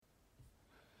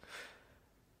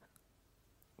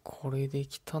これで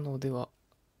きたのでは、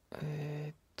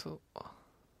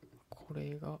こ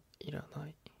れがいらな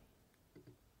い。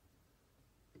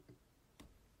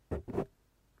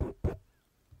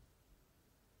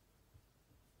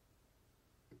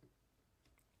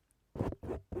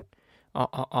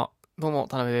どうも、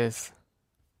田辺です。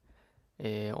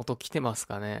音来てます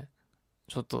かね？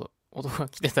ちょっと、音が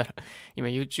来てたら今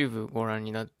YouTube ご覧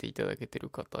になっていただけて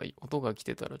る方、音が来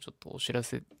てたらちょっとお知ら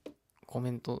せ、コ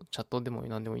メント、チャットでも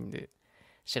何でもいいんで、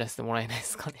知らせてもらえないで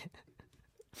すかね？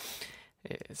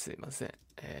すいません。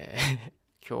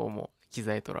今日も機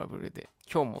材トラブルで、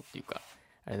今日もっていうか、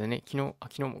あれだね、昨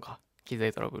日もか、機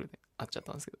材トラブルで会っちゃっ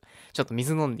たんですけど、ちょっと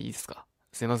水飲んでいいですか？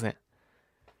すいません。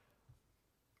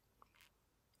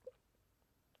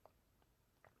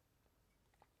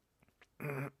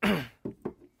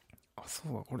そ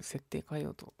うだ、これ設定変えよ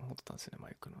うと思ってたんですよね、マ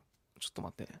イクの。ちょっと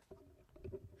待ってね。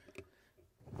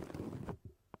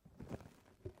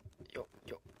よっ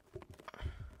よっ。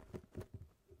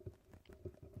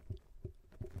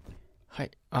は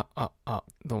い。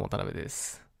どうも田辺で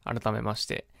す。改めまし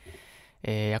て、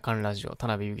やかんラジオ、田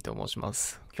辺裕貴と申しま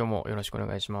す。今日もよろしくお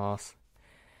願いします。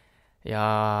い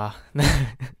やー、い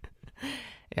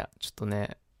や、ちょっと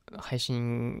ね、配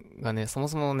信がね、そも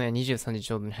そもね、23時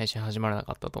ちょうどに配信始まらな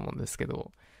かったと思うんですけ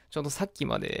ど、ちょうどさっき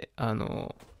まで、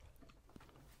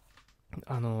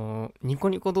ニコ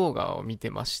ニコ動画を見て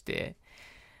まして、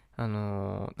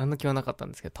何の気はなかったん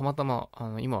ですけど、たまたま、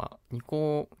今、ニ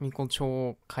コ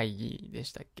超会議で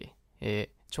したっけ？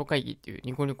超会議っていう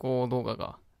ニコニコ動画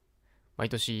が毎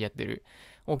年やってる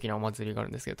大きなお祭りがある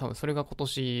んですけど、多分それが今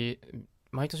年、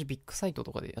毎年ビッグサイト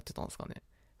とかでやってたんですかね。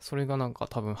それがなんか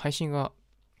多分配信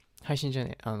じゃ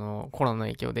ねえ、コロナの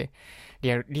影響で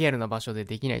リアルな場所で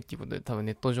できないっていうことで多分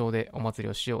ネット上でお祭り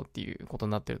をしようっていうこと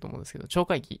になってると思うんですけど、超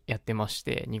会議やってまし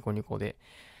て、ニコニコで。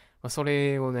そ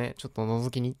れをね、ちょっと覗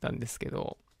きに行ったんですけ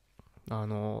ど、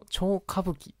超歌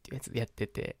舞伎っていうやつでやって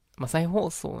て、再放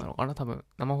送なのかな多分。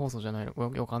生放送じゃないのか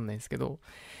わかんないですけど、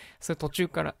それ途中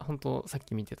から、本当さっ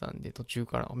き見てたんで、途中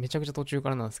から、めちゃくちゃ途中か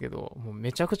らなんですけど、もう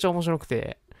めちゃくちゃ面白く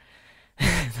て、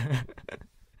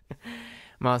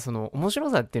その、面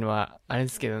白さっていうのは、あれで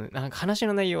すけど、なんか話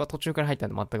の内容は途中から入ったん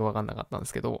で全くわかんなかったんで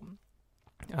すけど、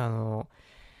あの、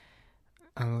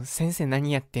先生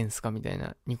何やってんすかみたい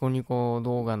な、ニコニコ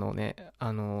動画のね、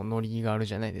ノリがある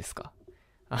じゃないですか。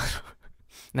あの、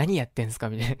何やってんすか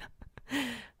みたい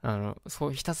な。そ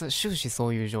う、ひたすら終始そ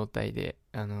ういう状態で、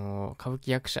歌舞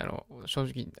伎役者の、正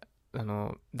直、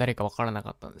誰かわからな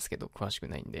かったんですけど、詳しく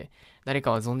ないんで、誰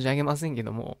かは存じ上げませんけ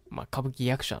ども、歌舞伎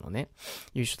役者のね、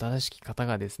優秀正しき方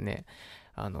がですね、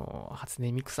初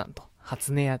音ミクさんと、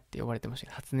初音屋って呼ばれてました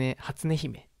けど、初音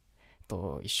姫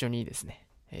と一緒にですね、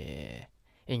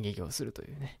演劇をすると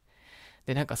いうね。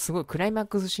で、なんかすごいクライマッ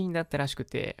クスシーンだったらしく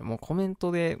て、もうコメン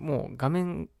トでもう画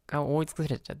面が覆い尽くさ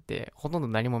れちゃって、ほとんど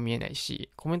何も見えない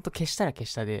し、コメント消したら消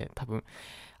したで、多分、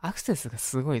アクセスが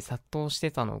すごい殺到し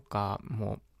てたのか、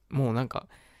もうなんか、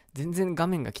全然画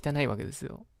面が汚いわけです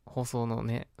よ。放送の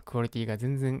ね、クオリティが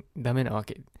全然ダメなわ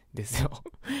けですよ。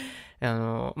そ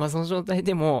の状態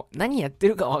でも何やって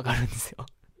るかわかるんですよ。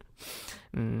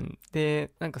うん。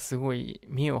で、なんかすごい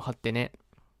見栄を張ってね、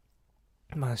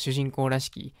主人公らし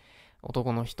き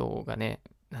男の人がね、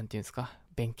なんていうんですか、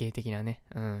弁慶的なね、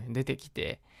出てき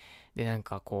て、で、なん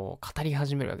かこう、語り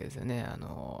始めるわけですよね。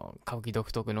歌舞伎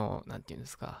独特の、なんていうんで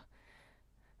すか、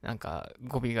なんか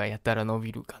語尾がやたら伸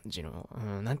びる感じの、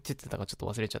なんて言ってたかちょっと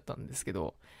忘れちゃったんですけ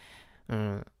ど、う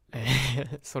ん、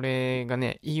それが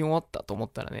ね、言い終わったと思っ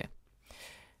たらね、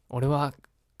俺は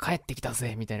帰ってきた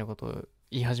ぜみたいなことを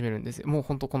言い始めるんですよ。もう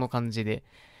ほんとこの感じで。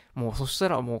もうそした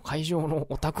らもう会場の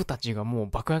オタクたちがもう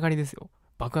爆上がりですよ。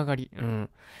爆上がり。うん。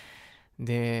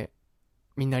で、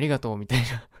みんなありがとうみたい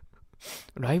な。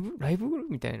ライブ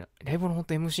みたいな。ライブのほん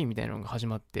と MC みたいなのが始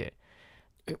まって、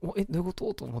どういうこ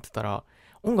とと思ってたら、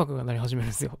音楽が鳴り始めるん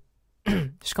ですよ。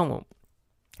しかも、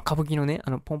歌舞伎のね、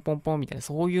ポンポンポンみたいな、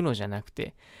そういうのじゃなく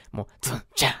て、もう、ズン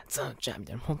チャン、ズンチャンみ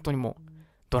たいな、本当にもう、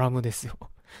ドラムですよ。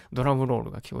ドラムロー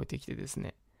ルが聞こえてきてです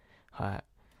ね。はい。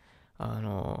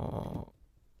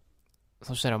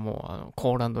そしたらもう、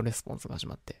コールレスポンスが始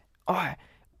まって、おい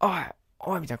おい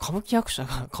おいみたいな歌舞伎役者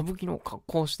が歌舞伎の格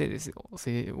好をしてですよ。そ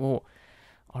れを、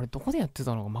あれどこでやって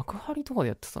たのか、幕張とかで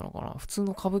やってたのかな、普通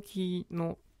の歌舞伎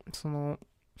の、その、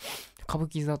歌舞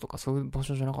伎座とかそういう場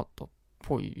所じゃなかったっ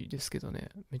ぽいですけどね。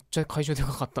めっちゃ会場で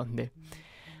かかったんで。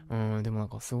でもなん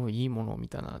かすごいいいものを見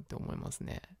たなって思います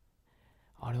ね。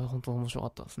あれは本当面白か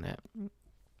ったですね。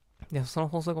で、その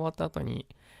放送が終わった後に、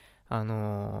あ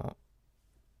の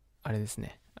あれです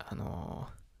ね。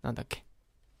なんだっけ。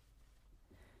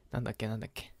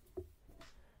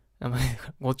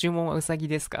ご注文はうさぎ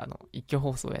ですか一挙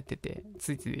放送やってて、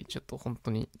ついついちょっと本当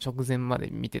に直前ま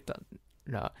で見てた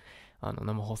ら、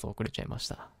生放送遅れちゃいまし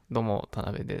た。どうも、田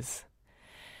辺です。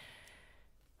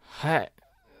はい。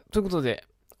ということで、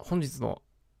本日の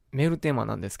メールテーマ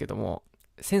なんですけども、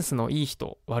センスのいい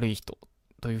人、悪い人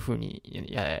という風に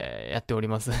やっており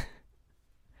ます。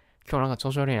今日なんか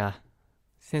調子悪いな。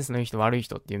センスのいい人、悪い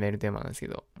人っていうメールテーマなんですけ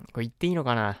ど、これ言っていいの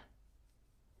かな？言っ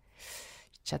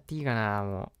ちゃっていいかな？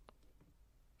もう。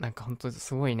なんか本当に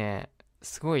すごいね、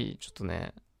すごいちょっと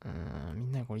ね、み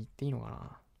んなにこれ言っていいのかな？言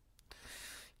っ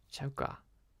ちゃうか。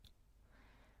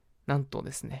なんと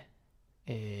ですね、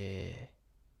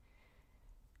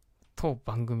当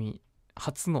番組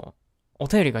初のお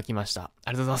便りが来ました。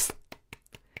ありがとうございます。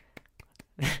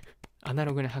アナ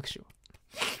ログな拍手を。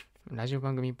ラジオ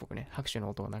番組っぽくね、拍手の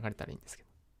音が流れたらいいんですけど、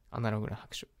アナログな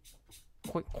拍手。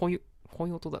こういう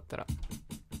音だったら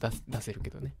出せるけ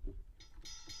どね。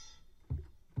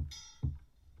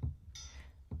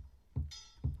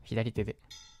左手で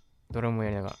ドラムをや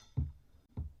りながら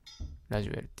ラジ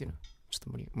オやるっていうのはちょっと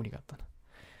無理があったな。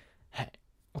はい。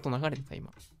音流れてた？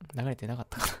今流れてなかっ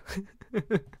たかな。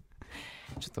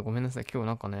ちょっとごめんなさい。今日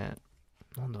なんかね、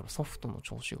ソフトの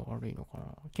調子が悪いのかな。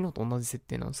昨日と同じ設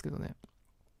定なんですけどね。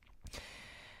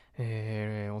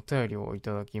お便りをい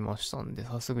ただきましたんで、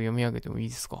早速読み上げてもいい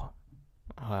ですか？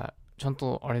はい。ちゃん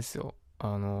とあれですよ。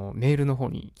メールの方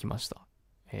に来ました。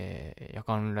や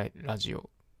かんラジオ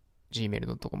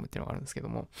gmail.com っていうのがあるんですけど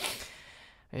も、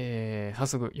早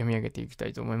速読み上げていきた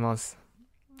いと思います。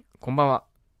こんばんは。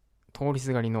通り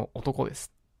すがりの男で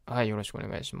す。はい、よろしくお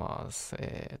願いします。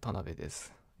田辺で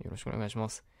す。よろしくお願いしま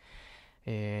す。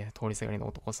通りすがりの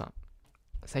男さん。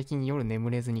最近夜眠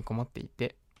れずに困ってい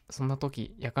て、そんな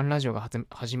時、夜間ラジオが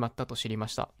始まったと知りま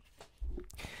した。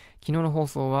昨日の放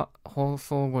送は、放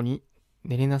送後に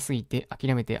寝れなすぎて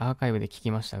諦めてアーカイブで聞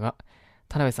きましたが、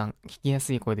田辺さん、聞きや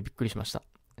すい声でびっくりしました。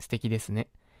素敵ですね。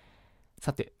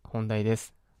さて、本題で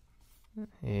す。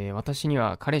私に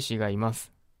は彼氏がいま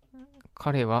す。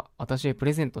彼は私へプ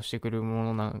レゼントしてくるも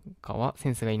のなんかはセ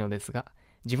ンスがいいのですが、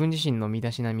自分自身の身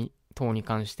だしなみ等に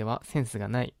関してはセンスが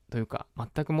ないというか、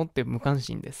全くもって無関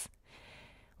心です。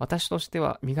私として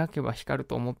は磨けば光る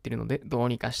と思っているので、どう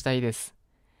にかしたいです。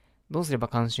どうすれば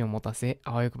関心を持たせ、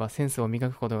あわよくばセンスを磨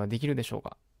くことができるでしょう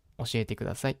か？教えてく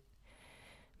ださい。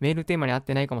メールテーマに合っ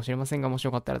てないかもしれませんが、もしよ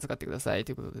かったら使ってください。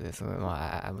ということで、使い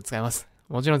ます。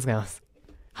もちろん使います。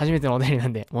初めてのお便りな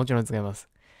んで、もちろん使います。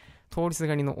通りす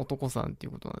がりの男さんってい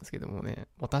うことなんですけどもね、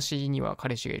私には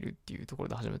彼氏がいるっていうところ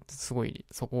で始めて、すごい、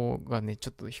そこがね、ち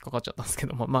ょっと引っかかっちゃったんですけ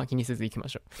ども、まあ気にせず行きま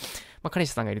しょう。彼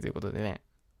氏さんがいるということでね、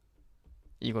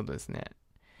いいことですね。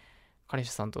彼氏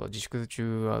さんとは自粛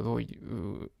中はどうい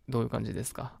う感じで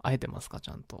すか？会えてますか？ち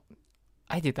ゃんと。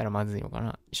会えてたらまずいのか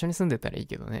な？一緒に住んでたらいい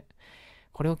けどね。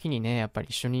これを機にね、やっぱり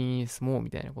一緒に住もうみ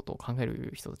たいなことを考え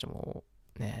る人たちも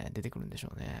ね、出てくるんでし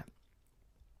ょうね。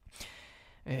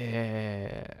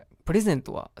プレゼン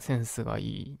トはセンスがい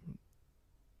い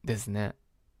ですね。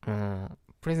うん。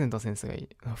プレゼントはセンスがいい。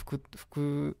服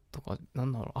とか、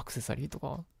アクセサリーと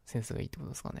か、センスがいいってこと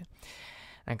ですかね。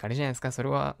なんかあれじゃないですか、それ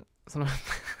は、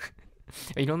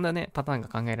いろんなね、パターンが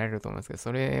考えられると思うんですけど、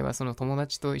それはその友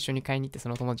達と一緒に買いに行って、そ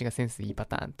の友達がセンスいいパ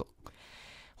ターンと、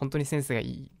本当にセンスがい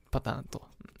いパターンと、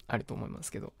あると思いま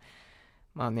すけど、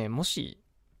まあね、もし、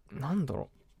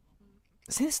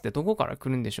センスってどこから来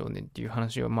るんでしょうねっていう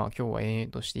話を、まあ今日は延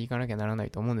々としていかなきゃならな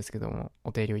いと思うんですけども、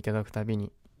お手入れをいただくたび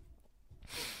に。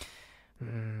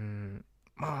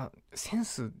まあ、セン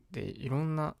スっていろ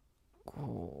んな、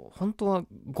本当は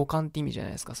五感って意味じゃな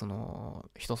いですか、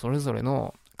人それぞれ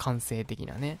の感性的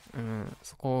なね、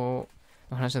そこ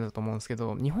の話だと思うんですけ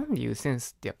ど、日本でいうセン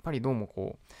スってやっぱりどう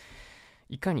も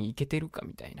いかにイケてるか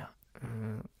みたいな、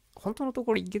本当のと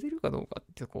ころイケてるかどうかっ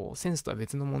てセンスとは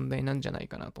別の問題なんじゃない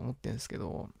かなと思ってるんですけ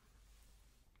ど、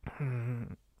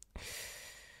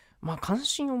まあ関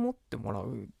心を持ってもら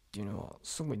うっていうのは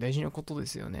すごい大事なことで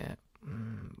すよね。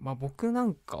まあ僕な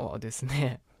んかはです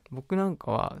ね、僕なん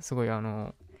かはすごい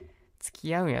付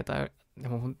き合うにあたで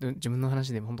も本当自分の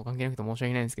話で本当関係なくて申し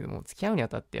訳ないんですけども、付き合うにあ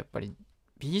たってやっぱり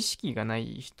美意識がな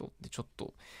い人ってちょっ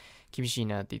と厳しい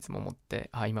なっていつも思って、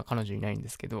今彼女いないんで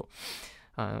すけど、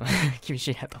厳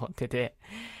しいなと思ってて、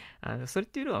それっ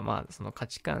ていうのはまあその価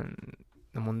値観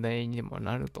の問題にでも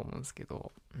なると思うんですけ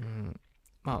ど、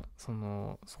まあそ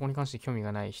こに関して興味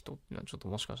がない人っていうのはちょっと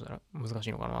もしかしたら難し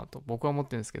いのかなと僕は思っ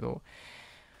てるんですけど、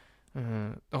だ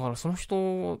からその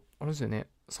人、あれですよね、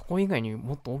そこ以外に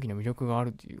もっと大きな魅力があ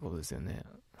るということですよね。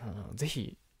ぜ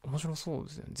ひ、面白そう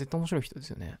ですよね。絶対面白い人です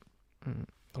よね。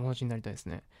友達になりたいです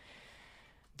ね。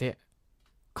で、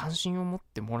関心を持っ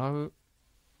てもらう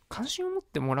関心を持っ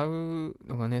てもらう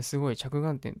のがね、すごい着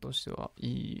眼点としては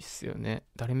いいっすよね。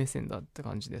誰目線だって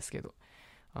感じですけど。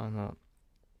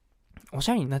おし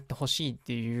ゃれになってほしいっ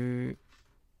ていう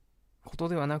こと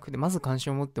ではなくて、まず関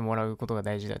心を持ってもらうことが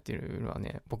大事だっていうのは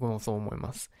ね、僕もそう思い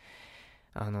ます。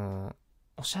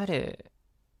おしゃれ、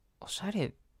おしゃ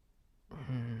れ、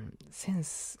セン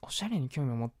ス、おしゃれに興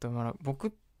味を持ってもらう。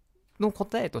僕の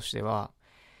答えとしては、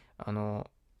と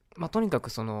にか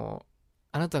く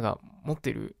あなたが持っ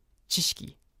てる知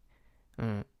識、う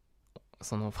ん、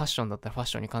そのファッションだったらファッ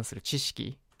ションに関する知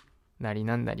識なり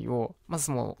なんなりを、ま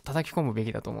ずもう叩き込むべ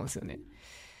きだと思うんですよね。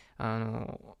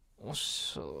お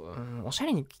しゃ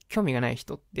れに興味がない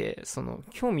人って、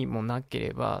興味もなけ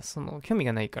れば、興味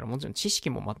がないからもちろん知識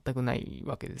も全くない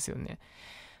わけですよね。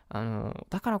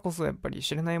だからこそやっぱり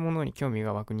知らないものに興味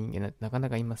が湧く人間なんてなかな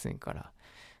かいませんから、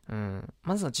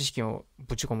まずは知識を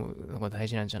ぶち込むのが大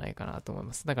事なんじゃないかなと思い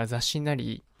ます。だから雑誌な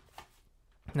り、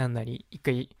なんなり、一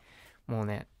回、もう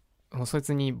ね、もうそい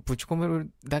つにぶち込め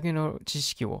るだけの知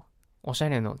識を、おしゃ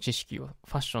れの知識を、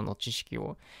ファッションの知識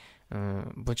を、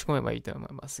ぶち込めばいいと思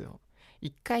いますよ。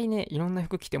一回ね、いろんな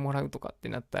服着てもらうとかって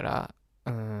なったら、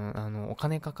お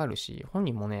金かかるし、本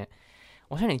人もね、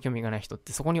おしゃれに興味がない人っ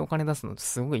てそこにお金出すのって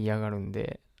すごい嫌がるん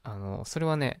で、それ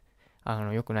はね、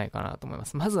良くないかなと思いま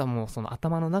す。まずはもうその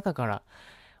頭の中から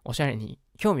おしゃれに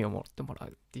興味を持ってもらう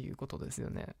っていうことです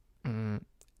よね。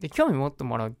で、興味持って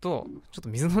もらうと、ちょっと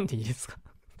水飲んでいいですか？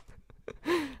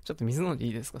ちょっと水飲んで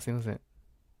いいですか？すいません。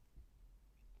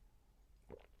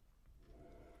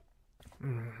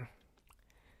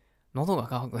喉が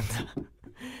渇くんだ。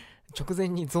直前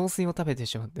に雑炊を食べて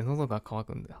しまって喉が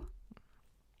渇くんだ。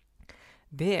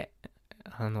で、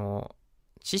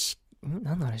知識、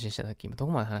何の話したっけ？今ど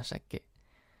こまで話したっけ？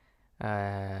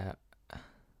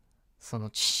その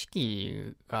知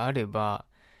識があれば、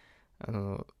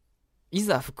い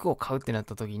ざ服を買うってなっ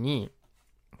た時に、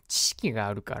知識が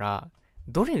あるから、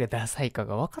どれがダサいか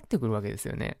が分かってくるわけです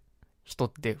よね。人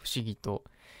って不思議と。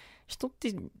人っ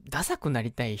てダサくな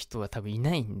りたい人は多分い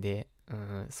ないんで、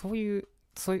そういう、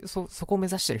そこを目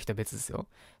指してる人は別ですよ。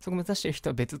そこを目指してる人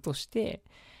は別として、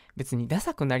別にダ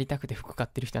サくなりたくて服買っ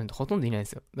てる人なんてほとんどいないんで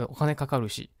すよ。お金かかる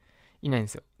し、いないんで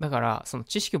すよ。だから、その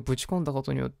知識をぶち込んだこ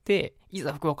とによって、い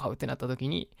ざ服を買うってなった時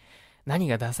に、何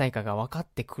がダサいかが分かっ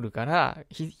てくるから、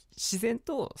自然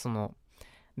と、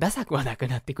ダサくはなく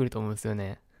なってくると思うんですよ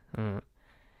ね。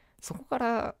そこか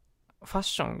ら、ファッ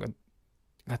ションが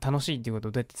楽しいっていうこと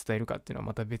をどうやって伝えるかっていうのは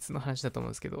また別の話だと思う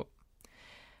んですけど、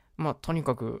とに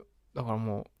かく、だから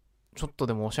もう、ちょっと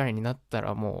でもおしゃれになった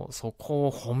らもうそこ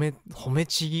を褒め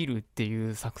ちぎるってい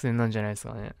う作戦なんじゃないです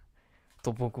かね。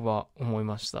と僕は思い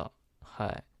ました。は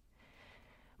い。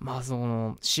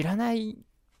知らないっ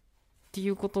てい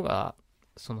うことが、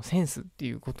そのセンスって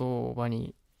いう言葉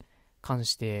に関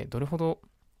してどれほど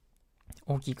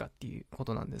大きいかっていうこ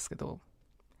となんですけど、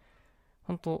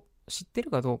本当知って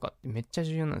るかどうかってめっちゃ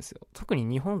重要なんですよ。特に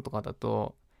日本とかだ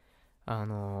と、あ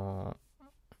の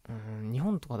日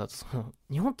本とかだと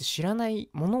日本って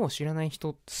ものを知らない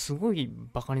人ってすごい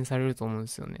バカにされると思うんで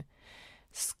すよね。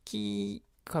好き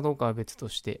かどうかは別と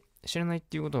して、知らないっ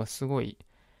ていうことがすごい、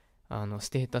ス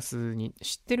テータスに、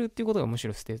知ってるっていうことがむし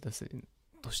ろステータス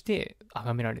として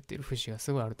崇められている節が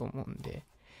すごいあると思うんで、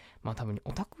多分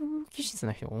オタク気質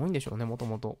な人が多いんでしょうね、もと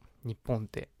もと。日本っ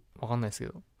て。わかんないですけ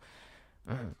ど。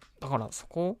だからそ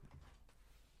こ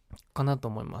かなと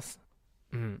思います。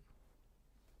うん。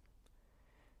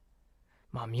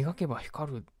磨けば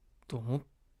光ると思っ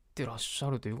てらっしゃ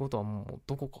るということはもう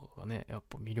どこかがね、やっ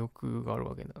ぱ魅力がある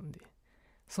わけなんで、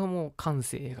そのもう感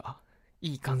性が、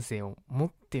いい感性を持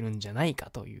ってるんじゃないか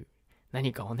という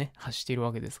何かをね、発している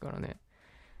わけですからね。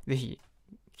ぜひ、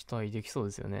期待できそう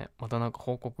ですよね。またなんか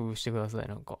報告してください。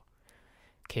なんか、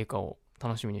経過を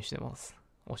楽しみにしてます。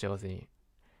お幸せに。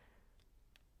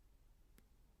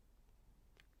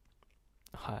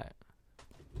はい。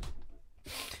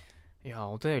いや、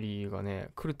お便りがね、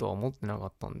来るとは思ってなか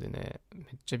ったんでね、めっ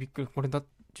ちゃびっくり。これ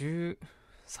13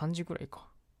時ぐらいか。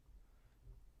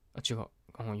違う。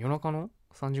夜中の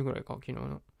3時ぐらいか、昨日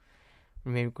の。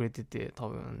メールくれてて、多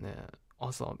分ね、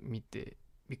朝見て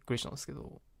びっくりしたんですけ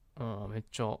ど、めっ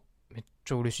ちゃ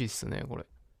嬉しいっすね、これ。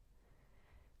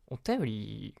お便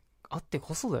りあって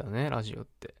こそだよね、ラジオっ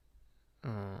て。う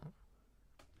ん。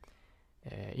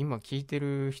今聞いて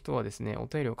る人はですね、お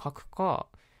便りを書くか、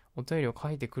お便りを書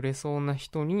いてくれそうな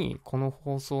人に、この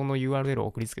放送の URL を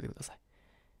送りつけてください。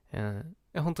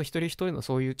ほんと一人一人の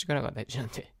そういう力が大事なん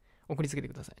で、送りつけて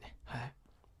くださいね。はい。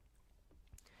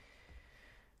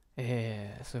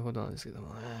そういうことなんですけど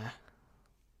もね。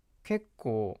結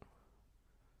構、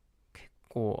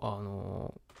昨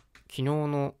日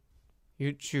の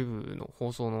YouTube の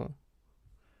放送の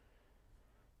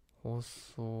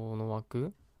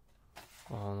枠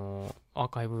アー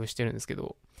カイブしてるんですけ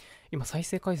ど、今再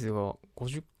生回数が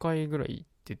50回ぐらいいっ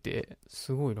てて、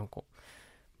すごいなんか、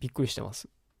びっくりしてます。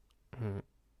うん。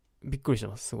びっくりして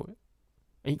ます、すごい。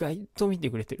意外と見て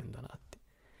くれてるんだなって。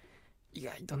意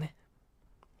外とね。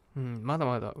うん、まだ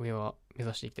まだ上は目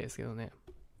指していきたいですけどね。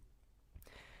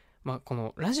まあ、こ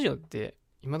のラジオって、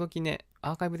今時ね、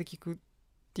アーカイブで聞くっ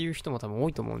ていう人も多分多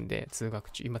いと思うんで、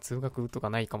今通学とか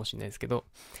ないかもしれないですけど、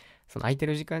その空いて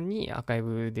る時間にアーカイ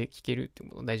ブで聞けるって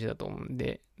こと大事だと思うん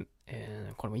で、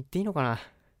これも言っていいのかな、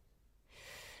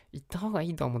言った方がい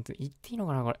いと思って、言っていいの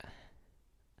かなこれ。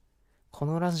こ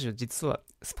のラジオ実は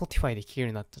Spotify で聞けるよう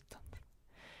になっちゃった。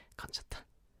噛んじゃった。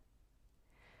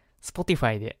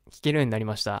Spotify で聞けるようになり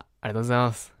ました。ありがとうござい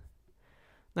ます。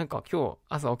なんか今日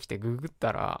朝起きてググっ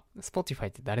たら、Spotify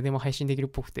って誰でも配信できるっ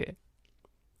ぽくて、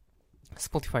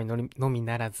Spotify のみ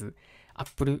ならず、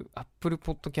Apple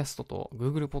Podcast と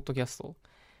Google Podcast っ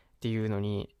ていうの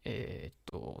に、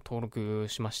登録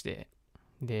しまして、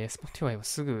で、Spotify は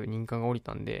すぐ認可が下り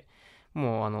たんで、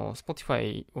もう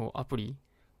Spotify をアプリ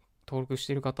登録し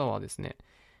ている方はですね、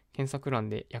検索欄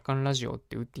で夜間ラジオっ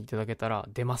て打っていただけたら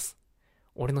出ます。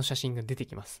俺の写真が出て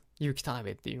きます。ゆうき田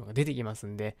辺っていうのが出てきます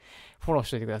んで、フォローし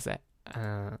といてください。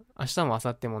明日も明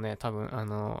後日もね、多分、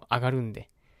上がるんで、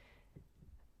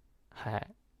は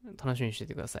い。楽しみにして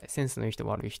てください。センスのいい人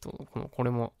悪い人、これ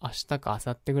も明日か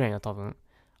明後日ぐらいには多分、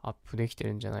アップできて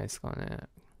るんじゃないですかね。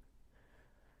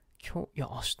明日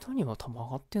には多分上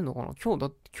がってんのかな。今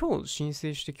日申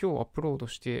請して今日アップロード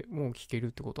してもう聞ける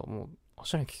ってことはもう明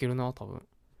日には聞けるな、多分。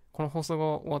この放送が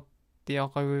終わってア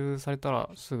ーカイブされたら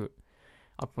すぐ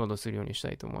アップロードするようにした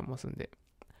いと思いますんで。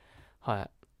はい。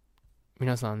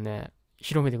皆さんね、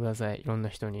広めてください。いろんな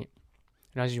人に。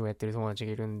ラジオやってる友達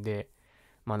がいるんで、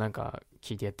まあなんか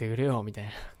聞いてやってくれよみたい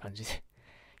な感じで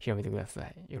広めてくださ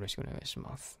い。よろしくお願いし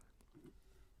ます。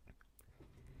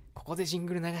ここでジン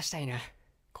グル流したいな。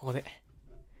ここで。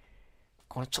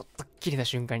このちょっと切れた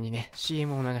瞬間にね、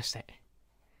CM を流したい。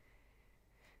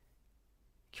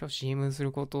今日 CM す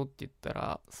ることって言った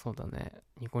ら、そうだね。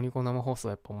ニコニコ生放送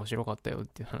やっぱ面白かったよっ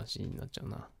ていう話になっちゃう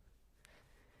な。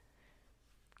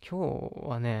今日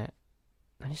はね、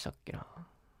何したっけな。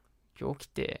今日起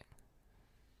き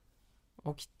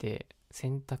て、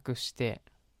洗濯して、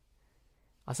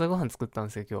朝ごはん作ったん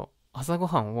ですよ、今日。朝ご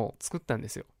はんを作ったんで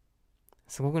すよ。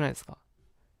すごくないですか？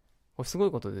これすご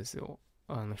いことですよ。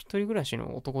一人暮らし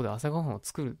の男で朝ごはんを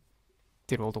作っ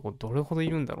てる男どれほどい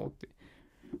るんだろうって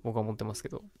僕は思ってますけ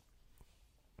ど。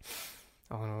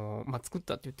作っ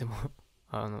たって言っても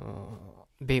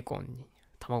ベーコンに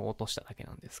卵を落としただけ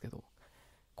なんですけど、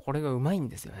これがうまいん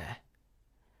ですよね。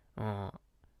うん。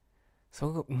そ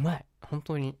れがうまい。本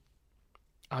当に。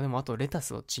でもあとレタ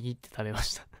スをちぎって食べま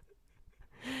した。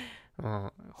う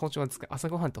ん。朝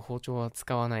ごはんと包丁は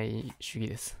使わない主義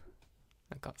です。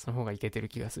なんか、その方がいけてる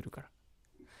気がするから。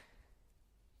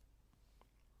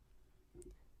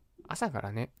朝か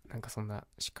らね、なんかそんな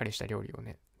しっかりした料理を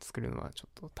ね、作るのはちょ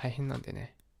っと大変なんで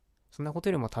ね。そんなこと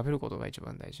よりも食べることが一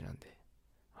番大事なんで。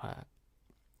はい。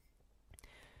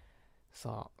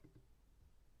さあ、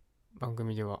番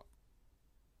組では、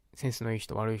センスのいい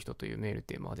人悪い人というメール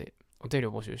テーマでお便り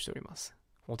を募集しております。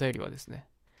お便りはですね、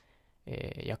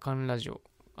やかんラジオ、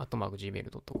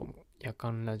@gmail.com。や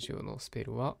かんラジオのスペ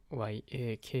ルは、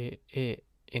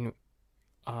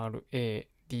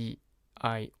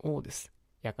yakanradio です。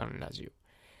やかんラジ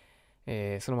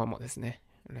オ。そのままですね、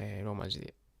ローマ字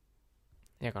で、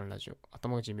やかんラジオ、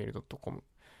@gmail.com。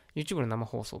YouTube の生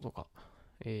放送とか、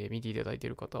見ていただいてい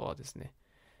る方はですね、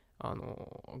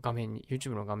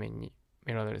YouTube の画面に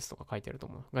メールアドレスとか書いてあると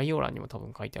思う。概要欄にも多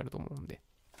分書いてあると思うんで、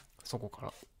そこか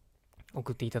ら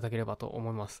送っていただければと思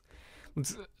います。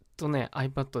ずっとね、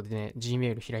iPad でね、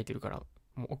Gmail 開いてるから、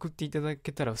もう送っていただ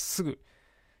けたらすぐ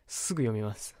読み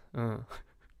ます。うん。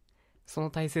その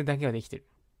体制だけはできてる。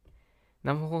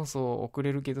生放送送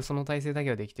れるけど、その体制だけ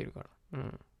はできてるから。うん。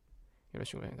よろ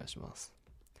しくお願いします。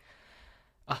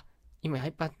今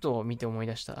iPad を見て思い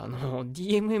出した。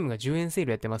DMM が10円セー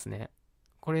ルやってますね。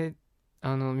これ、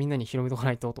みんなに広めとか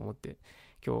ないと思って、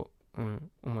今日、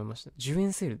思いました。10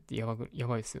円セールってやば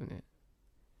いですよね。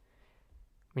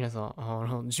皆さん、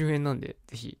10円なんで、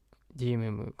ぜひ、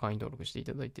DMM 会員登録してい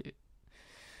ただいて、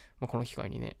この機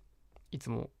会にね、いつ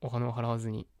もお金を払わ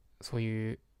ずに、そう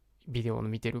いうビデオを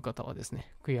見てる方はです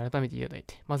ね、悔い改めていただい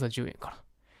て、まずは10円から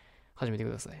始めて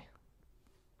ください。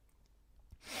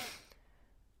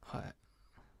は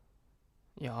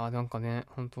い。いやーなんかね、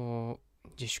本当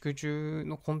自粛中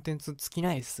のコンテンツ尽き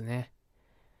ないですね。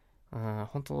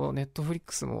本当ネットフリッ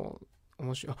クスも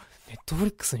面白い。ネットフ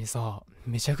リックスにさ、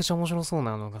めちゃくちゃ面白そう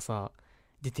なのがさ、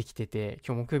出てきてて、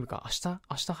今日木曜日か、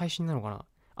明日配信なのかな。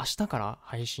明日から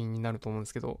配信になると思うんで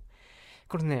すけど、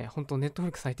これね、ほんとネットフ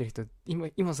リックス入ってる人、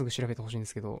今すぐ調べてほしいんで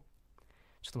すけど、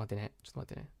ちょっと待ってね。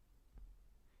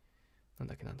なん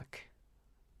だっけ。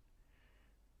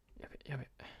やべ。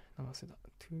名前忘れた。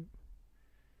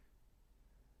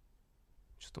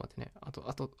ちょっと待ってね。あと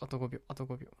5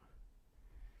秒。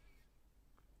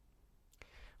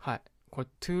はい。これ、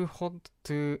too hot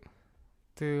to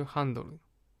handle。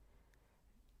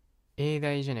英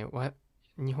題じゃないわ。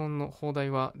日本の放題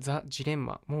は、ザ・ジレン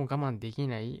マ。もう我慢でき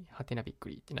ない、はてなびっく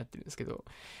りってなってるんですけど、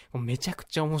もうめちゃく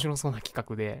ちゃ面白そうな企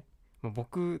画で、もう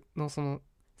僕のその、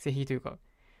性癖というか、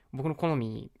僕の好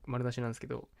み丸出しなんですけ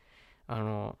ど、あ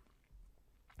の、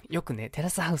よくね、テラ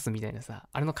スハウスみたいなさ、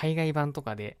あれの海外版と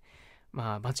かで、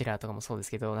まあ、バチェラーとかもそうで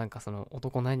すけど、なんかその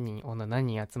男何人、女何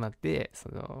人集まって、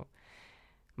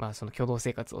まあその共同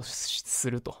生活をす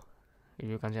るとい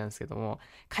う感じなんですけども、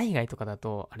海外とかだ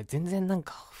と、あれ全然なん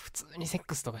か普通にセッ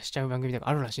クスとかしちゃう番組とか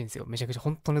あるらしいんですよ。めちゃくちゃ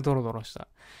本当にドロドロした。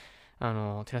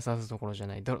テラスハウスどころじゃ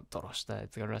ないドロドロしたや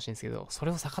つがあるらしいんですけど、そ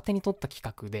れを逆手に取った企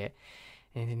画で、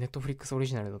ネットフリックスオリ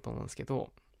ジナルだと思うんですけど、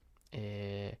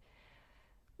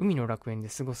海の楽園で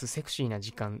過ごすセクシーな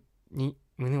時間に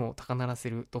胸を高鳴らせ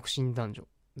る独身男女。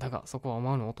だが、そこは思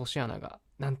わぬ落とし穴が、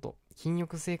なんと、禁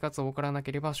欲生活を送らな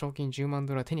ければ賞金10万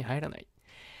ドルは手に入らない。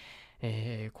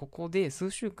ここで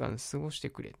数週間過ごして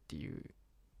くれっていう、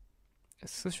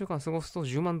数週間過ごすと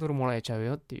10万ドルもらえちゃう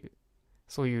よっていう、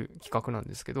そういう企画なん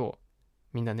ですけど、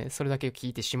みんなね、それだけ聞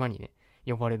いて島にね、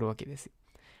呼ばれるわけですよ。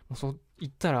もうそう言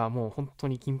ったらもう本当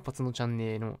に金髪のチャン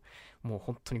ネルのもう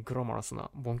本当にグラマラスな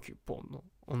ボンキュッポンの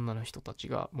女の人たち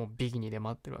がもうビキニで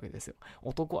待ってるわけですよ。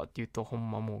男はって言うとほ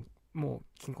んまもう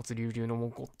筋骨隆々のもう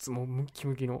ごっつもうムッキ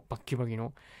ムキのバッキバキ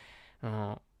のム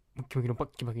ッキムキのバッ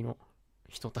キバキの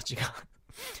人たちが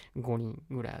5人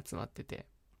ぐらい集まってて、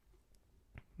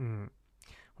本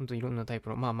当いろんなタイプ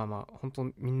の本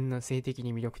当みんな性的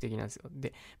に魅力的なんですよ。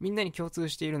でみんなに共通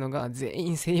しているのが全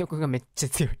員性欲がめっちゃ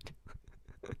強い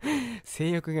性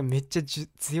欲がめっちゃ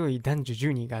強い男女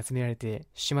10人が集められて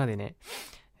島でね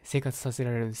生活させ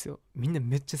られるんですよ。みんな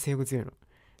めっちゃ性欲強いの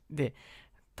で、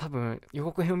多分予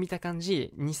告編を見た感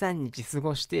じ 2,3 日過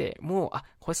ごしてもう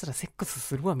こいつらセックス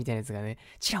するわみたいなやつがね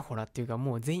ちらほらっていうか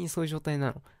もう全員そういう状態な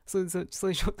の。そうい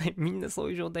う状態、みんなそう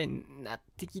いう状態になっ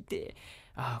てきて、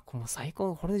もう最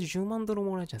高、これで10万ドル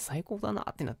もらえちゃう最高だな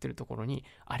ってなってるところに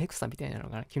アレクサみたいなの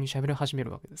が急に喋り始め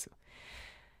るわけですよ。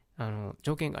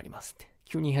条件がありますって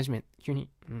急にセ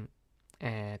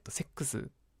ックス、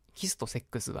キスとセッ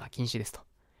クスは禁止ですと。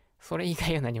それ以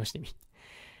外は何をしてみ。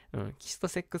キスと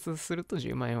セックスすると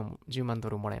10万ド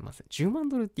ルもらえます。10万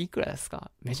ドルっていくらです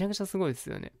か？めちゃくちゃすごいです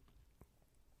よね。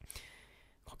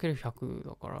かける100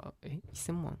だから、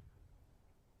1000万？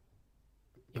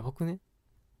やばくね？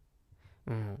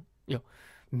いや、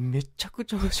めちゃく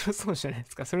ちゃ面白そうじゃないで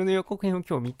すか。それの予告編を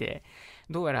今日見て、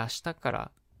どうやら明日か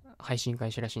ら配信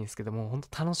開始らしいんですけども、本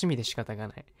当楽しみで仕方が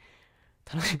ない。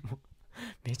もう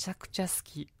めちゃくちゃ好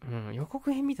き。予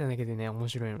告編見ただけでね、面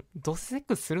白いの。どうせセッ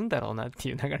クスするんだろうなって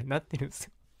いう流れになってるんです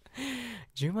よ。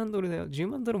10万ドルだよ。10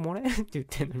万ドルもらえるって言っ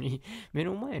てんのに、目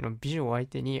の前の美女を相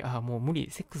手に、もう無理、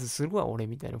セックスするわ、俺、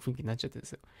みたいな雰囲気になっちゃってるんで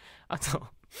すよ。あ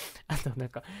となん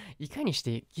か、いかにし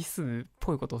てキスっ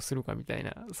ぽいことをするかみたい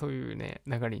な、そういうね、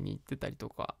流れに行ってたりと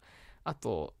か、あ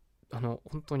と、本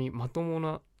当にまとも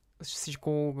な思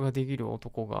考ができる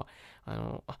男が、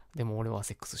でも俺は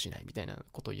セックスしないみたいな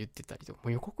ことを言ってたりとか、も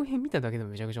う予告編見ただけでも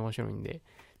めちゃくちゃ面白いんで、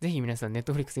ぜひ皆さん、ネッ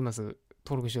トフリックス今すぐ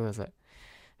登録してください。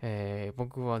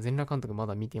僕は全裸監督ま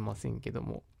だ見てませんけど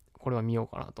も、これは見よう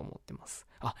かなと思ってます。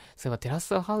そういえばテラ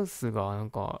スハウスがな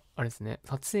んか、あれですね、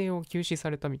撮影を休止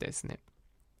されたみたいですね。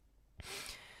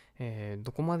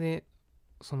どこまで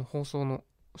その放送の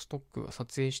ストックが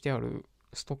撮影してある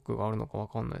ストックがあるのかわ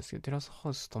かんないですけど、テラスハ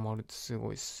ウス泊まるってす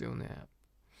ごいっすよね。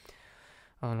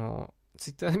ツ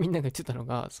イッターでみんなが言ってたの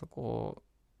が、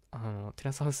テ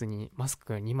ラスハウスにマス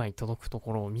クが2枚届くと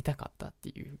ころを見たかったって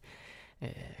いう、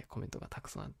コメントがたく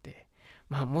さんあって、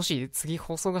もし次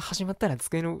放送が始まったら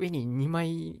机の上に2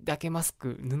枚だけ布マス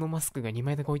クが2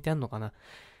枚だけ置いてあるのかな。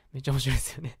めっちゃ面白いで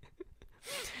すよね。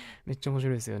めっちゃ面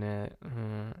白いですよね。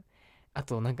あ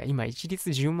となんか今一律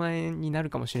10万円になる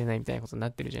かもしれないみたいなことにな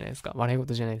ってるじゃないですか。笑い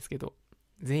事じゃないですけど。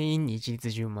全員に一律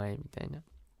10万円みたいな。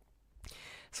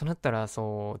そうなったら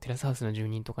テラスハウスの住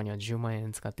人とかには10万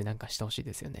円使ってなんかしてほしい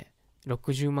ですよね。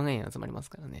60万円集まります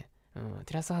からね。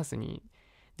テラスハウスに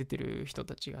出てる人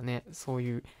たちがね、そう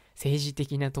いう政治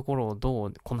的なところをど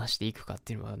うこなしていくかっ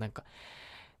ていうのはなんか、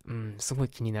すごい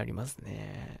気になります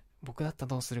ね。僕だったら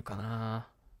どうするかな。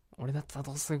俺だったら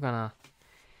どうするかな。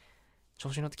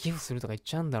調子に乗って寄付するとか言っ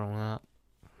ちゃうんだろうな。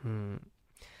うん。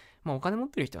まあお金持っ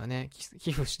てる人はね、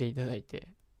寄付していただいて、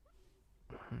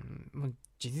もう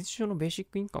事実上のベーシッ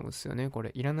クインカムですよね。これ、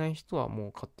いらない人はも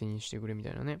う勝手にしてくれみた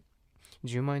いなね。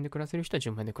10万円で暮らせる人は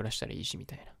10万円で暮らしたらいいしみ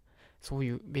たいな。そうい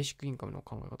うベーシックインカムの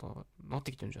考え方になっ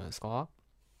てきてるんじゃないですか。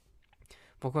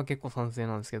僕は結構賛成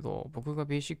なんですけど、僕が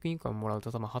ベーシックインカムもらう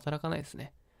と多分働かないです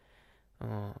ね。う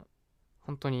ん。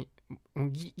本当に、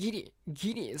ギ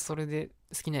リ、それで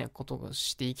好きなことを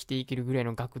して生きていけるぐらい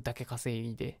の額だけ稼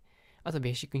いで、あと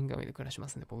ベーシックインカムで暮らしま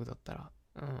すね、僕だったら。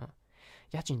うん。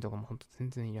家賃とかも本当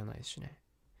全然いらないしね。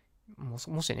も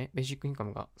しね、ベーシックインカ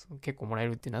ムが結構もらえ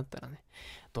るってなったらね、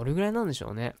どれぐらいなんでし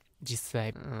ょうね、実際。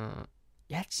うん。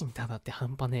家賃ただって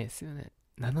半端ねえですよね。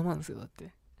7万ですよ、だっ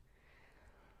て。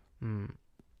うん。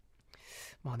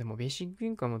まあでもベーシックイ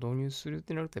ンカムを導入するっ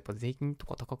てなるとやっぱ税金と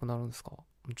か高くなるんですか？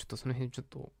ちょっとその辺ちょっ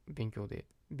と勉強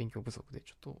不足で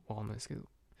ちょっとわかんないですけど。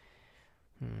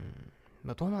うん。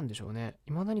まあどうなんでしょうね。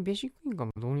未だにベーシックインカ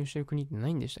ム導入してる国ってな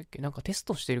いんでしたっけ？なんかテス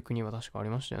トしてる国は確かあり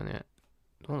ましたよね。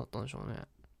どうなったんでしょうね。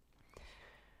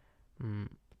う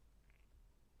ん。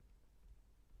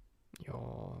いや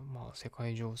ー、まあ世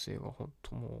界情勢が本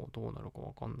当もうどうなるか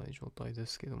わかんない状態で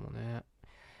すけどもね。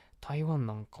台湾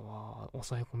なんかは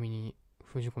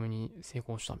封じ込めに成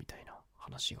功したみたいな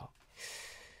話が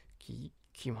聞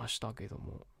きましたけど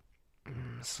も。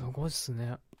すごいっす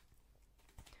ね。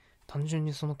単純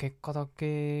にその結果だ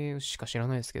けしか知ら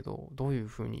ないですけど、どういう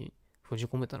風に封じ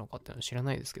込めたのかっていうのは知ら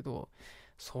ないですけど、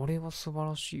それは素晴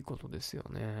らしいことですよ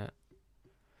ね。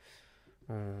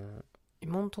うん。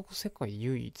今んとこ世界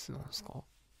唯一なんですか？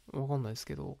わかんないです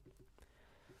けど、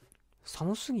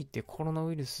寒すぎてコロナ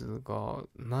ウイルスが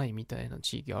ないみたいな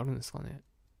地域あるんですかね？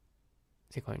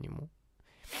世界にも。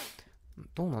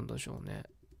どうなんでしょうね。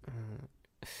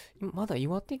まだ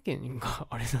岩手県が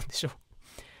あれなんでしょう。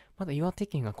まだ岩手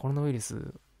県がコロナウイル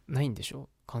スないんでしょう、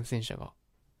感染者が。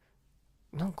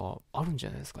なんかあるんじ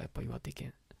ゃないですか、やっぱ岩手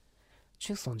県。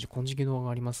中尊寺金色堂が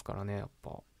ありますからね、やっ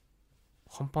ぱ。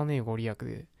半端ねえご利益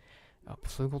で。やっぱ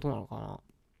そういうことなのかな。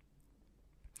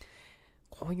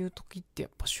こういう時ってや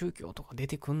っぱ宗教とか出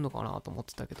てくんのかなと思っ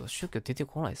てたけど、宗教出て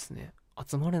こないですね。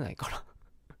集まれないから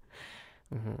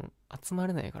うん。集ま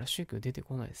れないから宗教出て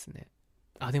こないですね。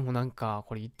あ、でもなんか、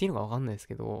これ言っていいのかわかんないです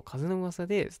けど、風の噂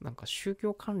で、なんか宗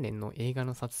教関連の映画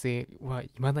の撮影は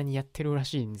未だにやってるら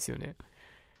しいんですよね。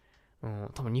うん、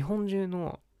多分日本中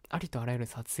のありとあらゆる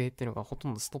撮影っていうのがほと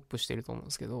んどストップしてると思うん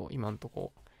ですけど、今んと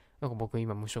こ。なんか僕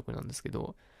今無職なんですけ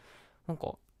ど、なん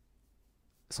か、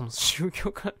その宗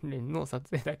教関連の撮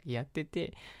影だけやって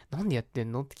て、なんでやって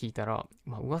んのって聞いたら、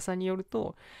まあ噂による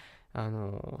と、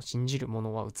信じるも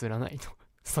のは映らないと。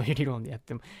そういう理論でやっ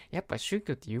ても、やっぱ宗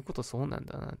教って言うことそうなん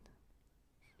だな。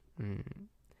うん。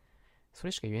そ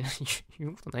れしか言えない、言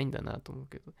うことないんだなと思う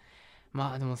けど。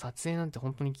まあでも撮影なんて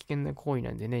本当に危険な行為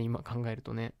なんでね、今考える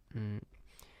とね。うん。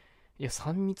いや、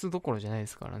3密どころじゃないで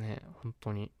すからね、本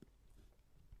当に。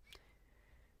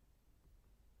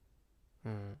う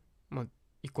ん。まあ、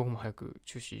一刻も早く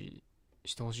中止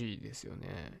してほしいですよ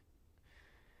ね。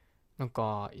なん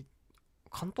か、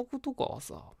監督とかは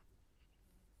さ、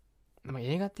まあ、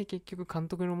映画って結局監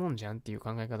督のもんじゃんっていう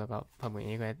考え方が多分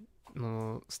映画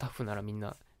のスタッフならみん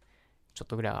なちょっ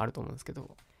とぐらいあると思うんですけ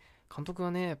ど、監督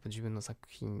はね、やっぱ自分の作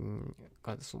品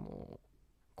が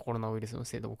コロナウイルスの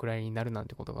せいでお蔵入りになるなん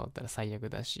てことがあったら最悪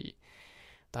だし、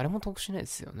誰も得しないで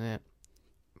すよね。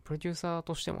プロデューサー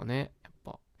としてもね、やっ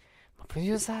ぱ、プロデ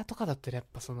ューサーとかだったらやっ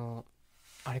ぱ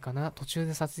あれかな、途中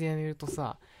で撮影やめると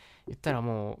さ、言ったら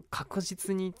もう確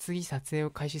実に次撮影を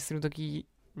開始するとき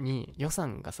に予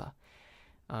算がさ、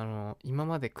今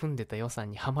まで組んでた予算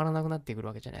にはまらなくなってくる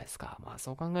わけじゃないですか。まあ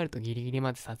そう考えるとギリギリ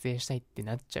まで撮影したいって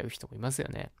なっちゃう人もいますよ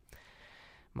ね。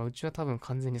まあうちは多分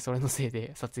完全にそれのせい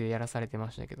で撮影やらされて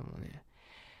ましたけどもね。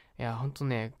いや、ほんと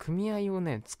ね、組合を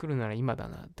ね、作るなら今だ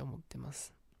なって思ってま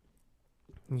す。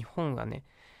日本がね、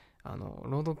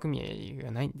労働組合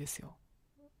がないんですよ。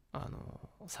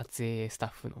撮影スタッ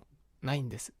フの。ないん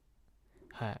です。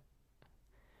はい。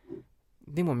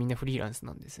でもみんなフリーランス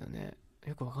なんですよね。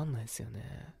よくわかんないですよ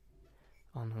ね。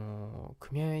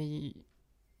組合、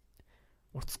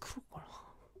俺作ろうかな。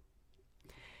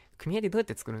組合でどうやっ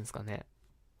て作るんですかね。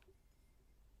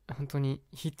本当に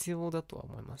必要だとは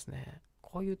思いますね。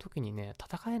こういう時にね、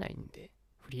戦えないんで、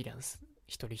フリーランス、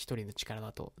一人一人の力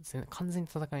だと、完全に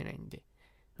戦えないんで。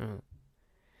うん。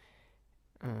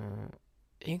うん。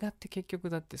映画って結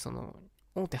局だって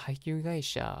大手配給会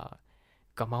社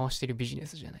が回してるビジネ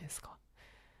スじゃないですか。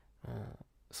うん。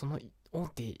その大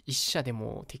手一社で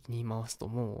も敵に回すと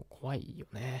もう怖いよ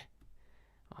ね。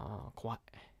ああ、怖い。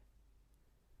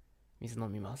水飲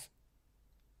みます。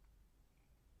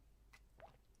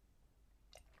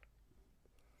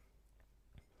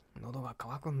喉が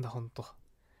渇くんだ、ほんと。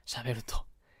喋ると。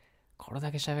これ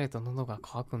だけ喋ると喉が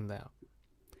渇くんだよ。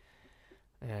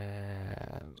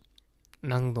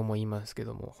何度も言いますけ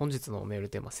ども、本日のメール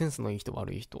テーマ、センスのいい人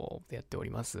悪い人でやっており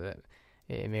ます。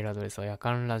メールアドレスはや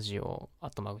かんラジオ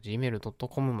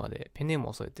@gmail.com までペンネーム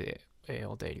を添えて、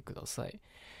お便りください。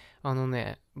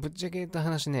ぶっちゃけた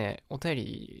話ね、お便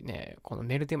りね、この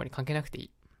メールテーマに関係なくてい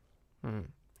い。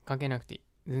関係なくていい。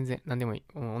全然、何でもいい。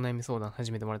お悩み相談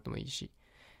始めてもらってもいいし、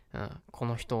こ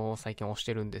の人を最近推し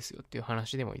てるんですよっていう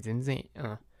話でもいい。全然いい。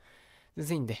全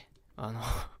然いいんで、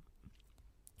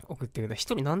送ってください。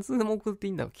一人何通でも送ってい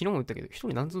いんだ。昨日も言ったけど、一人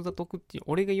何通だと送っていい。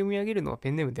俺が読み上げるのはペ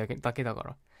ンネームだけだか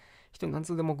ら。一人何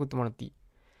通でも送ってもらっていい。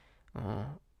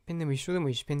ペンネーム一緒でも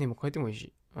いいし、ペンネーム変えてもいい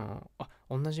し。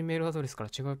同じメールアドレスから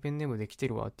違うペンネームで来て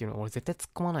るわっていうのは俺絶対突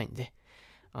っ込まないんで、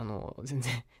全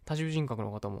然多重人格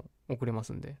の方も送れま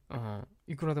すんで、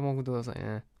いくらでも送ってください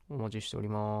ね。お待ちしており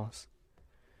ます。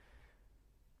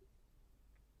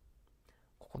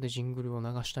ここでジングルを流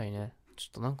したいね。ちょ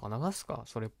っとなんか流すか、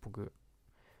それっぽく。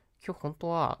今日本当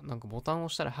はなんかボタンを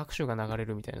押したら拍手が流れ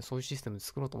るみたいなそういうシステムで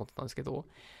作ろうと思ってたんですけど、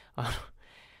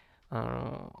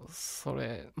そ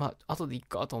れ、後でいっ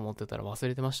かと思ってたら忘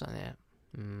れてましたね。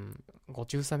ご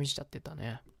ちうさ見しちゃってた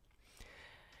ね。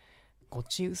ご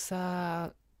ちう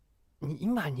さ、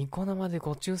今ニコ生で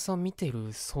ごちうさを見て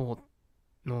る層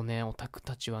のね、オタク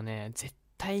たちはね、絶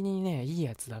対にね、いい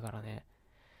やつだからね。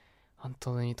本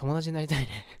当に友達になりたい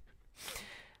ね。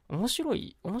面白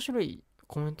い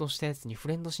コメントしたやつにフ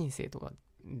レンド申請とか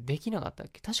できなかったっ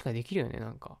け？確かできるよね、な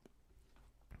んか。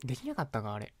できなかった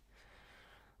か、あれ。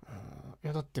い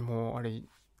や、だってもう、あれ、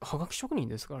はがき職人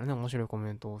ですからね、面白いコ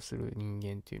メントをする人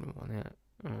間っていうのはね。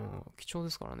貴重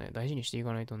ですからね、大事にしてい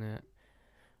かないとね。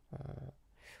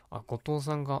後藤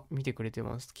さんが見てくれて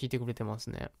ます。聞いてくれてま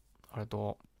すね。ありが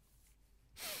と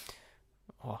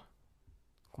う。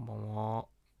こんばんは。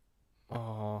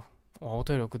お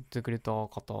便り送ってくれた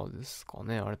方ですか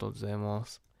ね。ありがとうございま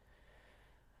す。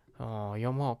い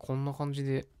や、こんな感じ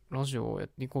でラジオをやっ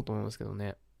ていこうと思いますけど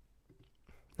ね。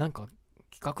なんか、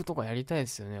企画とかやりたいで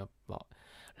すよね、やっぱ。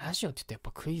ラジオって言ってやっ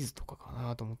ぱクイズとかか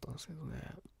なと思ったんですけどね。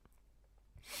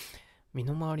身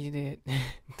の回りで、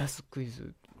ね、出すクイ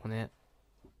ズもね、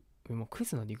もうクイ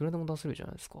ズなんていくらでも出せるじゃ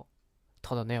ないですか。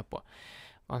ただね、やっぱ、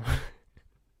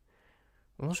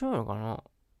面白いのかな？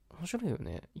面白いよ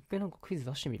ね。一回なんかクイズ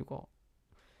出してみるか。そ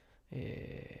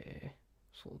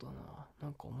うだな。な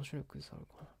んか面白いクイズある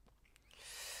かな。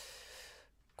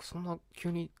そんな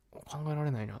急に考えら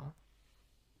れないな。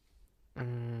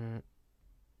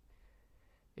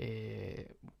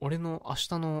俺の明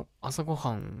日の朝ご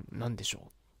はんなんでしょ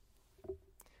う？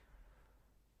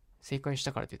正解し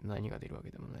たからといって何が出るわけ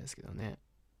でもないですけどね。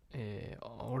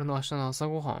俺の明日の朝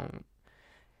ごはん、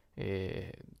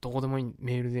どこでもいい、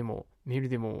メールでも、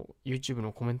YouTube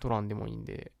のコメント欄でもいいん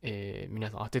で、皆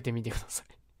さん当ててみてください。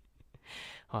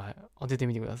はい、当てて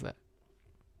みてください。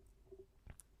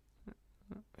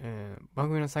番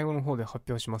組の最後の方で発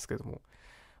表しますけども、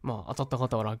当たった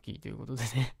方はラッキーということで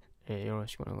ね、よろ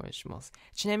しくお願いします。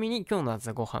ちなみに今日の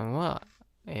朝ごはんは、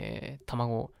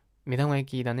卵、目玉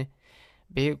焼きだね。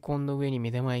ベーコンの上に目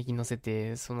玉焼き乗せ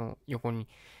て、その横に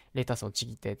レタスをち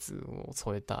ぎったやつを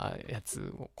添えたや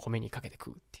つを米にかけて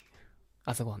食うっていう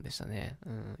朝ごはんでしたね。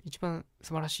一番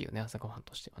素晴らしいよね、朝ごはん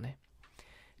としてはね。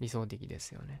理想的で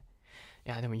すよね。い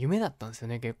や、でも夢だったんですよ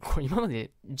ね、結構。今ま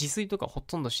で自炊とかほ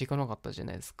とんどしていかなかったじゃ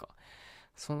ないですか。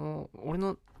俺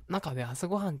の中で朝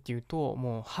ごはんっていうと、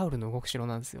もうハウルの動く城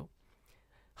なんですよ。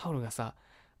ハウルがさ、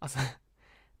朝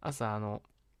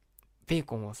ベー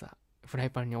コンをさ、フラ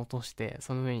イパンに落として、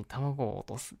その上に卵を落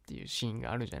とすっていうシーン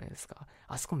があるじゃないですか。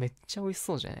あそこめっちゃ美味し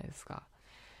そうじゃないですか。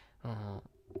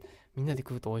みんなで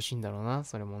食うと美味しいんだろうな、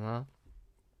それもな。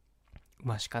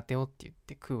しかてよって言っ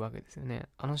て食うわけですよね。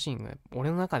あのシーンが、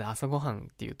俺の中で朝ごはん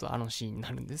っていうとあのシーンに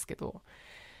なるんですけど、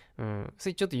そ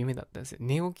れちょっと夢だったんですよ。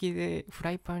寝起きでフ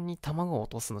ライパンに卵を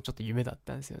落とすのちょっと夢だっ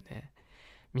たんですよね。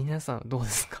皆さんどうで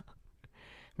すか？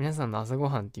皆さんの朝ご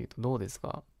はんっていうとどうです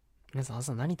か？皆さん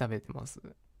朝何食べてます？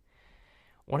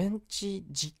俺んち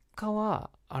実家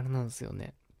はあれなんですよ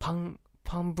ね。パン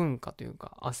文化という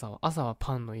か、朝は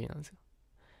パンの家なんです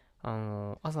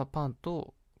よ。朝パン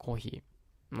とコーヒ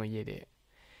ーの家で、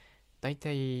だい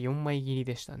たい4枚切り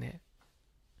でしたね。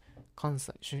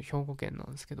兵庫県な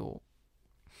んですけど、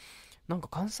なんか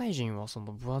関西人はそ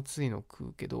の分厚いの食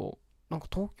うけど、なんか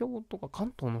東京とか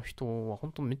関東の人はほ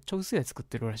んとめっちゃ薄いやつ作っ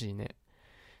てるらしいね。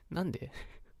なんで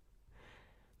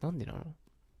なんでなの？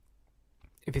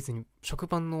別に食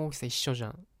パンの大きさ一緒じゃ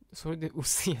ん。それで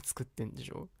薄いやつ作ってんで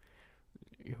しょ？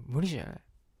いや、無理じゃない？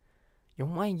 4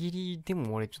 枚切りで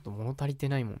も俺ちょっと物足りて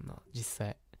ないもんな、実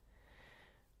際。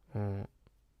うん。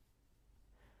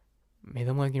目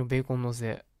玉焼きのベーコン乗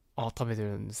せ、あ、食べて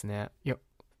るんですね。いや、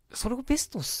それがベス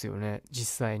トっすよね、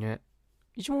実際ね。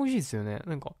一番美味しいですよね。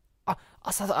なんか、あ、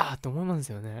朝だーって思いま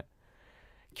すよね。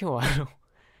今日は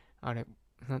あれ、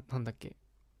なんだっけ、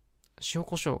塩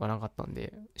コショウがなかったん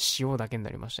で、塩だけにな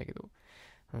りましたけど、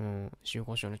うん、塩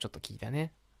コショウのちょっと効いた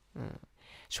ね。うん。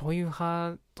醤油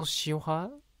派と塩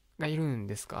派がいるん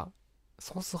ですか？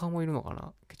ソース派もいるのか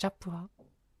な？ケチャップ派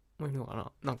もいるのか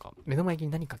な？なんか、目玉焼き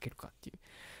に何かけるかっていう。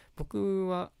僕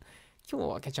は、今日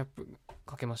はケチャップ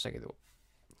かけましたけど、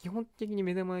基本的に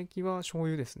目玉焼きは醤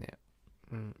油ですね。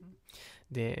うん。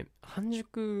で、半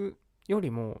熟よ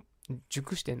りも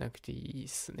熟してなくていいっ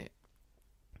すね。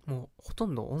もうほと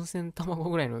んど温泉卵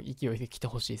ぐらいの勢いで来て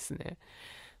ほしいっすね。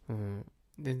うん。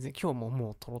全然今日も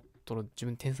もうトロットロ、自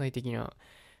分天才的な、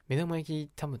目玉焼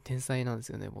き多分天才なんで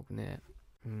すよね、僕ね。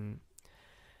うん。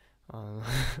あの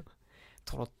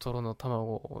トロットロの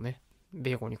卵をね、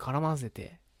ベーコンに絡ませ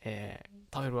て、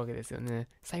食べるわけですよね。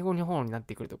最後の方になっ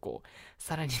てくると、こう、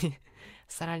さらに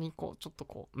さらにこう、ちょっと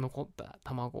こう、残った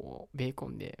卵をベーコ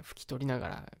ンで拭き取りなが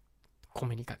ら、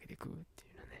米にかけて食うって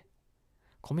いうのね。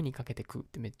米にかけて食うっ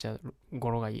てめっちゃ語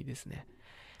呂がいいですね。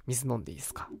水飲んでいいで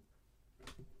すか？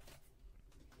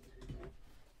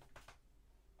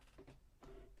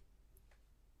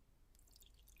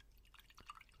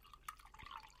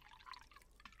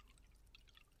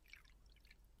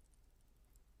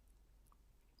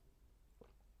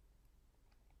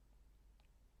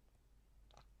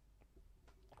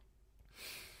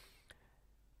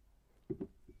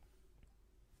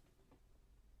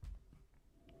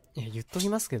いや、言っとき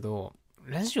ますけど、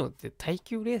ラジオって耐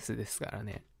久レースですから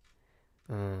ね。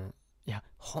うん。いや、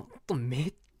ほんと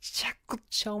めちゃく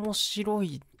ちゃ面白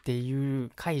いってい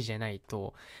う回じゃない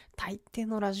と、大抵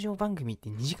のラジオ番組って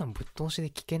2時間ぶっ通しで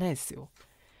聞けないですよ。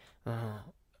うん。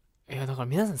いや、だから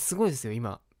皆さんすごいですよ、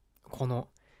今。この、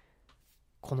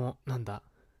なんだ。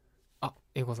あ、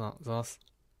英子さん、ざーす。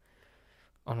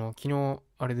昨日、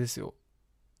あれですよ。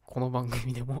この番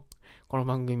組でもこの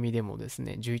番組でもです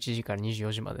ね、11時から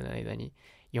24時までの間に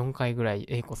4回ぐらい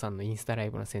英子さんのインスタライ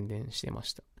ブの宣伝してま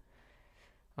した。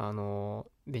で、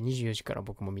24時から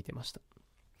僕も見てました。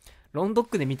ロンドッ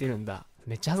クで見てるんだ。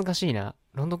めっちゃ恥ずかしいな。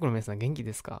ロンドックの皆さん元気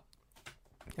ですか？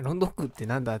ロンドックって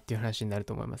なんだっていう話になる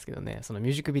と思いますけどね、そのミ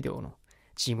ュージックビデオの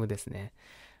チームですね。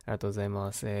ありがとうござい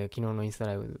ます。昨日のインスタ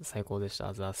ライブ最高でした。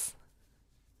あざーす。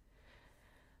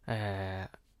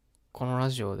このラ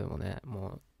ジオでもね、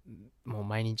もう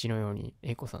毎日のように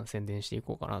英子さん宣伝してい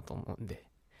こうかなと思うんで。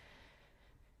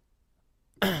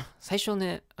最初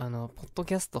ね、ポッド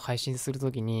キャスト配信する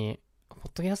ときに、ポ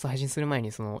ッドキャスト配信する前に、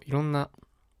いろんな、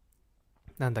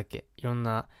なんだっけ、いろん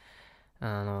な、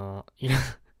あの、いろ、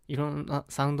いろんな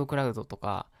サウンドクラウドと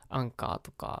か、アンカー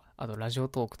とか、あとラジオ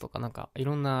トークとか、なんかい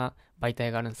ろんな媒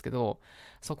体があるんですけど、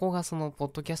そこがそのポ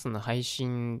ッドキャストの配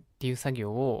信っていう作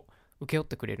業を請け負っ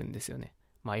てくれるんですよね。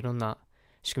まあいろんな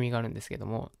仕組みがあるんですけど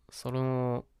も、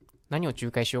何を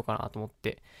仲介しようかなと思っ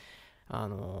て、な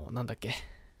んだっけ、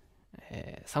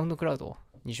サウンドクラウド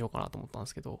にしようかなと思ったんで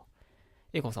すけど、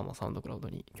エコさんもサウンドクラウド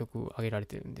に曲上げられ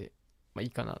てるんで、まあいい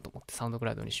かなと思ってサウンドク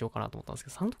ラウドにしようかなと思ったんですけ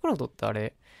ど、サウンドクラウドってあ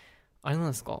れなん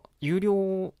ですか？有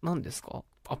料なんですか？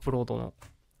アップロードの。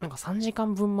なんか3時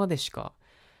間分までしか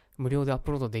無料でアッ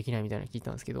プロードできないみたいなの聞い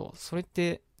たんですけど、それっ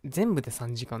て全部で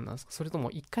3時間なんですか？それとも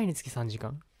1回につき3時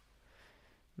間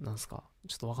なんですか？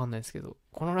ちょっとわかんないですけど、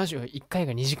このラジオ1回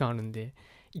が2時間あるんで、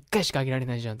1回しか上げられ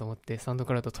ないじゃんと思って、サウンド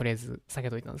クラウドとりあえず下げ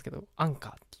といたんですけど、アンカ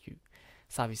ーっていう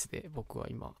サービスで僕は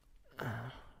今、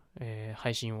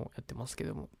配信をやってますけ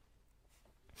ども、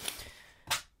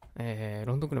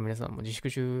ロンドン区の皆さんも自粛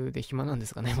中で暇なんで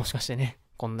すかね？もしかしてね、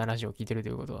こんなラジオを聞いてると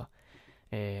いうことは、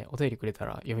お便りくれた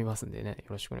ら読みますんでね、よ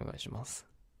ろしくお願いします。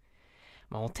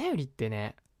まあ、お便りって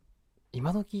ね、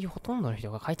今時ほとんどの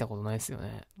人が書いたことないですよ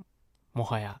ね。も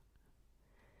はや。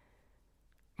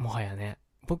もはやね。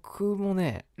僕も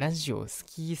ね、ラジオ好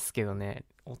きっすけどね、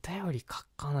お便り書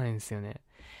かないんですよね。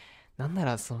なんな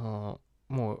ら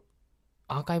もう、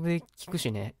アーカイブで聞く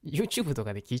しね、YouTube と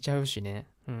かで聞いちゃうしね。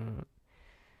うん。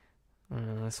う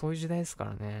ん、そういう時代ですか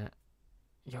らね。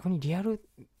逆にリアル、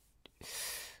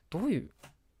どういう、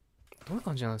どういう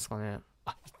感じなんですかね。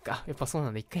やっぱそうな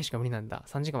んだ。1回しか無理なんだ。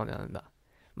3時間までなんだ。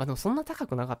まあでもそんな高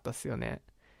くなかったっすよね。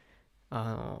あ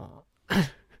の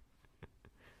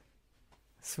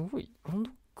すごい、音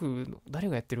読の誰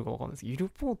がやってるかわかんないですけど、ゆる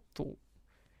ポート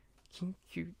緊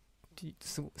急って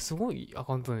すごいア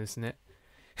カウントですね。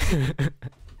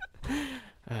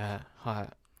はい。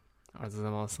ありがとうござ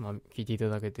います。まあ、聞いていた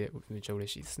だけてめっちゃ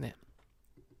嬉しいですね。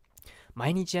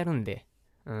毎日やるんで、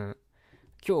うん。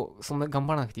今日そんな頑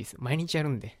張らなくていいです。毎日やる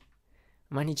んで。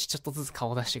毎日ちょっとずつ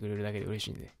顔出してくれるだけで嬉し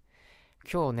いんで。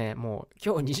今日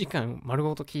2時間丸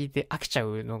ごと聞いて飽きちゃ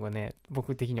うのがね、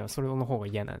僕的にはそれの方が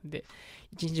嫌なんで、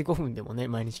1日5分でもね、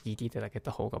毎日聞いていただけた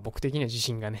方が僕的には自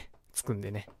信がね、つくんで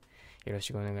ね、よろ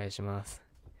しくお願いします。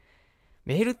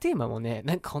メールテーマもね、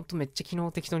なんかほんとめっちゃ昨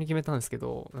日適当に決めたんですけ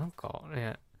ど、なんか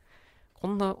ね、こ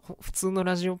んな普通の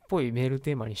ラジオっぽいメール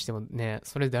テーマにしてもね、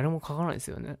それ誰も書かないです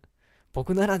よね。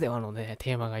僕ならではのね、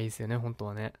テーマがいいですよね、本当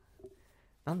はね。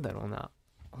なんだろうな。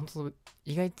本当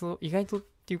意外とっ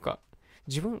ていうか、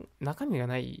自分、中身が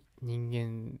ない人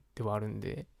間ではあるん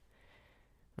で、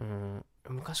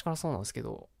昔からそうなんですけ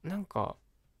ど、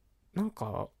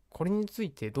これにつ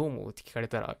いてどう思うって聞かれ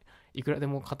たらいくらで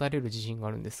も語れる自信が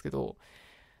あるんですけど、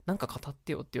なんか語っ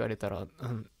てよって言われたら、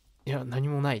いや、何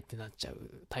もないってなっちゃ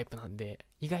うタイプなんで、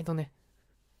意外とね、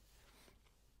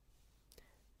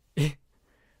え、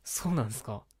そうなんです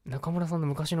か？中村さんの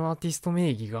昔のアーティスト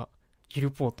名義がヒル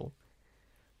ポート。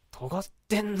尖っ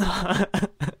てんな。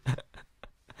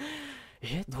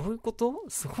どういうこと？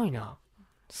すごいな。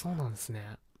そうなんです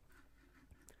ね。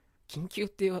緊急っ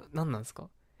て何なんですか？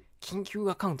緊急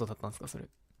アカウントだったんですかそれ？めっ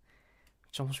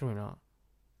ちゃ面白いな。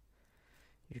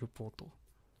ヒルポート。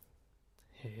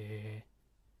へえ。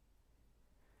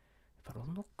やっぱロ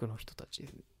ンドックの人たち、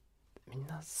みん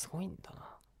なすごいんだ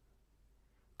な。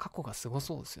過去がすご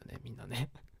そうですよね、みんなね。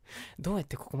どうやっ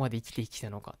てここまで生きてきた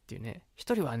のかっていうね。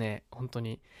一人はね、本当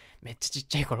にめっちゃちっ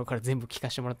ちゃい頃から全部聞か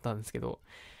せてもらったんですけど、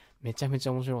めちゃめち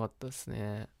ゃ面白かったです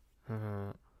ね。う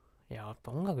ん。いや、やっ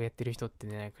ぱ音楽やってる人って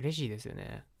ね、クレイジーですよ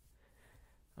ね。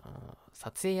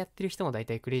撮影やってる人も大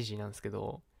体クレイジーなんですけ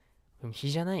ど、でも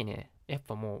比じゃないね。やっ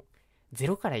ぱもう、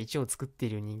0から1を作ってい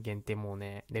る人間ってもう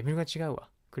ね、レベルが違うわ。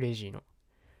クレイジーの。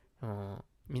うん。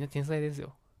みんな天才です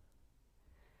よ。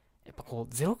やっぱこ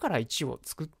う、0から1を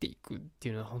作っていくって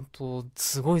いうのは本当、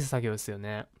すごい作業ですよ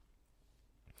ね。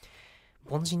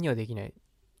凡人にはできない。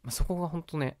そこが本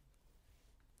当ね、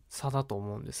差だと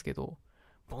思うんですけど、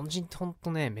凡人って本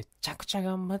当ね、めちゃくちゃ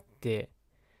頑張って、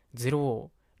0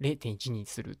を0.1に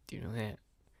するっていうのね、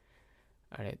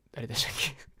あれ、誰でしたっ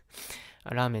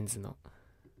け？ラーメンズの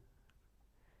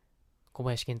小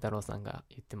林健太郎さんが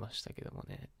言ってましたけども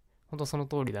ね、本当その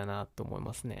通りだなと思い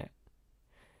ますね。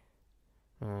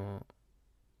うん。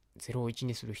0を1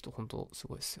にする人本当す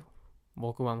ごいですよ。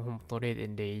僕は本当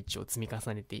0.01を積み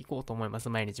重ねていこうと思います。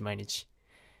毎日毎日。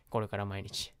これから毎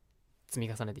日。積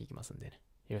み重ねていきますんでね。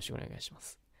よろしくお願いしま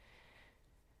す。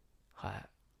はい。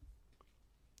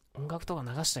音楽とか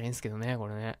流したらいいんですけどね、こ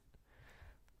れね。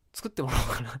作ってもら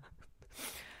おうかな。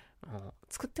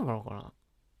作ってもらおうかな。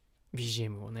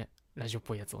BGM をね。ラジオっ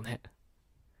ぽいやつをね。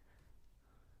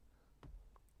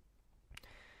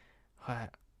は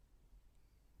い。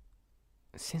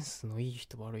センスのいい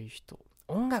人悪い人。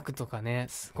音楽とかね、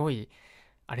すごい、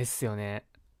あれっすよね。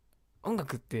音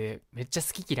楽ってめっちゃ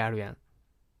好き嫌いあるやん。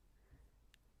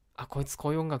あ、こいつこ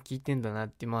ういう音楽聴いてんだなっ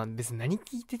て、まあ別に何聴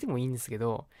いててもいいんですけ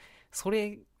ど、そ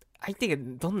れ、相手が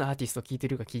どんなアーティスト聴いて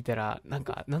るか聞いたら、なん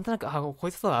となく、こ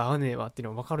いつとは合わねえわっていう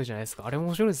のがわかるじゃないですか。あれ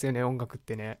面白いですよね、音楽っ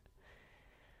てね。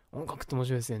音楽って面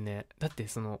白いですよね。だって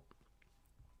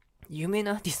有名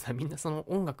なアーティストはみんなその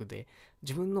音楽で、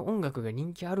自分の音楽が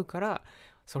人気あるから、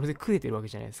それで食えてるわけ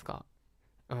じゃないですか。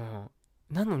うん。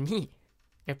なのに、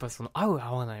やっぱ合う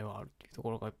合わないはあるっていうと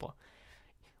ころがやっぱ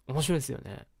面白いですよ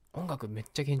ね。音楽めっ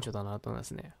ちゃ顕著だなと思いま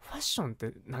すね。ファッションっ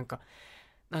てなんか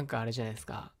あれじゃないです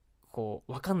か。こ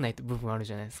う、わかんない部分ある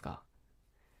じゃないですか。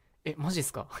マジで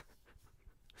すか？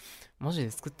マジ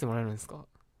で作ってもらえるんですか？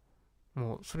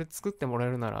もう、それ作ってもらえ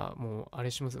るなら、もう、あ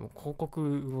れしますよ。もう広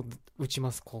告を打ちま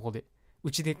す、ここで。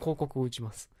うちで広告を打ち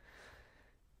ます。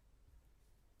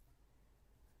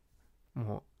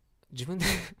もう、自分で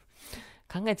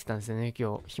考えてたんですよね、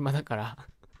今日。暇だから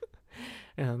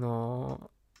あの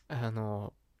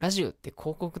ラジオって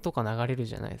広告とか流れる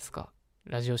じゃないですか。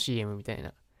ラジオ CM みたい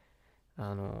な。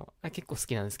あれ結構好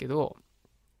きなんですけど、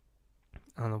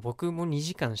僕も2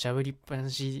時間喋りっぱな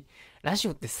し、ラジ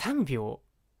オって3秒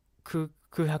空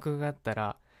白があった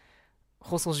ら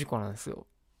放送事故なんですよ。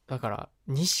だから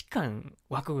2時間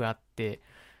枠があって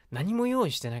何も用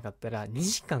意してなかったら2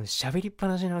時間喋りっぱ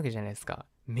なしなわけじゃないですか。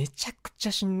めちゃくち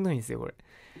ゃしんどいんですよ、これ。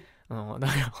だか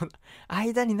ら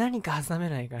間に何か挟め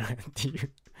ないかなっ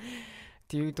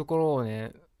ていうところを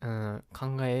ね、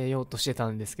考えようとしてた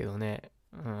んですけどね。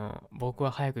僕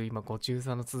は早く今、ご中佐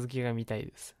の続きが見たい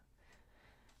です。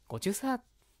ご中佐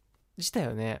自体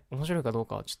はね、面白いかどう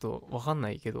かはちょっとわかんな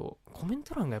いけど、コメン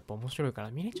ト欄がやっぱ面白いか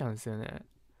ら見れちゃうんですよね。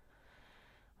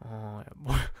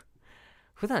僕、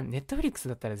普段ネットフリックス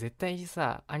だったら絶対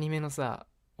さ、アニメのさ、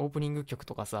オープニング曲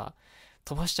とかさ、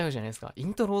飛ばしちゃうじゃないですか。イ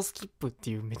ントロスキップって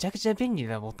いうめちゃくちゃ便利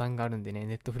なボタンがあるんでね、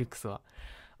ネットフリックスは。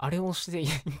あれを押して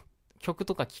曲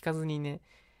とか聴かずにね、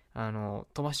飛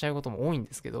ばしちゃうことも多いん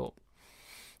ですけど、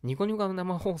ニコニコの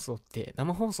生放送って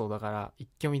生放送だから一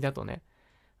挙見だとね、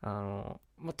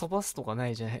飛ばすとかな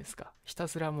いじゃないですか。ひた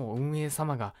すらもう運営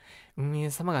様が流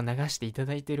していた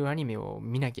だいてるアニメを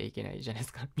見なきゃいけないじゃないで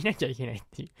すか。見なきゃいけないっ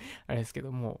ていう、あれですけ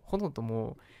ども、ほとんど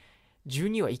もう、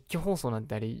12話一挙放送なん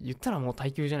てあれ言ったらもう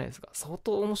耐久じゃないですか。相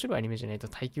当面白いアニメじゃないと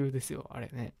耐久ですよ、あれ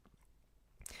ね。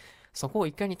そこを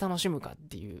いかに楽しむかっ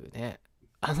ていうね、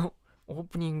オー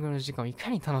プニングの時間をい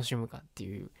かに楽しむかって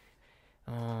いう、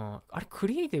あれク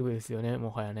リエイティブですよね、も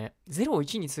はやね。0を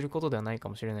1にすることではないか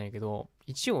もしれないけど、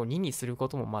1を2にするこ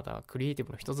ともまだクリエイティ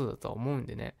ブの一つだとは思うん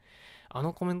でね。あ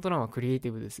のコメント欄はクリエイテ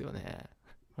ィブですよね。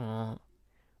面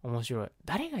白い。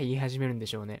誰が言い始めるんで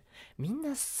しょうね。みん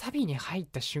なサビに入っ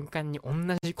た瞬間に同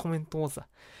じコメントをさ、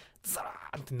ザラ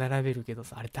ーンって並べるけど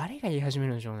さ、あれ誰が言い始め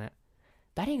るんでしょうね。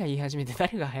誰が言い始めて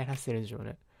誰が流行らせてるんでしょう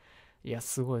ね。いや、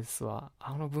すごいっすわ。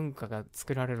あの文化が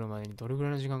作られるまでにどれぐら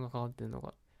いの時間がかかってるの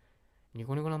か。ニ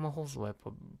コニコ生放送はやっ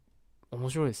ぱ面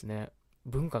白いですね。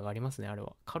文化がありますね、あれ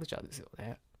は。カルチャーですよ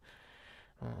ね。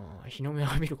日の目を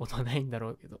浴びることはないんだろ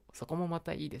うけど、そこもま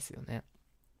たいいですよね。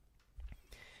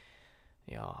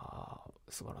いやー、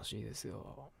素晴らしいです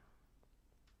よ。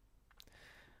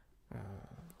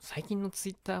最近のツ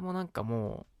イッターもなんか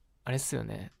もう、あれっすよ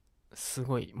ね。す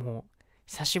ごい、もう、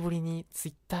久しぶりにツ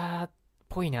イッターっ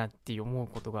ぽいなって思う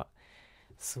ことが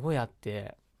すごいあっ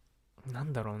て、な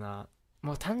んだろうな。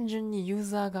もう単純にユー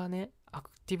ザーがね、アク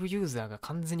ティブユーザーが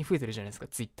完全に増えてるじゃないですか、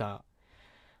ツイッタ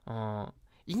ー。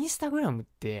インスタグラムっ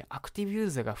てアクティブユー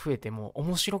ザーが増えても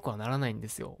面白くはならないんで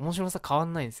すよ。面白さ変わ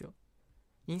んないんですよ。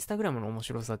インスタグラムの面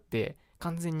白さって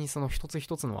完全にその一つ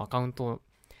一つのアカウント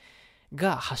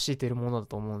が発しているものだ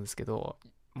と思うんですけど、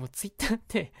もうツイッターっ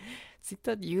て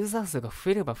ユーザー数が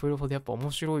増えれば増えるほどやっぱ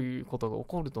面白いことが起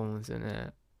こると思うんですよ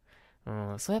ね。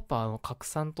そうやっぱ拡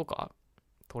散とか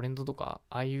トレンドとか、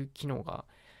ああいう機能が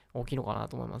大きいのかな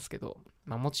と思いますけど、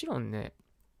まあもちろんね、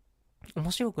面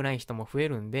白くない人も増え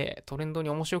るんで、トレンドに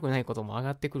面白くないことも上が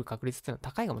ってくる確率っていうのは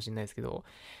高いかもしれないですけど、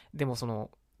でも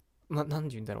なんて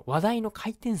言うんだろう、話題の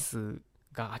回転数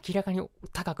が明らかに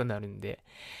高くなるんで、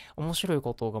面白い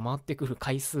ことが回ってくる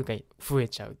回数が増え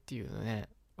ちゃうっていうのね、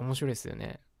面白いですよ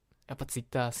ね。やっぱツイッ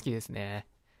ター好きですね。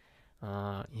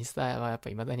インスタはやっぱ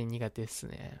未だに苦手です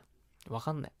ね。わ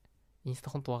かんない。インスタ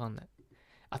ほんとわかんない。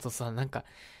あとさ、なんか、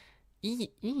い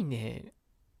いね、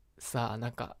さ、な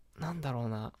んか、なんだろう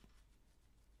な。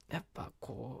やっぱ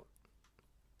こ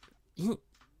う、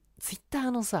ツイッター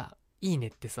のさ、いいね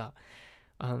ってさ、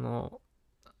あの、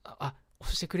押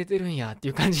してくれてるんやって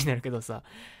いう感じになるけどさ、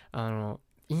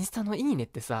インスタのいいねっ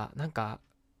てさ、なんか、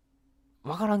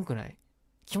わからんくない？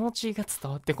気持ちが伝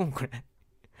わってこんくない？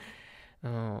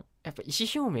やっぱ意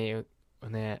思表明を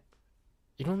ね、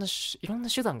いろんな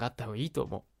手段があった方がいいと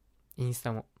思う。インス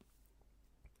タも。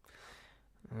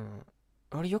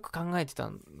俺よく考え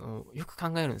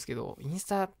るんですけど、インス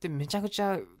タってめちゃくち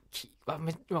ゃ、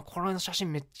この写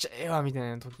真めっちゃええわ、みたい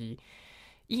な時、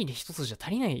いいね一つじゃ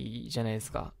足りないじゃないで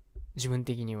すか。自分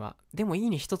的には。でもいい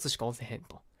ね一つしか押せへん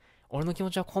と。俺の気持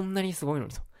ちはこんなにすごいの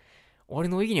にと。俺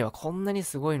のいいねはこんなに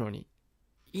すごいのに、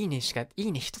いいね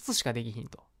一つしかできひん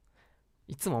と。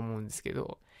いつも思うんですけ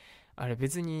ど、あれ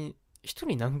別に一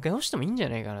人何回押してもいいんじゃ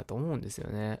ないかなと思うんですよ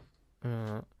ね。う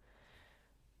ん。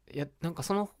いや、なんか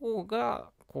その方が、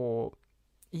こ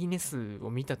う、いいね数を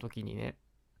見たときにね、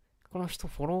この人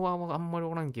フォロワーはあんまり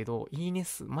おらんけど、いいね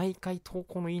数、毎回投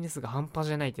稿のいいね数が半端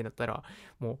じゃないってなったら、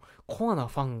もうコアな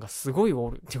ファンがすごい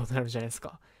おるってことになるじゃないです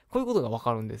か。こういうことがわ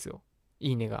かるんですよ。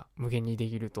いいねが無限にで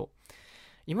きると。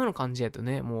今の感じやと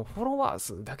ね、もうフォロワー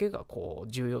数だけがこ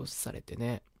う重要視されて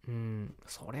ね、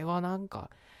それはなんか、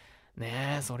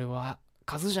ねそれは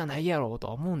数じゃないやろうと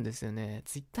は思うんですよね。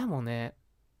ツイッターもね、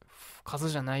数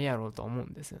じゃないやろうとは思う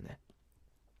んですよね。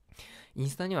イン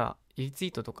スタにはリツイ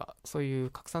ートとかそういう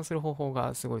拡散する方法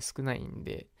がすごい少ないん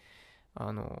で、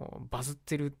バズっ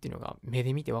てるっていうのが目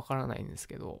で見てわからないんです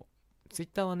けど、ツイッ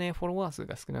ターはね、フォロワー数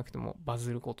が少なくてもバ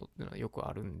ズることっていうのはよく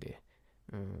あるんで、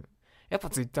やっぱ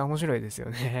ツイッター面白いですよ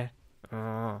ね。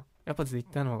やっぱツイッ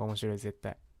ターの方が面白い、絶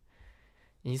対。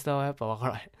インスタはやっぱわか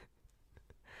らへん。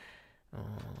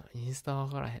インスタはわ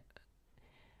からへん。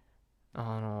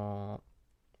あの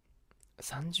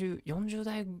30、40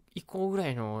代以降ぐら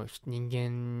いの人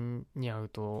間に会う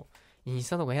と、インス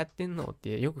タとかやってんのっ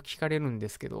てよく聞かれるんで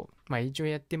すけど、まあ一応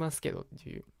やってますけどって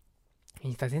いう、イ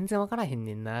ンスタ全然わからへん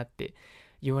ねんなって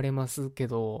言われますけ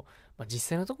ど、まあ実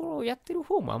際のところやってる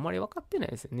方もあんまり分かってない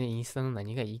ですよね。インスタの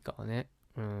何がいいかはね。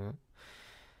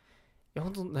や、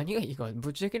本当何がいいか、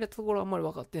ぶっちゃけたところあんまり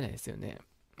分かってないですよね。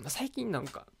最近なん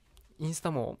か、インス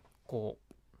タも、こ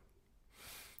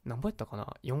何ぼやったか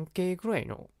な？ 4K ぐらい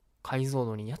の解像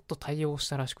度にやっと対応し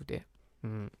たらしくて。う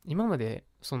ん。今まで、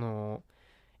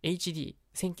HD、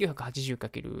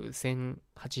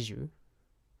1980×1080 っ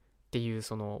ていう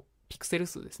ピクセル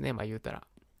数ですね。まあ言うたら。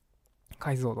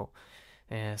解像度。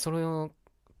それを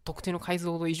特定の解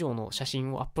像度以上の写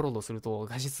真をアップロードすると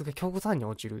画質が極端に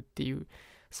落ちるっていう、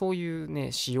そういう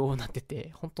ね、仕様になって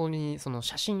て、本当にその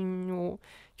写真を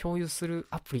共有する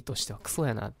アプリとしてはクソ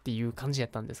やなっていう感じやっ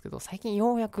たんですけど、最近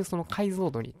ようやくその解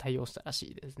像度に対応したら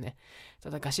しいですね。た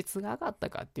だ画質が上がった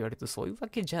かって言われるとそういうわ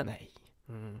けじゃない。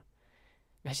うん。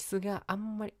画質があ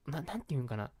んまり、なんていうん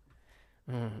かな。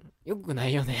うん。よくな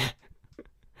いよね。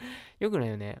よくない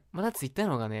よね。まだツイッター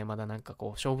の方がね、まだなんかこ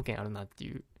う、勝負権あるなって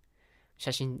いう、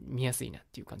写真見やすいなっ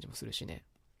ていう感じもするしね。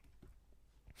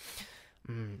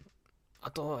うん。あ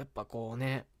と、やっぱこう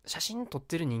ね、写真撮っ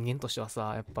てる人間としては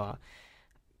さ、やっぱ、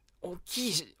大き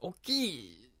い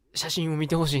写真を見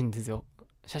てほしいんですよ。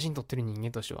写真撮ってる人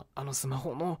間としては。スマ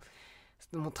ホの、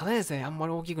もうただでさえあんま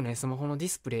り大きくないスマホのディ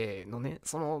スプレイのね、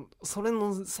それ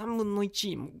の3分の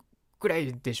1くら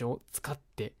いでしょ使っ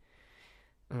て。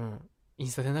うん。イン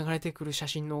スタで流れてくる写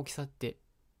真の大きさって、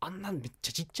あんなんめっち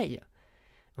ゃちっちゃいや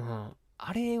ん。うん。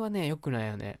あれはね、良くない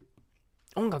よね。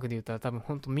音楽で言ったら多分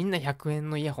ほんとみんな100円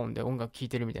のイヤホンで音楽聴い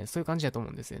てるみたいな、そういう感じだと思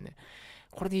うんですよね。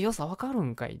これで良さわかる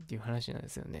んかいっていう話なんで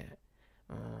すよね。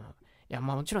うん。いや、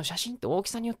まあもちろん写真って大き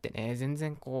さによってね、全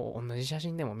然こう、同じ写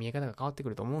真でも見え方が変わってく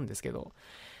ると思うんですけど、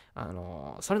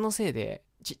それのせいで、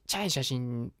ちっちゃい写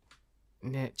真、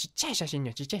ね、ちっちゃい写真に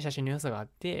はちっちゃい写真の良さがあっ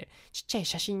て、ちっちゃい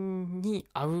写真に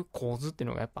合う構図っていう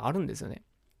のがやっぱあるんですよね。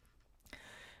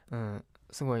うん。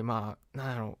すごい、まあ、な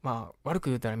んやろう、まあ、悪く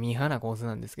言うたらミーハーな構図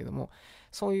なんですけども、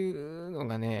そういうの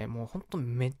がね、もうほんと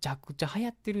めちゃくちゃ流行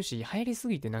ってるし、流行りす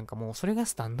ぎてなんかもうそれが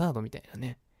スタンダードみたいな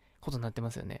ね、ことになって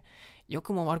ますよね。良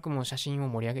くも悪くも写真を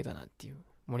盛り上げたなっていう、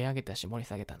盛り上げたし盛り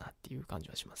下げたなっていう感じ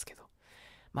はしますけど。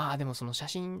まあでもその写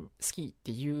真好きっ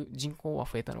ていう人口は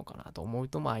増えたのかなと思う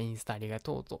と、まあインスタありが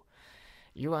とうと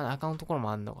いうようなアカウントところ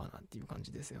もあんのかなっていう感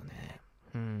じですよね。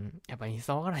うん。やっぱインス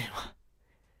タわからへんわ。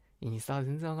インスタは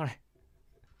全然わからへん。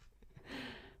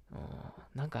うん。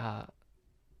なんか、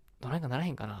どないかならへ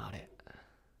んかな、あれ。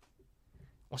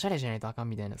おしゃれじゃないとあかん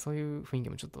みたいな、そういう雰囲気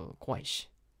もちょっと怖いし。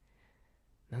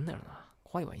なんだろうな。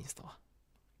怖いわ、インスタは。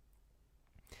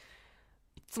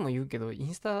いつも言うけど、イ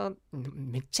ンスタ、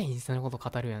めっちゃインスタのこと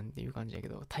語るやんっていう感じやけ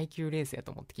ど、耐久レースや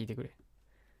と思って聞いてくれ。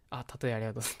あ、例えあり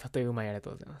がとう。例えうまいありが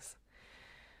とうございます。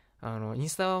イン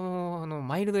スタはもう、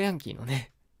マイルドヤンキーの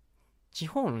ね、地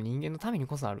方の人間のために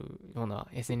こそあるような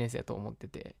SNS やと思って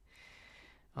て、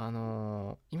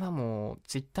今も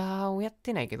ツイッターをやっ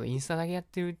てないけど、インスタだけやっ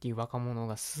てるっていう若者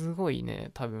がすごいね、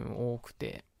多分多く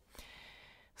て、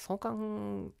そう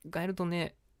考えると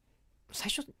ね、最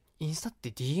初、インスタっ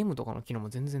て DM とかの機能も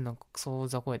全然なんかクソ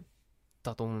雑魚やっ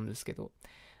たと思うんですけど、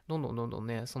どんどん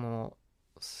ね、ソ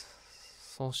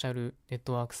ーシャルネッ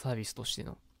トワークサービスとして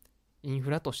の、インフ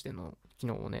ラとしての機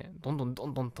能をね、どんどん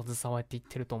携えていっ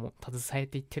てると思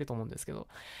うんですけど、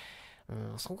う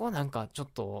ん、そこはなんかちょ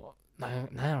っと、なん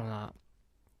やろな、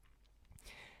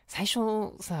最初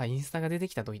さ、インスタが出て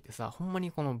きた時ってさ、ほんま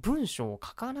にこの文章を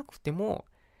書かなくても、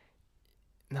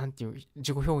なんていう、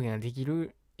自己表現ができ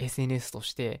る SNS と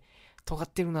して、尖っ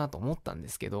てるなと思ったんで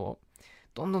すけど、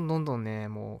どんどんね、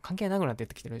もう関係なくなってっ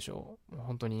てきてるでしょ。もう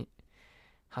本当に、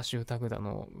ハッシュタグだ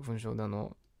の、文章だ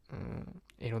の、うん、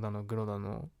エロだの、グロだ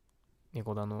の、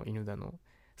猫だの、犬だの、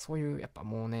そういう、やっぱ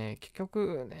もうね、結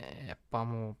局ね、やっぱ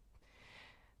もう、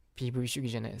PV 主義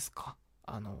じゃないですか。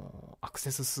アクセ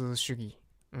ス数主義。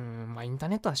うん、まあインター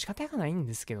ネットは仕方がないん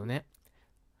ですけどね。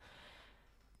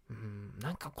うん、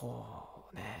なんかこ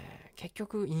うね、結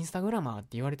局インスタグラマーって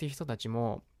言われてる人たち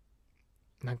も、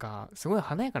なんかすごい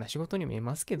華やかな仕事に見え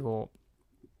ますけど、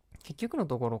結局の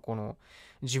ところこの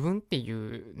自分ってい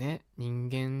うね、人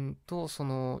間とそ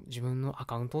の自分のア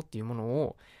カウントっていうもの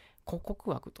を広告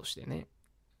枠としてね、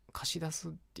貸し出す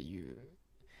っていう、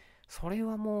それ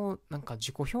はもうなんか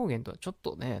自己表現とはちょっ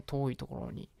とね、遠いとこ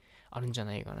ろにあるんじゃ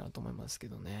ないかなと思いますけ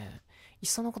どね。いっ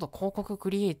そのこと広告ク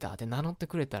リエイターって名乗って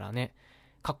くれたらね、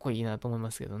かっこいいなと思い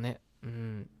ますけどね。う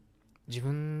ん。自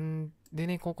分で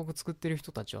ね、広告作ってる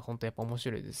人たちは本当やっぱ面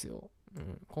白いですよ。うん。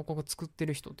広告作って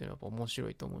る人っていうのはやっぱ面白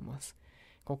いと思います。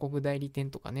広告代理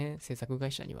店とかね、制作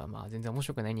会社にはまあ全然面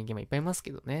白くない人間もいっぱいいます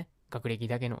けどね。学歴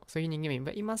だけの。そういう人間もいっ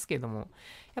ぱいいますけども、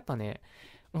やっぱね、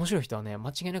面白い人はね、間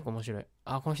違いなく面白い。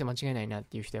あ、この人間違いないなっ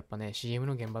ていう人やっぱね、CM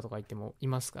の現場とか行ってもい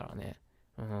ますからね。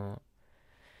うん。うん。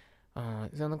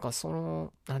じゃあなんか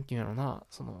なんていうのな、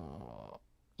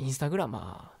インスタグラ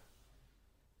マー、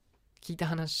聞いた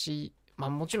話、まあ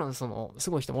もちろんその、す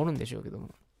ごい人もおるんでしょうけども、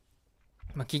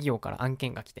まあ企業から案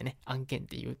件が来てね、案件っ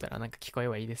て言うたらなんか聞こえ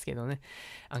はいいですけどね、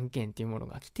案件っていうもの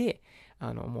が来て、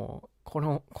もう、こ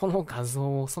の画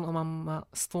像をそのまんま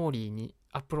ストーリーに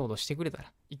アップロードしてくれた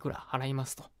らいくら払いま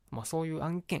すと。まあそういう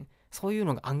案件、そういう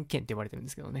のが案件って言われてるんで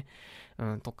すけどね。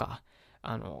とか、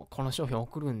この商品を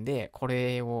送るんで、こ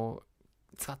れを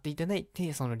使っていただい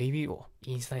て、そのレビューを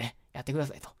インスタでやってくだ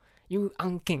さいという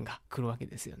案件が来るわけ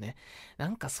ですよね。な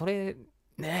んかそれ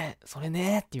ね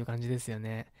っていう感じですよ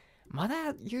ね。ま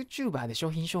だ YouTuber で商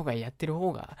品紹介やってる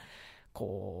方が、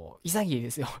こう、潔い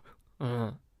ですよ。う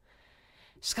ん。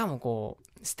しかもこ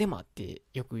う、ステマって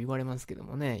よく言われますけど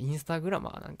もね、インスタグラマ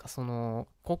ーなんかその、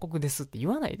広告ですって言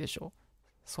わないでしょ。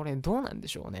それどうなんで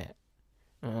しょうね。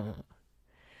うん。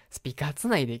スピーカーつ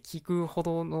ないで聞くほ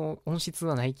どの音質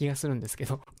はない気がするんですけ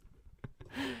ど。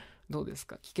どうです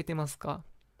か？聞けてますか？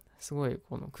すごい、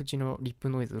この口のリップ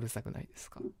ノイズうるさくないで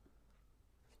すか？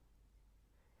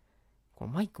こ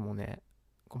のマイクもね、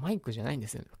これマイクじゃないんで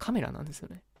すよね。カメラなんですよ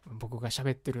ね。僕が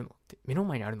喋ってるのって。目の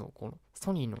前にあるの、この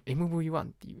ソニーの MV1 っ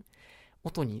ていう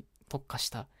音に特化し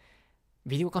た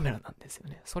ビデオカメラなんですよ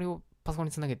ね。それをパソコン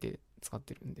につなげて使っ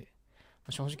てるんで、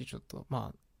正直ちょっと、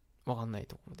まあ、わかんない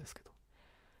ところですけど。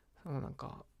なん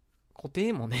か、固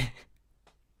定もね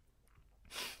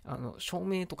照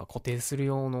明とか固定する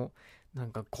用の、な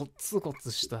んかゴツゴ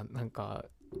ツした、なんか、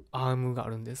アームがあ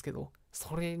るんですけど、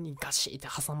それにガシーって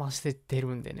挟ませて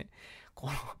るんでね、こ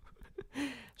の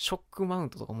ショックマウン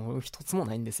トとかもう一つも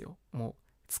ないんですよ。もう、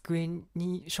机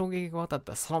に衝撃が渡っ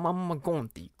たらそのまんまゴンっ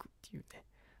ていくっていうね。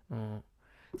うん。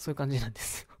そういう感じなんで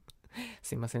すよ。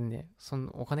すいませんね。そ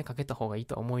のお金かけた方がいい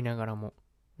とは思いながらも。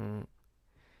うん。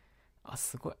あ、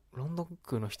すごい。ロンドン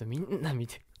クの人みんな見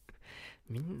てる。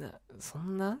みんな、そ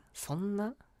んな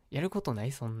やることな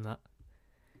いそんな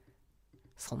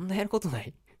やることな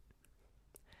い。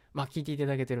まあ、聞いていた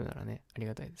だけてるならね、あり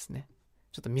がたいですね。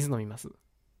ちょっと水飲みます。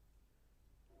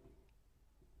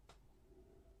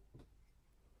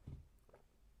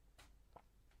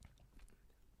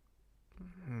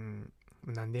うん。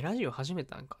なんでラジオ始め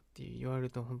たんかって言われる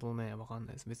と本当ね、わかん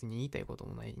ないです。別に言いたいこと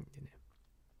もないんでね。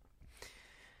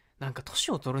なんか年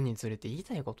を取るにつれて言い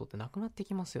たいことってなくなって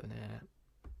きますよね。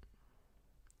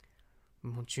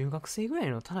もう中学生ぐらい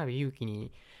の田辺裕貴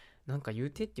になんか言う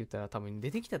てって言ったら多分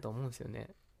出てきたと思うんですよね。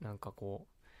なんかこう、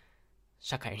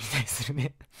社会に対する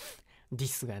ねディ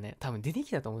スがね、多分出て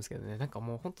きたと思うんですけどね。なんか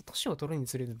もうほんと年を取るに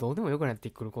つれてどうでもよくなって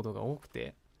くることが多く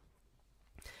て、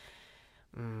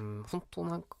本当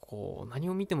なんかこう、何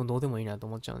を見てもどうでもいいなと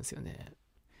思っちゃうんですよね。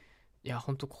いや、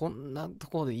ほんとこんなと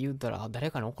ころで言うたら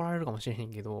誰かに怒られるかもしれへ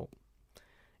んけど、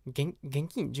現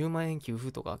金10万円給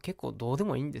付とか結構どうで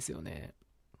もいいんですよね。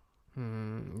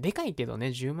でかいけどね、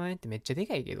10万円ってめっちゃで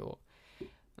かいけど、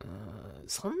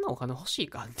そんなお金欲しい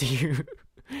かっていう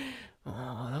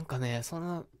なんかね、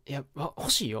いや、欲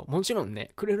しいよ。もちろん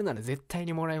ね、くれるなら絶対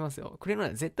にもらいますよ。くれるな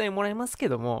ら絶対もらいますけ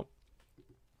ども、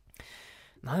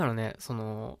なんやろね、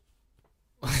も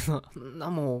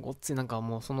う、ごっついなんか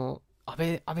もう安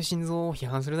倍晋三を批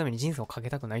判するために人生をかけ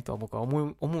たくないとは僕は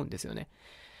思うんですよね。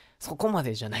そこま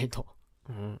でじゃないと。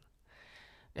うん。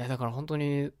いや、だから本当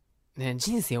に、ね、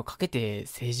人生をかけて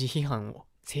政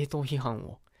党批判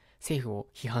を、政府を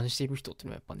批判している人っていう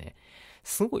のはやっぱね、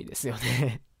すごいですよ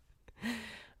ね。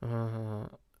うー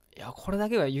ん。いや、これだ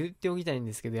けは言っておきたいん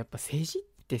ですけど、やっぱ政治っ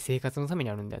て生活のために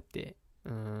あるんであって、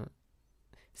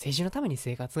政治のために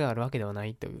生活があるわけではな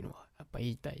いというのは、やっぱ言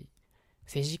いたい。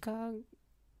政治家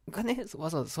がね、わ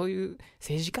ざわざそういう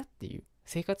政治家っていう、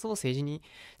生活を政治に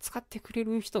使ってくれ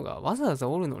る人がわざわざ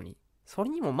おるのに、それ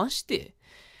にも増して、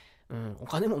お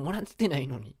金ももらってない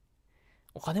のに、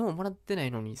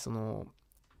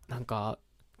なんか、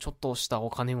ちょっとしたお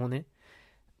金をね、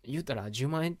言うたら10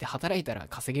万円って働いたら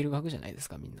稼げる額じゃないです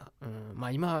か、みんな。ま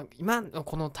あ今の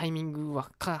このタイミングは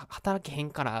働けへ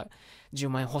んから10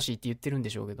万円欲しいって言ってるんで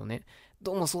しょうけどね。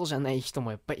どうもそうじゃない人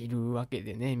もやっぱりいるわけ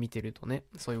でね、見てるとね、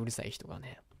そういううるさい人が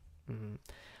ね。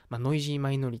まあノイジー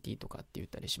マイノリティとかって言っ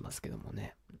たりしますけども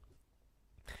ね。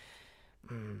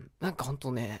なんかほん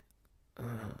とね、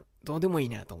どうでもいい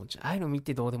なと思っちゃう。ああいうの見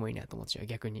てどうでもいいなと思っちゃう、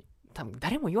逆に。多分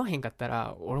誰も言わへんかった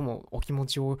ら、俺もお気持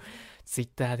ちをツイッ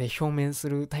ターで表明す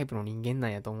るタイプの人間な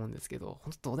んやと思うんですけど、ほ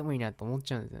んとどうでもいいなと思っ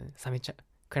ちゃうんですよね。冷めちゃう。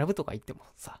クラブとか行っても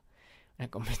さ、なん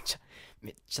かめっち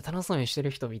ゃ楽しそうにして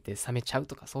る人見て冷めちゃう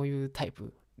とかそういうタイ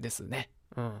プですね。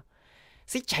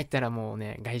スイッチ入ったらもう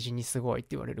ね、外人にすごいっ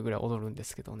て言われるぐらい踊るんで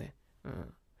すけどね。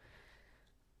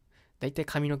だいたい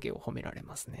髪の毛を褒められ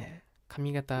ますね。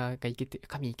髪型が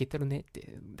髪いけてるねっ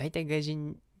て、だいたい外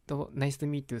人とナイスと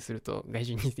ミートすると外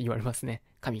人に言われますね。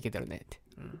髪いけてるねって。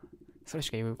それし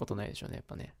か言うことないでしょうね、やっ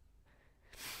ぱね。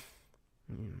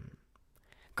うん。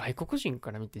外国人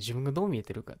から見て自分がどう見え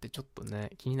てるかってちょっと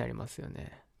ね、気になりますよ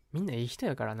ね。みんないい人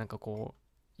やからなんかこう、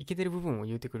イケてる部分を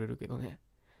言うてくれるけどね。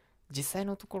実際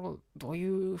のところ、どうい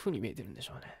う風に見えてるんで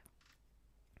しょうね。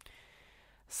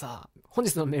さあ、本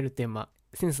日のメールテーマ、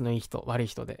センスのいい人、悪い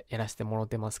人でやらせてもらっ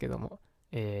てますけども、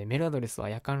メールアドレスは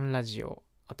やかんラジオ、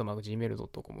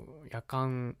gmail.com、やか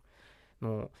ん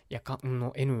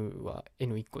の N は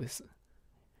N1 個です。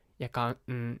やか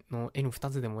んの N2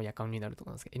 つでもやかんになると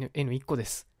思うんですけど、N1 個で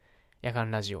す。やか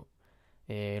んラジオ。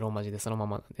ローマ字でそのま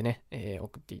まなんでね、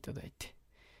送っていただいて。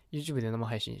YouTube で生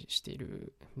配信してい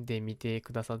る、で見て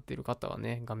くださってる方は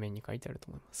ね、画面に書いてあると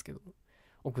思いますけど、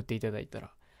送っていただいた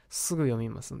ら、すぐ読み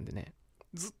ますんでね、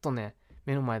ずっとね、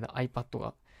目の前で iPad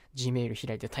が Gmail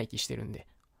開いて待機してるんで、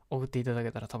送っていただ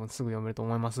けたら多分すぐ読めると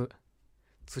思います。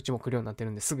通知も来るようになって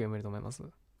るんですぐ読めると思います。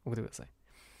送ってください。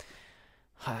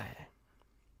はい。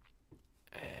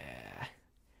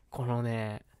この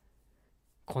ね、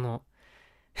この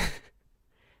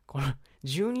この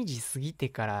12時過ぎて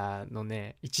からの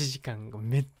ね、1時間が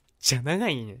めっちゃ長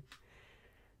いね。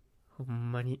ほ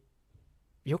んまに。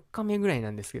4日目ぐらい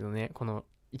なんですけどね、この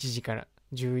1時から、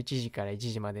11時から1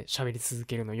時まで喋り続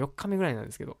けるの4日目ぐらいなん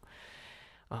ですけど、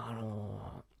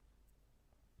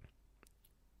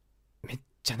めっ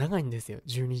ちゃ長いんですよ。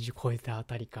12時超えたあ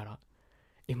たりから。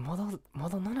まだ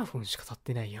7分しか経っ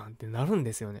てないやんってなるん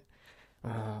ですよね。い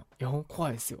や、怖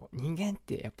いですよ。人間っ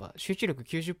てやっぱ集中力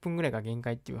90分ぐらいが限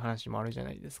界っていう話もあるじゃ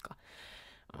ないですか。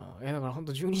いや、だからほん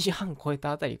と12時半超え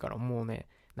たあたりからもうね、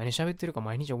何喋ってるか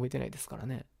毎日覚えてないですから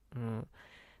ね。うん。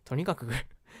とにかく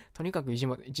とにかく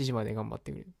1時まで頑張っ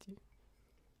てくれっていう。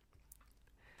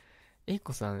エイ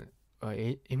コさんは、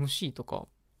MC とか、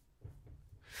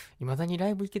未だにラ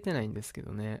イブ行けてないんですけ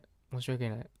どね。申し訳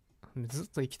ない。ずっ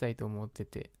と行きたいと思って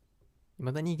て、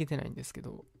未だに行けてないんですけ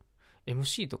ど、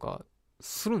MC とか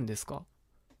するんですか？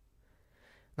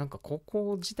なんか高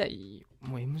校時代、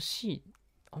もう MC、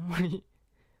あんまり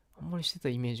してた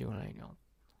イメージがないな。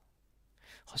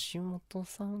橋本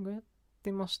さんがやっ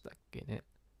てましたっけね、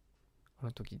あ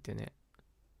の時ってね。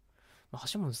まあ、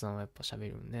橋本さんはやっぱ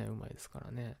喋るね、うまいですか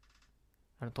らね。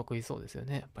得意そうですよ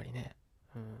ね、やっぱりね。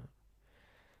うん。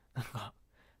なんか、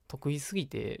得意すぎ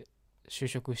て就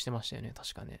職してましたよね、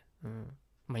確かね。うん。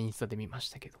まあ、インスタで見まし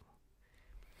たけど。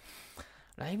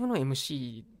ライブの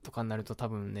MC とかになると多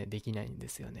分ね、できないんで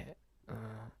すよね。う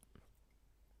ん。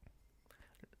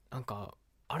なんか、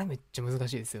あれめっちゃ難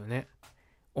しいですよね。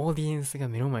オーディエンスが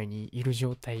目の前にいる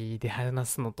状態で話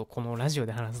すのと、このラジオ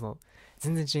で話すの、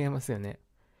全然違いますよね。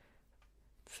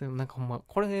それなんかほんま、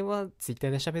これはツイッタ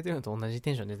ーで喋ってるのと同じ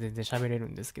テンションで全然喋れる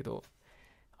んですけど、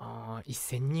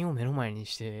1000人を目の前に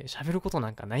して喋ること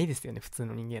なんかないですよね、普通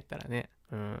の人間やったらね。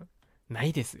うん。な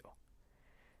いですよ。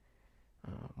う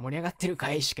ん、盛り上がってる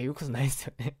かいしか言うことないです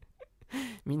よね。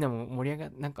みんなも盛り上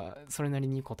が、なんか、それなり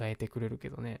に答えてくれるけ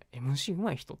どね、MC 上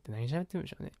手い人って何喋ってるんで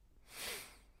しょうね。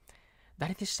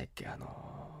誰でしたっけ歌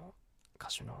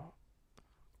手の、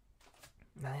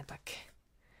何やったっけ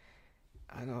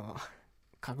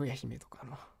かぐや姫とか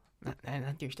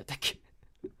なんていう人だっけ？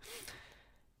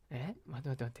待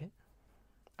って。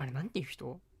あれ、なんていう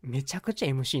人？めちゃくちゃ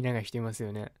MC 長い人います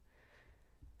よね。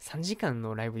3時間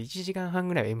のライブ1時間半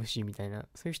ぐらいは MC みたいな、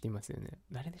そういう人いますよね。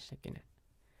誰でしたっけね。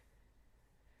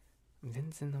全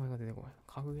然名前が出てこない。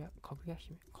かぐや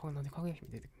姫。なんでかぐや姫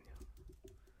出てくるんだよ。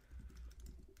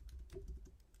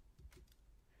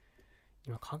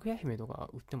今、かぐや姫とか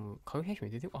売っても、かぐや姫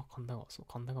出てこない。神田川、そう、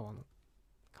神田川の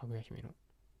かぐや姫の。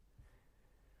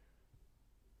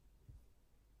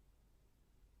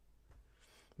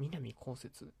南こうせ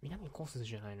つ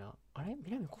じゃないな。あれ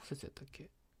南こうせつやったっ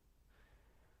け？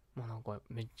まあなんか、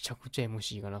めちゃくちゃ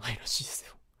MC が長いらしいです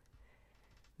よ。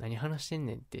何話してん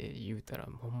ねんって言うたら、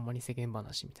ほんまに世間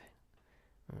話みたい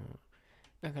な。うん。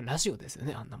だからラジオですよ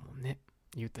ね、あんなもんね。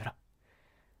言うたら。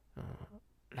うん。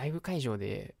ライブ会場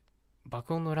で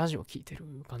爆音のラジオ聞いてる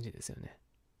感じですよね。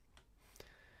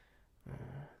うん。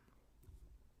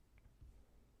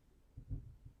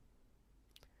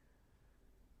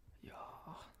いや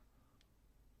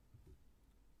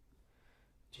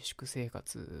自粛生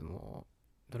活も、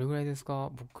どれぐらいです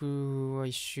か？僕は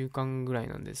1週間ぐらい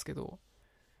なんですけど、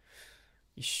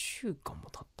1週間も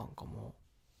経ったんかも。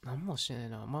何もしてない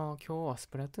な。まあ今日はス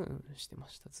プラトゥーンしてま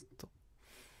した、ずっと。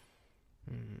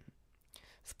うん。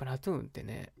スプラトゥーンって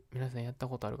ね、皆さんやった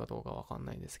ことあるかどうかわかん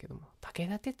ないですけども、武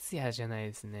田鉄矢じゃない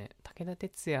ですね。武田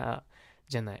鉄矢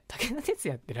じゃない。武田鉄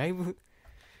矢ってライブ、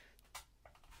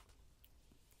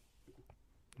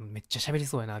めっちゃ喋り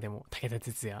そうやな、でも、武田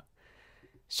鉄矢。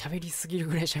喋りすぎる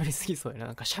ぐらい喋りすぎそうやな。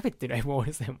なんか喋ってるライブ終わ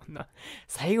りそうやもんな。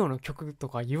最後の曲と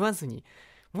か言わずに、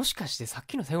もしかしてさっ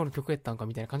きの最後の曲やったんか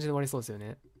みたいな感じで終わりそうですよ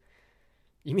ね。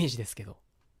イメージですけど。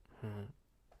うん。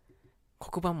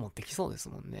黒板持ってきそうです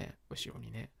もんね。後ろ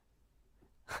にね。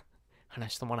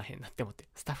話止まらへんなって思って。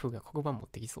スタッフが黒板持っ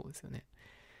てきそうですよね。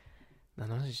何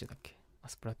の話してたっけ？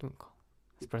スプラトゥーンか。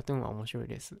スプラトゥーンは面白い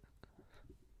です。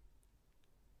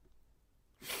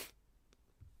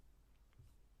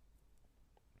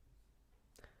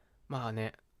まあ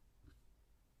ね、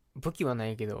武器はな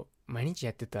いけど、毎日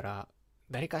やってたら、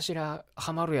誰かしら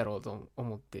ハマるやろうと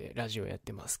思ってラジオやっ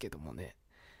てますけどもね。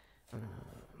うん、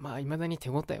まあ、未だに手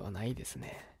応えはないです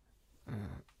ね。う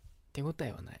ん、手応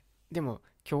えはない。でも、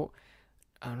今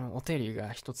日、お便り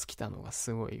が一つ来たのが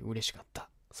すごい嬉しかった。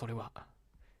それは。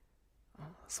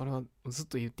それはずっ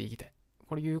と言っていきたい。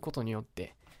これ言うことによっ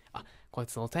て、あ、こい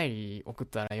つお便り送っ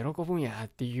たら喜ぶんやっ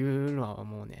ていうのは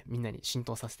もうね、みんなに浸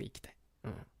透させていきたい。う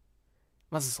ん。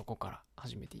まずそこから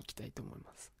始めていきたいと思い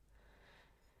ます。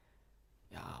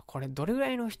いやー、これどれぐら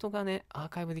いの人がね、アー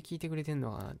カイブで聞いてくれてん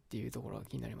のかなっていうところが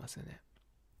気になりますよね。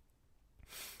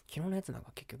昨日のやつなん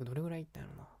か結局どれぐらいいったんや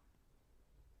ろな。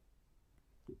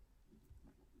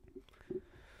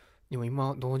でも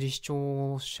今、同時視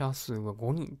聴者数が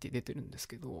5人って出てるんです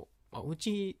けど、う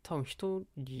ち多分1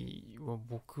人は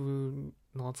僕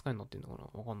の扱いになってんのか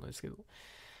なわかんないですけど。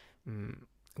うん。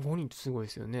5人ってすごい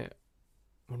ですよね。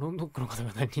ロンドンクの方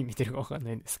が何人見てるかわかん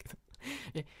ないんですけど。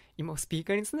今スピー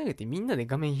カーにつなげてみんなで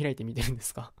画面開いて見てるんで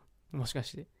すか？もしか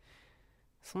して。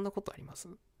そんなことあります？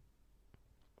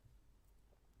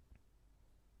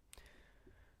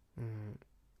うん。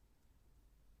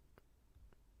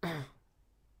まあ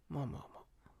まあま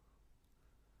あ。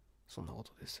そんなこ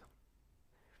とですよ。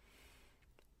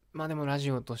まあでもラ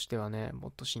ジオとしてはね、も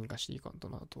っと進化していかんと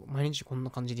なと。毎日こんな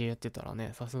感じでやってたら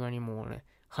ね、さすがにもうね、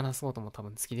話すことも多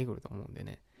分尽きてくると思うんで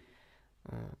ね。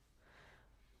うん。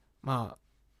ま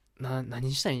あ、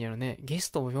何したらいいんやろね。ゲ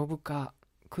ストを呼ぶか、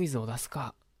クイズを出す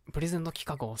か、プレゼント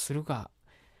企画をするか、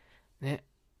ね。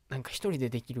なんか一人で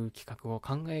できる企画を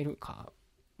考えるか、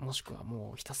もしくは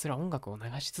もうひたすら音楽を流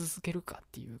し続けるかっ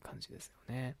ていう感じですよ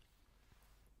ね。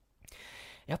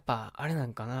やっぱ、あれな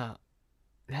んかな、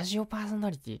ラジオパーソナ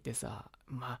リティってさ、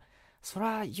まあ、そ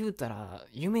ら言うたら、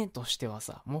夢としては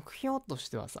さ、目標とし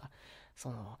てはさ、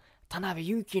田邊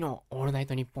裕貴のオールナイ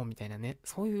トニッポンみたいなね、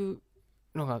そういう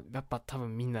のが、やっぱ多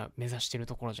分みんな目指してる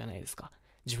ところじゃないですか。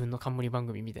自分の冠番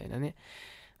組みたいなね。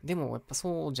でも、やっぱ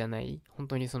そうじゃない、本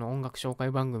当にその音楽紹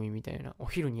介番組みたいな、お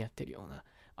昼にやってるような、あ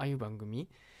あいう番組、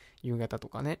夕方と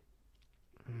かね、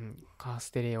うん、カース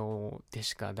テレオで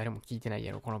しか誰も聞いてない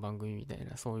やろ、この番組みたい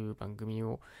な、そういう番組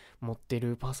を持って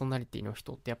るパーソナリティの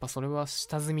人って、やっぱそれは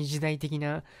下積み時代的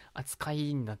な扱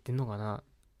いになってんのかな。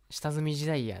下積み時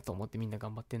代やと思ってみんな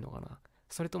頑張ってんのかな。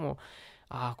それとも、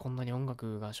ああ、こんなに音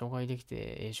楽が紹介でき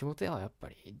て、仕事やわ、やっぱ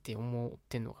りって思っ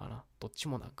てんのかな。どっち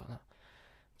もなんかな。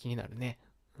気になるね。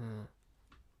うん。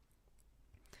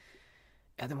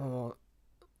いや、でも、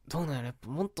どうなんやろ、やっぱ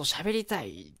もっと喋りた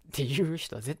いっていう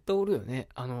人は絶対おるよね。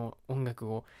音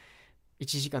楽を1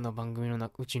時間の番組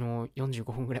のうちの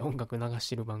45分ぐらい音楽流し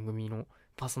てる番組の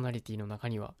パーソナリティの中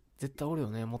には絶対おるよ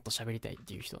ね。もっと喋りたいっ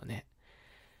ていう人はね。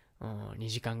うん、2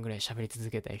時間ぐらい喋り続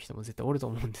けたい人も絶対おると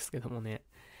思うんですけどもね。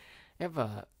やっ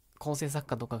ぱ構成作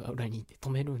家とかが裏にいて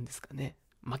止めるんですかね。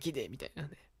巻きでみたいなね。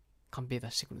カンペ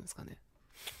出してくるんですかね。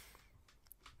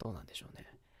どうなんでしょうね。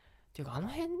っていうかあの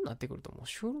辺になってくるともう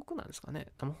収録なんですかね。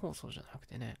生放送じゃなく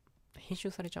てね。編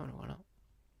集されちゃうのかな。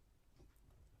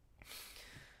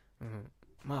うん。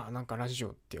まあなんかラジ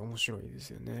オって面白いで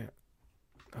すよね。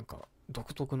なんか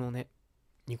独特のね、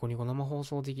ニコニコ生放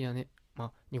送的なね、ま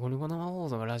あニコニコ生放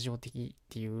送がラジオ的っ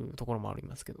ていうところもあり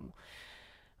ますけども、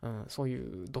うん、そう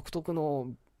いう独特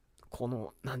の、こ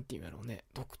の、なんていうんやろうね、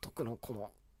独特のこ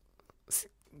の、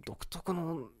独特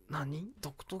の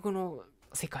独特の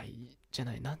世界じゃ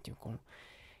ない、なんていうこの、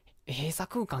閉鎖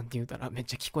空間って言うたらめっ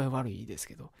ちゃ聞こえ悪いです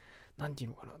けど、なんていう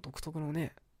のかな、独特の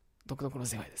ね、独特の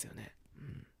世界ですよね。う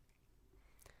ん。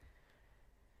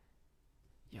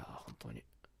いやー、本当に。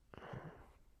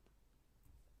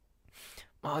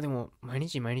まあでも、毎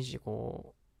日毎日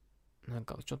こう、なん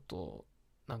かちょっと、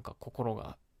なんか心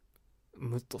が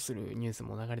ムッとするニュース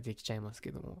も流れてきちゃいます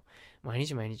けども、毎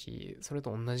日毎日、それ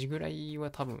と同じぐらいは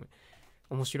多分、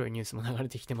面白いニュースも流れ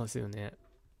てきてますよね。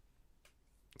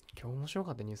今日面白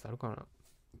かったニュースあるかな？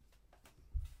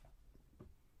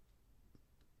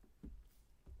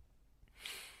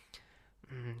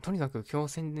うん、とにかく今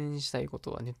日宣伝したいこ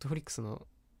とは、ネットフリックスの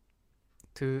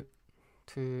Too,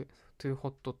 Too, Too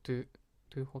Hot to,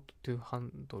 Too Hot to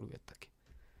Handle やったっけ？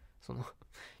その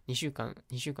2週間か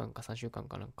3週間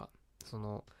かなんか、そ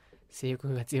の性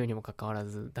欲が強いにもかかわら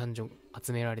ず男女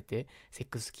集められてセッ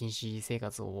クス禁止生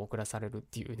活を送らされるっ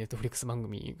ていうネットフリックス番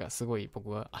組がすごい僕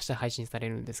は明日配信され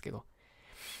るんですけど、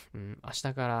明日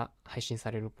から配信さ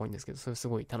れるっぽいんですけど、それす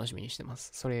ごい楽しみにしてま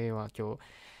す。それは今日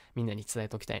みんなに伝え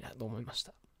ておきたいなと思いまし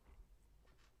た。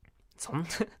そんな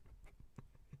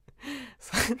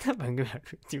そんな番組ある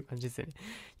っていう感じですよね。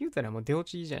言うたらもう出落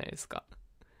ちじゃないですか。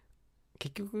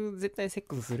結局絶対セッ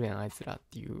クスするやんあいつらっ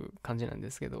ていう感じなんで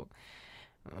すけど、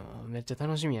めっちゃ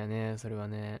楽しみやね、それは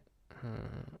ね。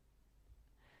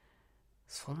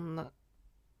そんな、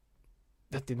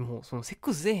だってもうそのセッ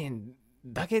クスせえへん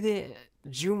だけで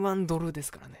10万ドルで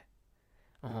すからね。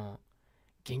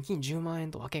現金10万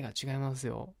円とわけが違います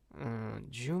よ。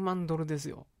10万ドルです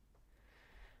よ。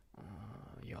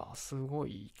いや、すご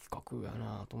い企画や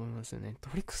なと思いますよね。ネット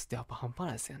フリックスってやっぱ半端な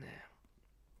いですよね。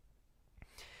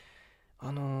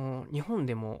日本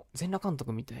でも全裸監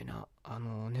督みたいな、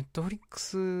ネットフリック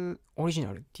スオリジ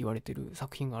ナルって言われてる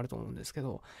作品があると思うんですけ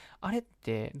ど、あれっ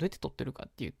てどうやって撮ってるかっ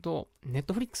ていうと、ネッ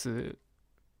トフリックス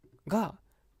が、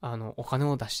お金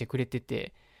を出してくれて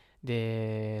て、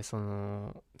で、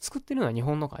作ってるのは日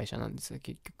本の会社なんですよ、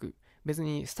結局。別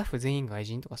にスタッフ全員外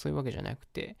人とかそういうわけじゃなく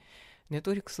て、ネット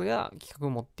フリックスが企画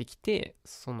を持ってきて、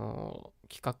その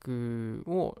企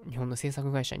画を日本の制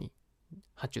作会社に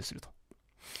発注すると。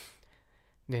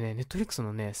でね、ネットフリックス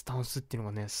のね、スタンスっていう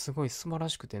のがね、すごい素晴ら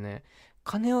しくてね、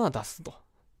金は出すと。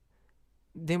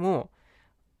でも、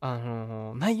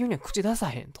内容には口出さ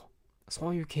へんと。そ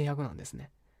ういう契約なんです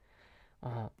ね。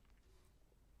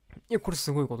いや、これす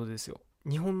ごいことですよ。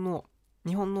日本の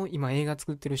今映画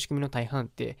作ってる仕組みの大半っ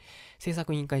て制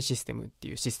作委員会システムって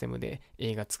いうシステムで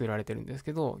映画作られてるんです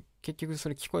けど、結局そ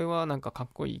れ聞こえはなんかかっ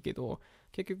こいいけど、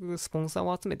結局スポンサー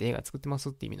を集めて映画作ってます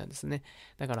って意味なんですね。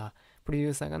だからプロデュ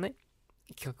ーサーがね、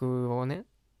企画をね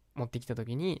持ってきた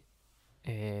時に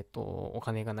お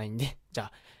金がないんで、じゃ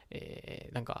あ、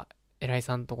なんか偉い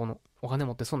さんとこのお金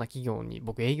持ってそうな企業に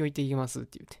僕営業行っていきますっ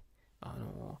て言って、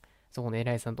そこの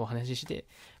偉いさんとお話しして、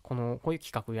こういう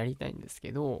企画やりたいんです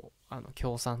けど、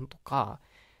協賛とか、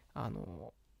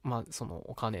その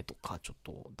お金とかちょっ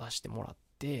と出してもらっ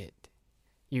て、って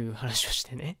いう話をし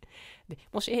てね。で、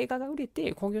もし映画が売れ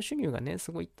て、興行収入がね、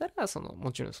すごいいったら、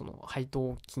もちろん配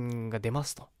当金が出ま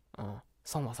すと。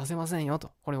損はさせませんよ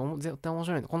と。これ絶対面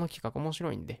白いんで、この企画面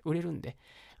白いんで、売れるんで、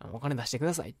お金出してく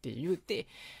ださいって言うて、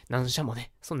何社も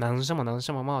ね、何社も何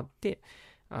社も回って、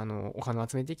お金を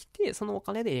集めてきて、そのお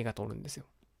金で映画撮るんですよ。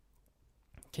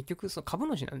結局、株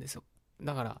主なんですよ。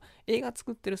だから、映画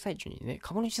作ってる最中にね、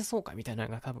株主総会みたいなの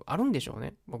が多分あるんでしょう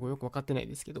ね。僕よく分かってない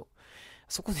ですけど、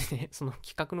そこでね、その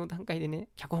企画の段階でね、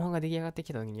脚本が出来上がって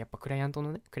きた時に、やっぱクライアントっ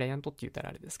て言ったら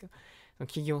あれですけど、その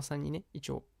企業さんにね、一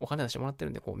応お金出してもらって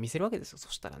るんで、こう見せるわけですよ。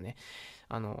そしたらね、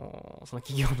その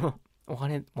企業のお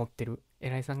金持ってる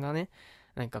偉いさんがね、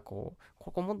なんかこ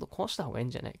こもっとこうした方がいいん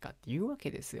じゃないかっていうわ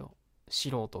けですよ。素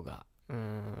人が。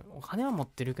お金は持っ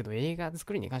てるけど映画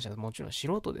作りに関してはもちろん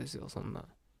素人ですよ、そんな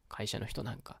会社の人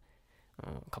なんか。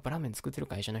カップラーメン作ってる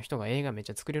会社の人が映画めっち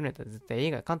ゃ作れるんやったら絶対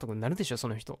映画監督になるでしょ、そ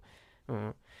の人。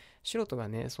素人が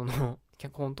ね、その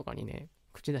脚本とかにね、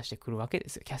口出してくるわけで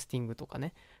すよ。キャスティングとか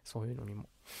ね、そういうのにも。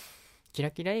キ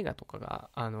ラキラ映画とかが、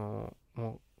も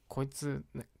う、こいつ、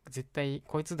絶対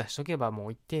こいつ出しとけばも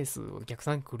う一定数お客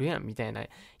さん来るやんみたいな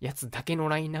やつだけの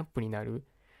ラインナップになる、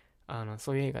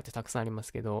そういう映画ってたくさんありま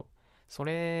すけど、そ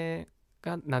れ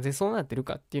がなぜそうなってる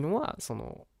かっていうのは、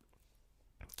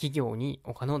企業に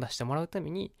お金を出してもらうため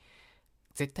に、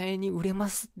絶対に売れま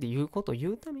すっていうことを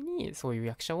言うために、そういう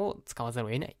役者を使わざる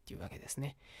を得ないっていうわけです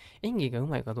ね。演技が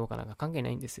上手いかどうかなんか関係な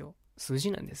いんですよ。数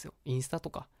字なんですよ。インスタと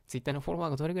か、ツイッターのフォロワー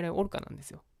がどれぐらいおるかなんで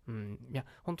すよ。いや、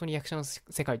本当に役者の世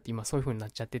界って今そういう風にな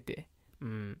っちゃってて、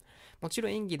もちろ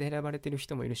ん演技で選ばれてる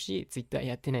人もいるし、ツイッター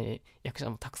やってない役者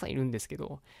もたくさんいるんですけ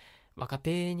ど、若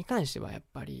手に関してはやっ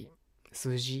ぱり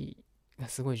数字が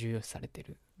すごい重要視されて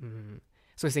る。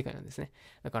そういう世界なんですね。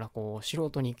だから素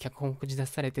人に脚本を口出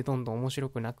されてどんどん面白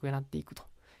くなくなっていくと。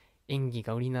演技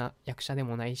が売りな役者で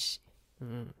もないし、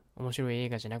面白い映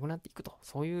画じゃなくなっていくと。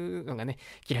そういうのがね、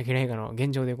キラキラ映画の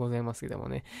現状でございますけども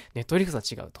ね、ネットフリック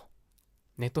スは違うと。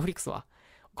ネットフリックスは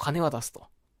金は出すと。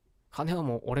金は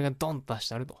もう俺がドンと出し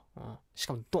てあると。し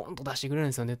かもドンと出してくれるん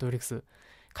ですよ、ネットフリックス。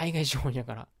海外資本や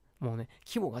から。もうね、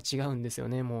規模が違うんですよ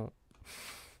ね、もう。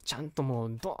ちゃんとも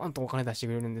うドーンとお金出して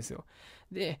くれるんですよ。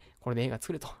で、これで映画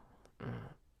作れと。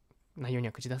内容に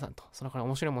は口出さんと。それから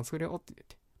面白いもん作れよって言っ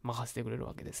て任せてくれる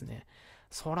わけですね。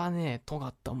そらね、尖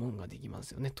ったもんができま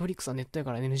すよ。ネットフリックスはネットや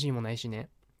から NG もないしね。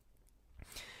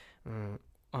そ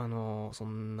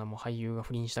んなもう俳優が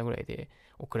不倫したぐらいで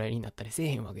お蔵入りになったりせえ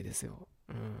へんわけですよ。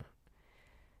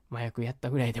麻薬やった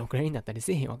ぐらいでお蔵入りになったり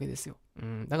せえへんわけですよ。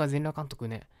だから全裸監督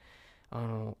ね、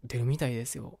出るみたいで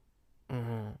すよ。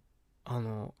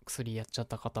薬やっちゃっ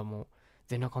た方も、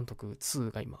全裸監督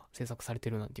2が今制作されて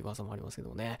るなんていう噂もありますけ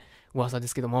どね。噂で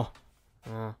すけども。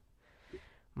ま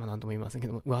あなんとも言いませんけ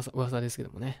ども、噂ですけ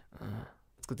どもね。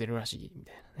作ってるらしい、み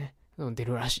たいなね。出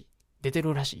るらしい。出て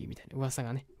るらしい、みたいな噂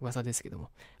がね、噂ですけど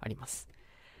も、あります。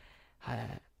は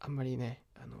い。あんまりね、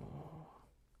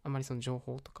あんまりその情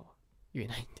報とかは言え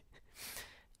ないんで。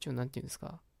一応なんていうんです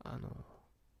か、守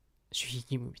秘義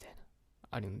務みたいな、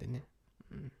あるんでね。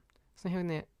その辺は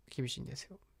ね、厳しいんです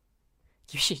よ。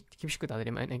厳しくて当た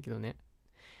り前ないけどね。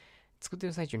作って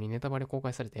る最中にネタバレ公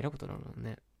開されてえらいことなの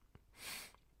ね。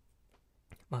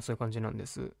まあそういう感じなんで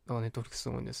す。だからネットフリックスす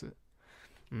ごいんです。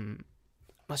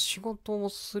まあ仕事を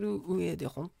する上で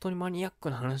本当にマニアッ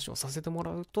クな話をさせても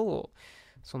らうと、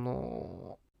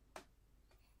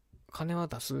金は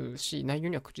出すし、内容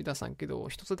には口出さんけど、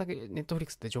一つだけネットフリッ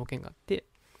クスって条件があって、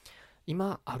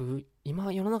今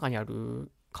世の中にあ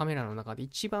るカメラの中で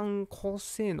一番高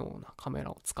性能なカメ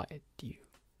ラを使えってい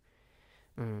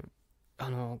う、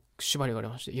縛りがあり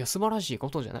まして、いや、素晴らしいこ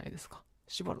とじゃないですか。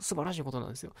素晴らしいことな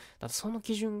んですよ。だってその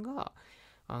基準が、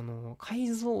解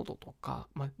像度とか、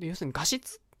まあ、要するに画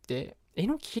質って、絵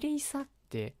の綺麗さっ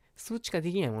て数値化で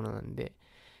きないものなんで、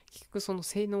結局その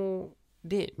性能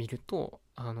で見ると、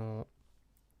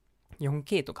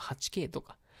4K とか 8K と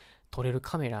か撮れる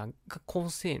カメラが高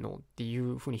性能ってい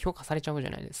う風に評価されちゃうじゃ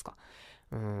ないですか。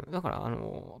だから、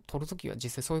撮るときは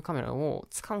実際そういうカメラを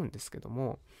使うんですけど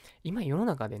も、今世の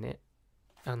中でね、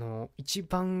一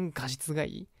番画質がい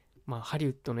い、まあ、ハリウ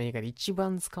ッドの映画で一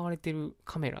番使われてる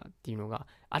カメラっていうのが、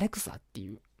アレクサって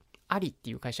いう、アリって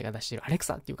いう会社が出してるアレク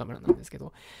サっていうカメラなんですけ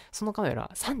ど、そのカメラ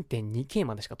 3.2K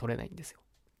までしか撮れないんですよ。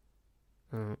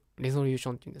レゾリューシ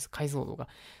ョンっていうんです。解像度が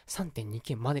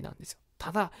 3.2K までなんですよ。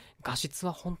ただ、画質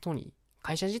は本当に、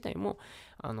会社自体も、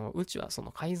うちはそ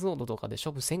の解像度とかで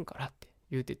勝負せんからって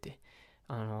言うてて、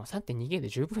3.2K で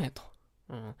十分やと。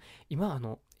今、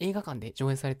映画館で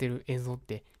上映されてる映像っ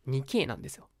て 2K なんで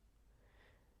すよ。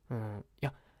い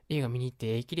や、映画見に行っ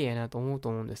て綺麗やなと思うと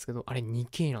思うんですけど、あれ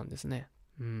 2K なんですね。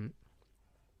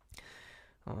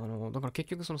だから結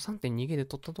局その 3.2K で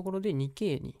撮ったところで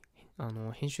 2K に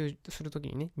編集するとき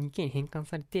にね、2K に変換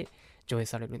されて上映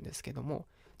されるんですけども、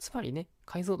つまりね、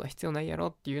解像度は必要ないやろ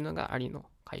っていうのがアリの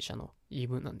会社の言い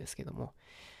分なんですけども、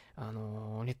ネ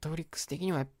ットフリックス的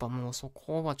にはやっぱもうそ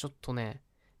こはちょっとね、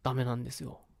ダメなんです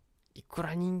よ。いく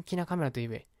ら人気なカメラとい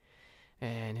え、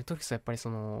ネットフリックスはやっぱり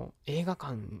その映画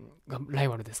館がライ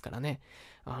バルですからね、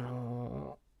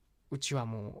うちは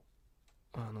も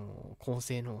う、高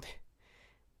性能で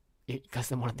行かせ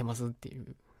てもらってますってい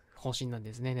う方針なん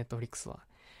ですね、ネットフリックスは。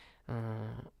だ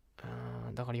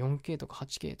から 4K とか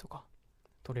 8K とか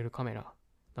撮れるカメラ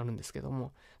なるんですけど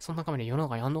も、そんなカメラ世の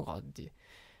中にあんのかって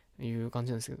いう感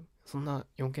じなんですけど、そんな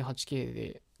 4K、8K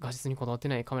で画質にこだわって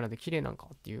ないカメラで綺麗なんか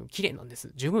っていう、綺麗なんで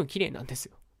す。十分綺麗なんです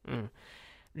よ。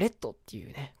レッドってい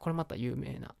うね、これまた有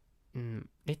名な、レ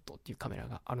ッドっていうカメラ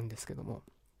があるんですけども、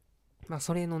まあ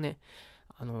それのね、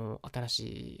新し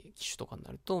い機種とかに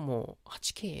なるともう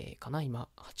 8K かな、今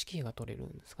 8K が撮れる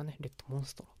んですかね。レッドモン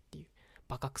ストロっていう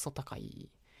バカクソ高い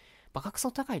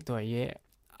とはいえ、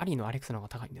アリのアレクサの方が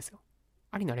高いんですよ。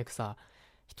アリのアレクサ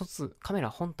一つカメラ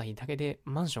本体だけで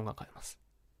マンションが買えます。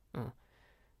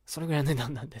それぐらいの値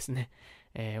段なんですね。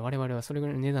我々はそれぐ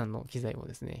らいの値段の機材を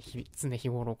ですね、常日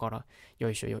頃からよ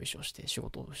いしょして仕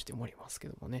事をしておりますけ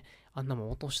どもね、あんなも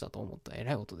ん落としたと思ったらえ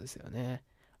らい音ですよね。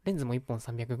レンズも1本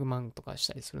300万とかし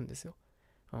たりするんですよ。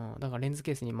だからレンズ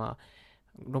ケースにまあ、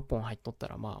6本入っとった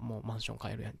らまあもうマンション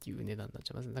買えるやんっていう値段になっ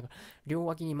ちゃいます。だから両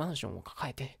脇にマンションを抱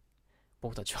えて、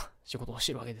僕たちは仕事をし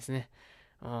てるわけですね。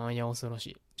いや、恐ろし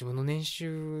い。自分の年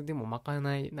収でも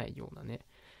賄えないようなね、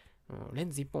レ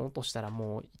ンズ1本落としたら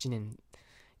もう1年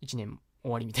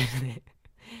終わりみたいなね。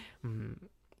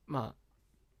まあ、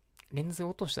レンズ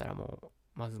落としたらもう、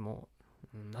まずも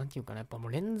う、なんていうかな、やっぱも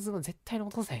うレンズは絶対に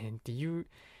落とせへんっていう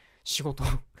仕事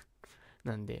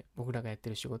なんで、僕らがやって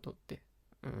る仕事って、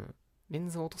レン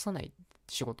ズを落とさない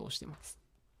仕事をしてます。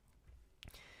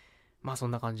まあそ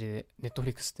んな感じで、ネットフ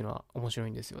リックスっていうのは面白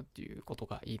いんですよっていうこと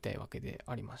が言いたいわけで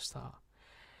ありました。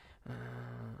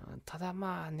ただ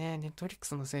まあね、ネットフリック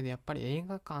スのせいでやっぱり映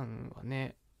画館は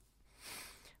ね、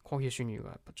興行収入が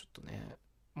やっぱちょっとね、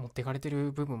持ってかれて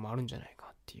る部分もあるんじゃないか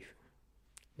っていう。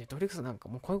ネットフリックスなんか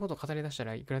もうこういうこと語り出した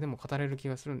らいくらでも語れる気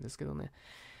がするんですけどね。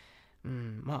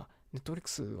まあ、ネットフリック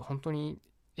スは本当に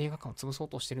映画館を潰そう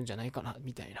としてるんじゃないかな、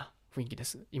みたいな雰囲気で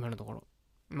す。今のところ。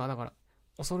まあだから、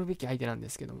恐るべき相手なんで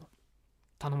すけども、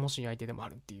頼もしい相手でもあ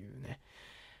るっていうね。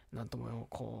なんとも、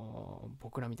こう、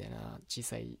僕らみたいな小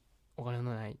さいお金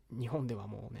のない日本では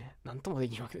もうね、なんともで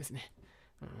きるわけですね。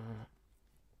うん、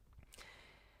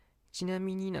ちな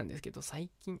みになんですけど、最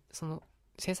近、その、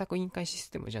制作委員会シス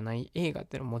テムじゃない映画っ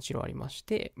ていうのはもちろんありまし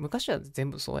て、昔は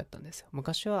全部そうやったんですよ。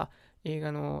昔は映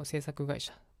画の制作会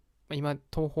社、今、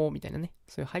東宝みたいなね、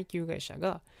そういう配給会社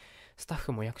が、スタッ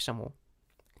フも役者も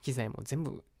機材も全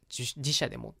部自社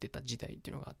で持ってた時代って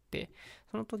いうのがあって、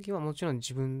その時はもちろん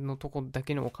自分のとこだ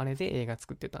けのお金で映画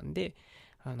作ってたんで、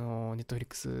ネットフリッ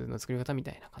クスの作り方み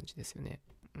たいな感じですよね。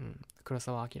うん。黒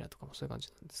澤明とかもそういう感じ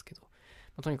なんですけど、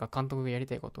とにかく監督がやり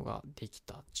たいことができ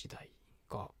た時代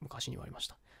が昔にはありまし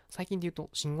た。最近で言うと、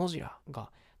シン・ゴジラ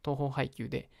が東宝配給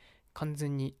で完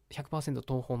全に100%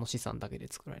東宝の資産だけで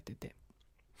作られてて、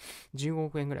15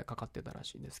億円ぐらいかかってたら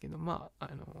しいんですけど、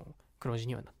黒字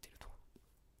にはなっていると。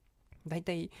だい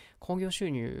たい興行収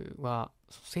入は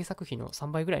制作費の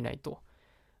3倍ぐらいないと、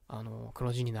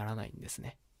黒字にならないんです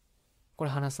ね。これ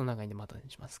話すと長いんでまた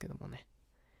にしますけどもね。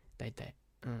だいたい、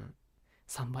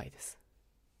3倍です。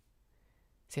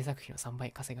制作費の3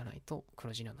倍稼がないと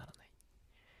黒字にはならな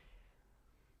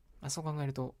い。そう考え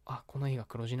ると、この映画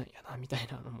黒字なんやな、みたい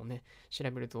なのもね、調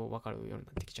べると分かるように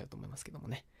なってきちゃうと思いますけども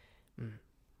ね。うん。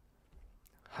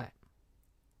はい。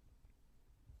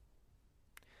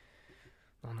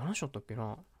何の話しったっけ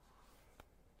な。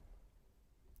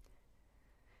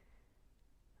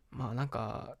なん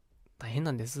か、大変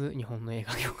なんです。日本の映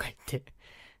画業界って。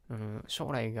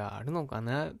将来があるのか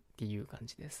なっていう感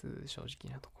じです。正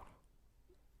直なところ。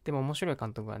でも面白い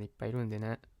監督がいっぱいいるんで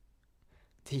ね。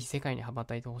ぜひ世界に羽ば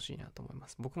たいてほしいなと思いま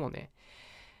す。僕もね、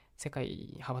世界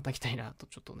に羽ばたきたいなと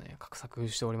ちょっとね、画策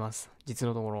しております。実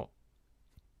のところ。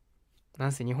な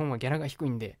んせ日本はギャラが低い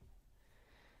んで、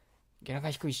ギャラ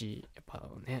が低いし、やっぱ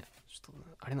ね、ちょっ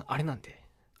と、あれなんで、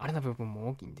あれな部分も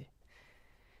大きいんで。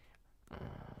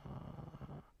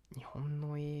日本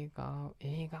の映画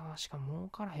はしか儲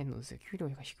からへんのですよ。給料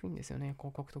が低いんですよね。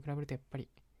広告と比べるとやっぱり。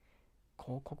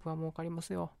広告は儲かりま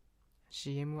すよ。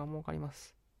CM は儲かりま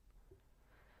す。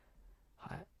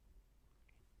はい。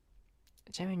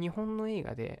ちなみに日本の映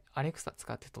画でアレクサ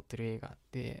使って撮ってる映画っ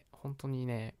て本当に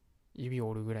ね、指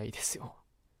折るぐらいですよ。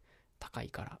高い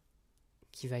から。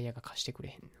機材屋が貸してくれ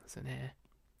へんんですよね。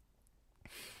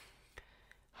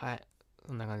はい。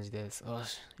そんな感じです。よ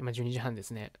し。今12時半で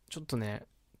すね。ちょっとね、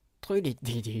トイレ行っ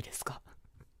ていいですか？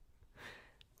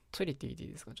トイレ行っていい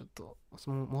ですか？ちょっと、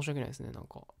申し訳ないですね。なん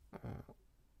か、うん、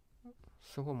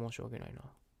すごい申し訳ないな。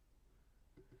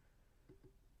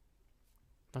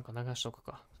なんか流しとく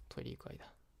か。トイレ行く間。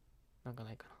なんか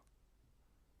ないかな。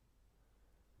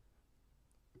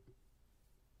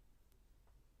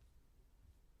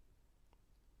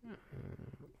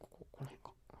この辺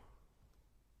か。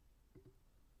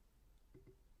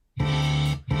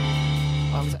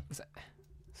うるさい、うるさい。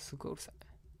すごいうるさい。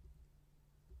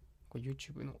これ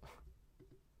YouTube の。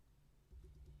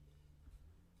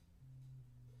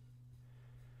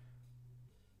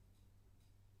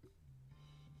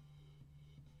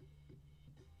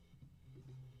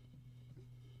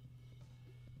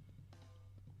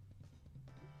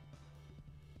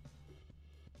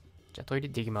じゃあトイレ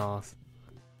行ってきます。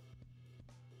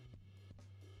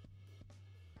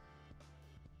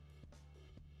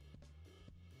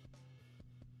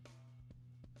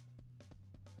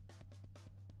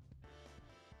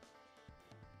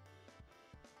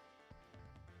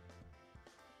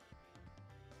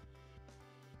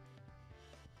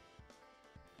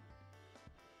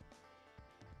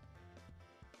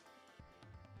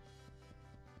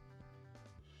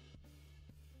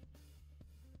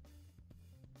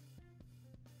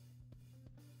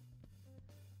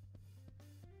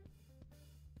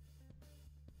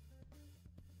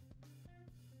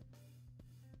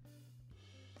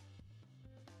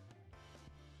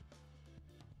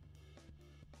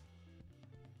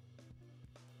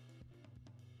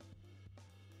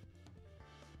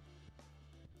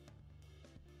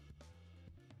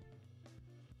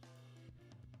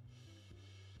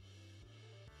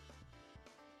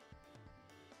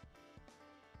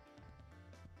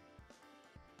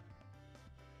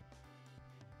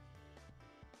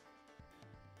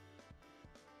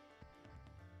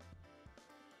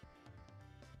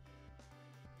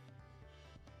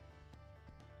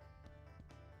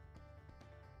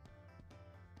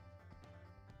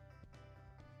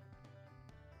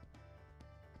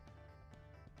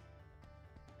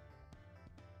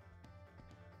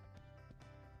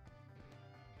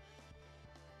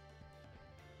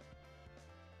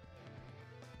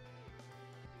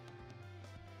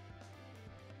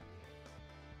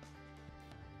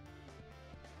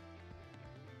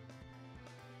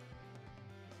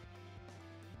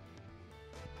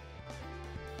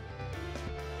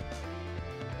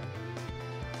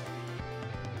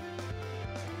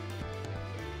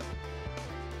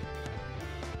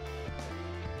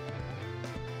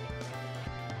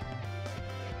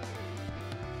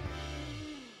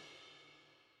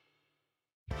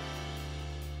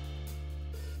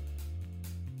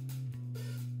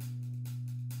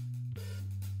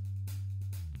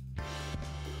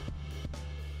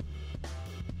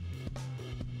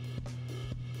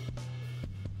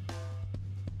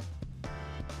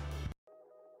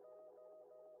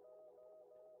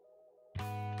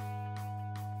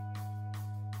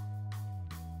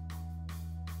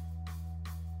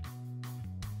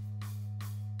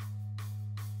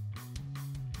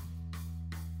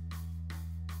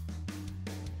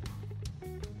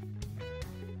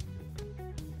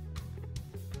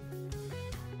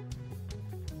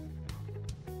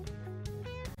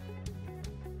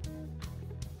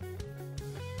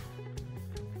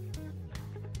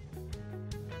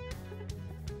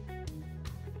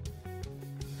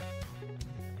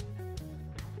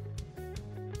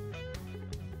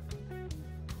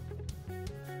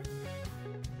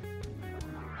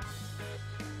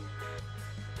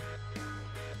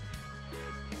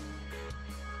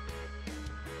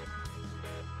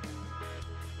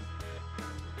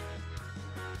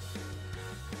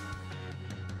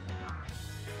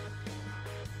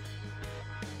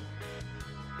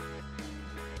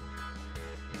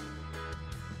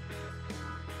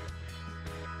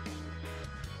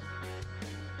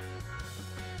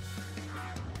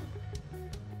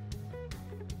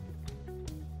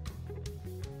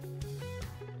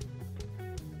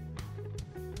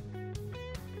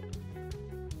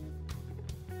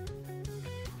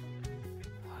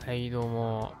はい、どう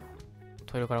も。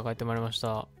トイレから帰ってまいりまし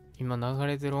た。今流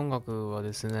れてる音楽は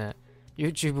ですね、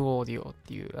YouTube オーディオっ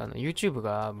ていう、YouTube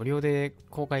が無料で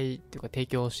公開っていうか提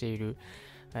供している、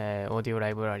オーディオラ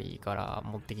イブラリーから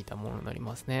持ってきたものになり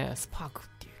ますね。スパークっ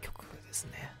ていう曲です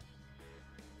ね。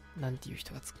なんていう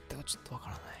人が作ったかちょっとわか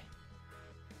らない。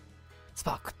ス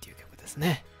パークっていう曲です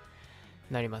ね。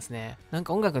なりますね。なん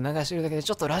か音楽流してるだけで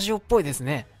ちょっとラジオっぽいです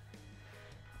ね。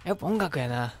やっぱ音楽や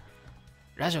な。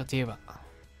ラジオといえば。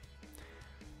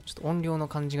ちょっと音量の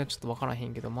感じがちょっとわからへ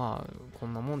んけど、まあ、こ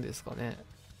んなもんですかね。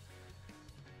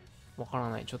わから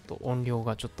ない。ちょっと音量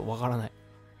がちょっとわからない。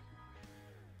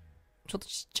ちょっと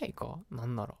ちっちゃいかな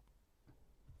んなら。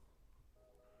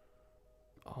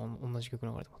同じ曲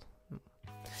流れてま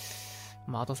す。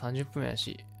まあ、あと30分や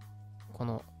し、こ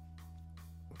の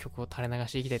曲を垂れ流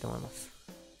していきたいと思います。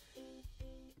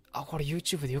これ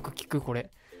YouTube でよく聞く、これ。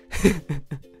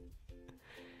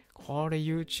これ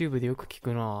YouTube でよく聞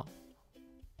くな。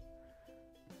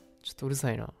ちょっとうる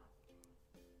さいな。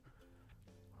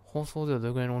放送ではど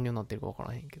れくらいの音量になってるかわか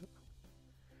らへんけど。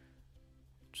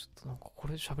ちょっとなんかこ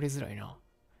れ喋りづらいな。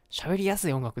喋りやす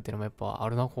い音楽ってのもやっぱあ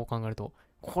るな、こう考えると。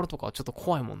心とかはちょっと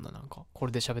怖いもんな、なんか。こ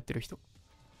れで喋ってる人。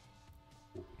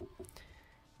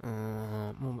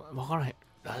もうわからへん。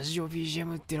ラジオ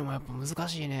BGM っていうのもやっぱ難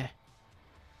しいね。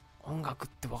音楽っ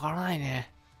てわからない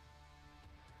ね。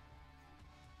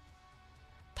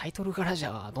タイトルからじ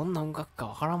ゃどんな音楽か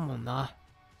わからんもんな。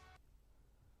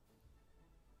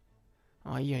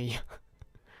いいやいいや。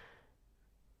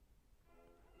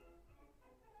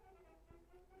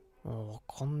わ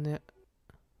かんねえ。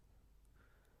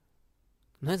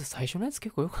なんで最初のやつ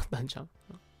結構良かったんじゃん。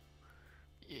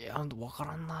いや、わか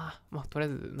らんな。まあ、とりあ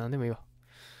えず、なんでもいいわ。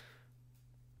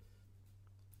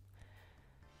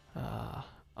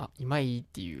今いいっ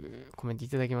ていうコメントい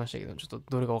ただきましたけど、ちょっと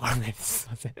どれかわからないです。すい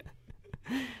ません。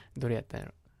どれやったんや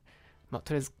ろ。まあ、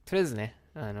とりあえずね、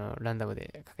ランダム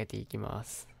でかけていきま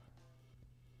す。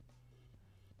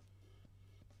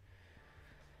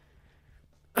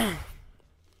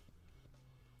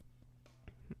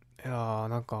いやー、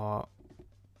なんか、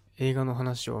映画の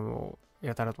話をもう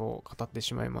やたらと語って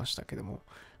しまいましたけども、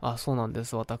そうなんで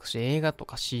す。私、映画と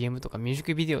か CM とかミュージッ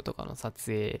クビデオとかの撮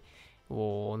影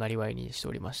をなりわいにして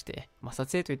おりまして、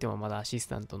撮影といってもまだアシス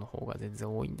タントの方が全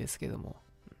然多いんですけども、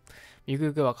ゆく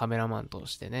ゆくはカメラマンと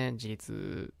してね、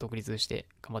独立して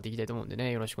頑張っていきたいと思うんでね、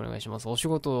よろしくお願いします。お仕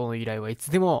事の依頼はいつ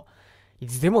でも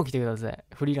来てください。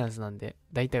フリーランスなんで、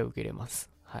大体受けれます。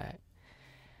はい。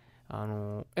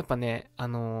やっぱね、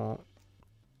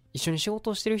一緒に仕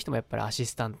事をしてる人もやっぱりアシ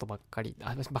スタントばっかり、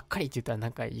ばっかりって言ったらな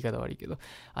んか言い方悪いけど、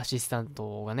アシスタン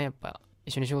トがね、やっぱ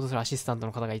一緒に仕事するアシスタント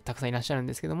の方がたくさんいらっしゃるん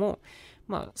ですけども、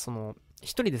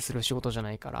一人でする仕事じゃ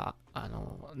ないから、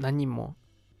何人も、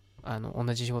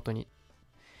同じ仕事に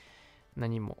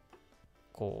何人も、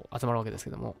こう、集まるわけです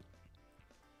けども、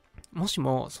もし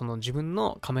も、その自分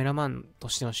のカメラマンと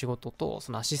しての仕事と、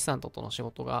そのアシスタントとの仕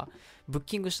事がブッ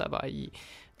キングした場合、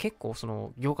結構そ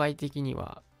の業界的に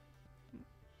は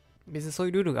別にそうい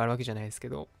うルールがあるわけじゃないですけ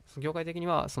ど、業界的に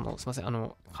は、すいませ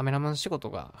ん、カメラマン仕事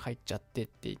が入っちゃってっ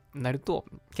てなると、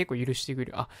結構許してく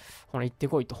れる。ほら、行って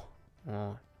こいと。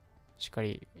しっか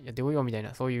りやってこいよ、みたい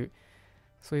な、そういう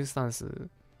スタンス、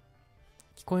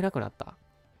聞こえなくなった。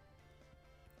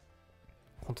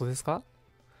本当ですか？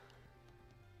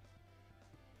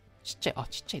ちっちゃ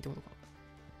いってことか。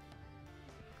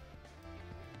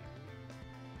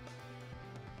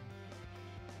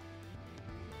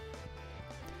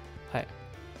はい。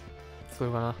聞こえ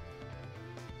るかな？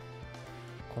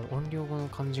この音量の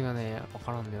感じがね、わ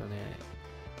からんだよね。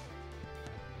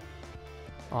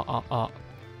なん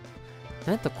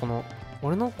やったらこの、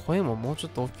俺の声ももうちょ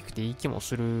っと大きくていい気も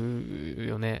する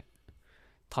よね。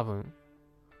多分。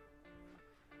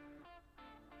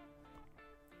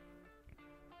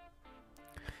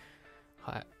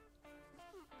はい。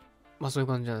そういう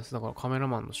感じなんです。だからカメラ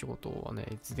マンの仕事はね、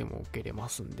いつでも受けれま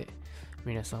すんで、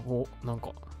皆さん、なん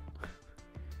か、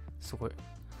すごい、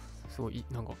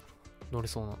なんか、乗れ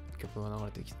そうな曲が流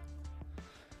れてきた。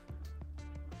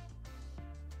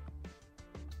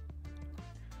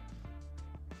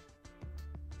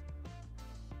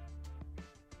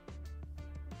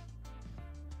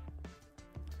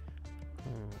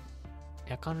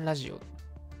やかんラジオ。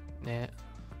ね。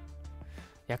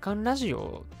やかんラジ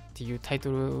オっていうタイト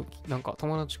ル、なんか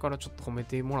友達からちょっと褒め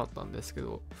てもらったんですけ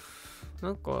ど、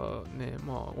なんかね、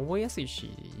覚えやすい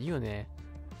し、いいよね。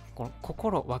この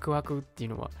心ワクワクっていう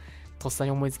のは、とっさ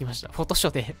に思いつきました。フォトシ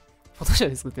ョーで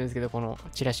作ってるんですけど、この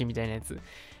チラシみたいなやつ。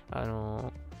な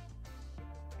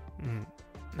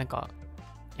んか、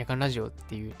夜間ラジオっ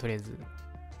ていう、とりあえず、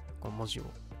この文字を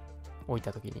置い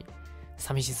たときに、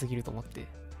寂しすぎると思って、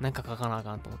なんか書かなあ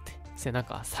かんと思って。なん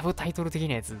かサブタイトル的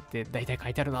なやつって大体書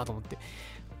いてあるなと思って、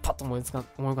パッと思い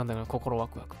浮かんだから心ワ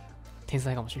クワク。天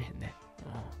才かもしれへんね。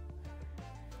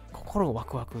心ワ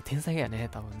クワク、天才やね、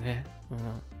多分ね。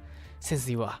センス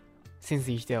いいわ。セン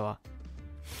スいい人やわ。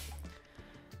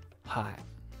はい。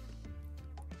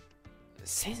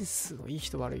センスのいい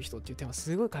人悪い人っていうテーマ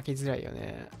すごい書きづらいよ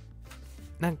ね。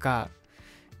なんか、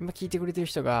今聞いてくれてる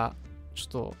人が、ちょ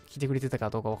っと聞いてくれてた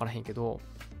かどうかわからへんけど、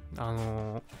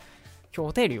今日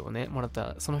お便りをね、もらっ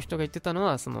たその人が言ってたの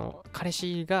は、彼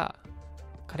氏が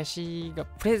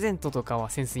プレゼントとかは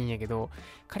センスいいんやけど、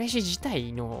彼氏自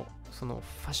体のフ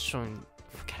ァッション、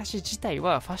彼氏自体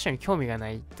はファッションに興味がな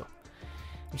いと。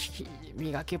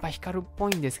磨けば光るっぽ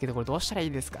いんですけど、これどうしたらい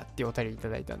いですかっていうお便りいた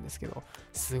だいたんですけど、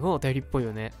すごいお便りっぽい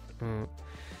よね。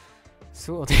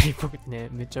すごいお便りっぽくてね、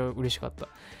めっちゃ嬉しかった。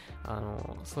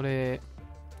それ、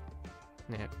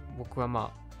ね、僕は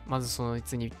まずそのい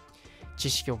つに知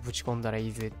識をぶち込んだらい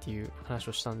いぜっていう話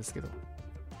をしたんですけど、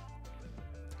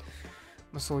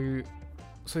そういう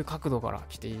角度から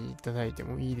来ていただいて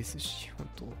もいいですし、本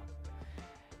当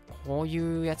こう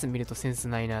いうやつ見るとセンス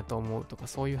ないなと思うとか、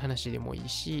そういう話でもいい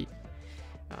し、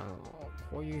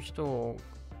こういう人を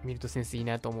見るとセンスいい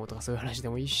なと思うとか、そういう話で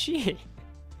もいいし、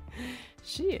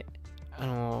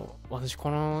私こ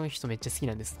の人めっちゃ好き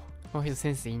なんですと。この人セ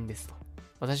ンスいいんですと。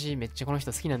私めっちゃこの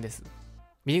人好きなんです。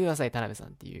見てください、田辺さん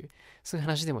っていう、そういう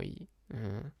話でもいい。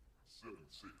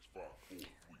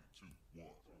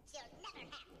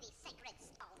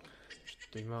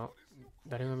今、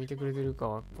誰が見てくれてるか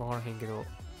は分からへんけど、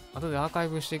後でアーカイ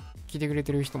ブして聞いてくれ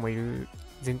てる人もいる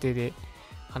前提で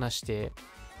話して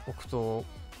おくと、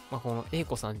この A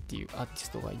子さんっていうアーティ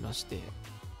ストがいまして、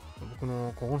僕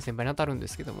の高校の先輩に当たるんで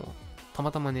すけども、た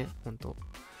またまね、た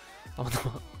また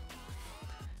ま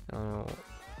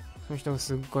その人が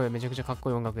すっごいめちゃくちゃかっこ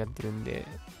いい音楽やってるんで、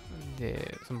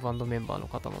そのバンドメンバーの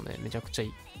方もね、めちゃくちゃ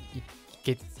い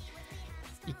け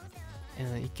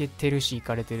てるし、い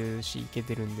かれてるし、いけ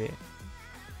てるんで、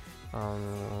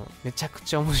めちゃく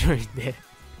ちゃ面白いんで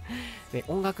で、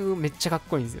音楽めっちゃかっ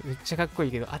こいいんですよ。めっちゃかっこい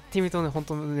いけど、会ってみるとね、本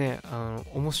当にね、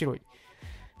面白い。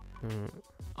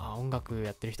音楽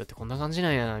やってる人ってこんな感じな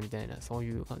んやな、みたいな、そう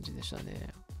いう感じでした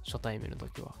ね。初対面の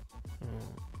時は。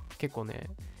結構ね、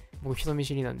僕人見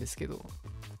知りなんですけど、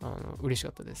嬉しか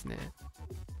ったですね。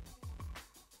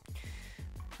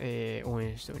応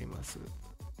援しております。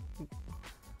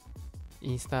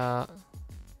インスタ、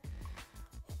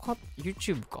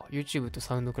YouTube か。YouTube と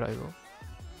サウンドクラウド。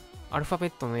アルファベッ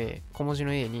トの A、小文字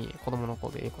の A に子供の子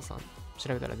で A 子さん。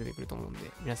調べたら出てくると思うん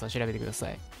で、皆さん調べてくださ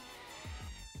い。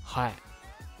はい。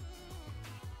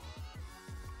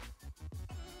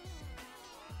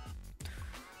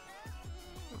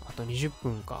あと20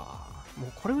分か。も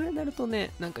うこれぐらいになると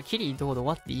ね、なんかキリいいとこで終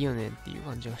わっていいよねっていう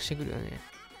感じがしてくるよね。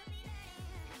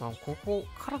ここ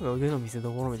からが腕の見せ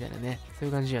所みたいなね。そうい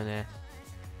う感じよね。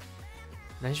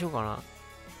何しようかな。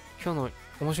今日の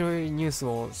面白いニュース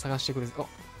を探してくれ。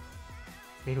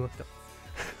メールが来た。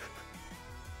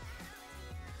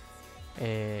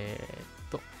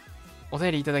お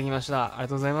便りいただきました。ありが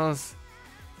とうございます。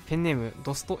ペンネーム、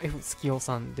ドスト F スキオ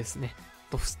さんですね。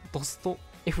ドスト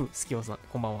F スキオさん、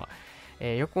こんばんは。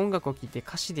よく音楽を聴いて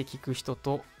歌詞で聴く人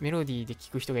とメロディーで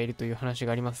聴く人がいるという話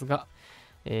がありますが、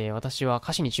私は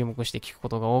歌詞に注目して聴くこ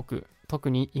とが多く、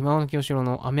特に今の清志郎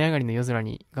の雨上がりの夜空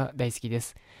にが大好きで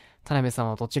す。田辺さん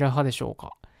はどちら派でしょう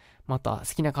か？また好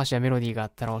きな歌詞やメロディーがあ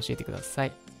ったら教えてくださ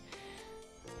い。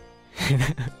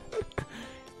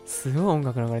すごい音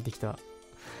楽流れてきた。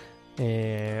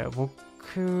僕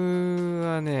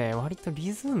はね、割と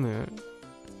リズム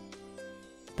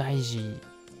大事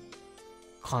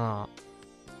かな。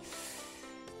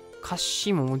歌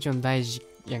詞ももちろん大事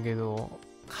やけど、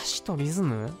歌詞とリズ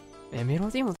ムメロ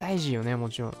ディーも大事よね、も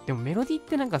ちろん。でもメロディーっ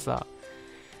てなんかさ、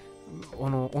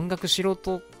音楽素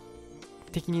人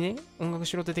的に言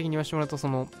わせてもらうと、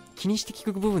気にして聞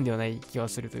く部分ではない気が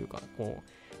するというか、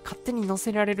勝手に乗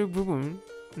せられる部分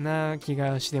な気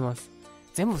がしてます。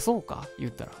全部そうか言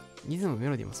ったら。リズム、メ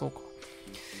ロディーもそうか。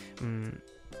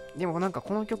でもなんか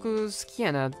この曲好き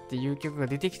やなっていう曲が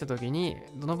出てきた時に、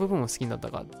どの部分を好きになった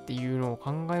かっていうのを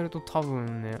考えると多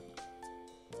分ね、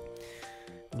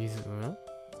リズム？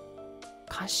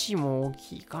歌詞も大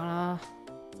きいかな。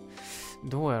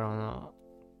どうやろうな。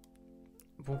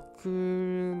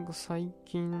僕が最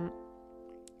近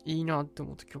いいなって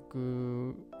思った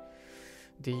曲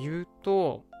で言う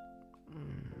と、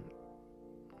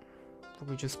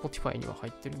僕一応 Spotify には入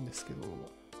ってるんですけど、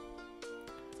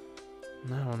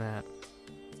なんやろね。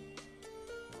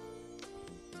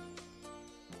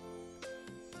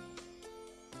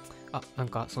なん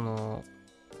かそ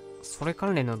それ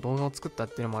関連の動画を作ったっ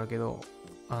ていうのもあるけど、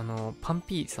パン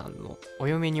ピーさんのお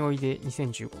嫁においで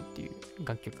2015っていう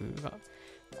楽曲が、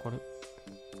これ、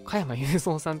加山雄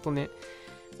三さんとね、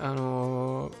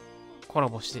コラ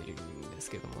ボしてるんです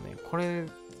けどもね、これ、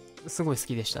すごい好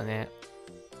きでしたね。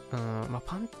まあ、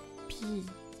パンピー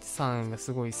さんが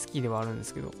すごい好きではあるんで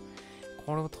すけど、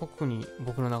これは特に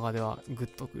僕の中ではグッ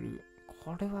とくる。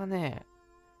これはね、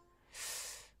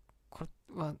こ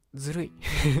れはずるい。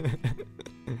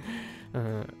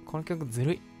この曲ず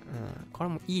るい。これ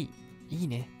もいい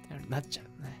ねってなっちゃ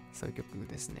うね。そういう曲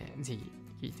ですね。ぜひ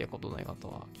聴いたことない方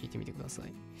は聴いてみてくださ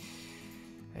い。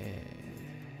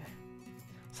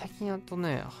最近あと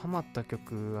ね、ハマった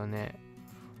曲はね、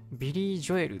ビリー・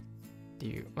ジョエルって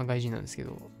いう、まあ、外人なんですけ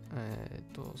ど、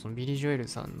そのビリー・ジョエル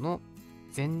さんの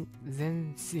ゼン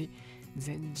ジ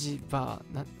バ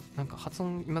ー、なんか発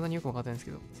音未だによく分かってないんです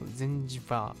けど、そのゼンジ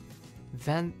バ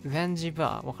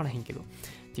ー分からへんけど、っ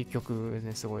ていう曲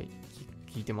ね、すごい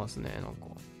聴いてますね。なんか、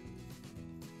好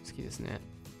きですね。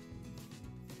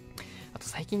あと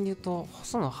最近で言うと、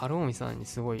細野晴臣さんに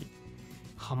すごい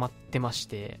ハマってまし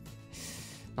て、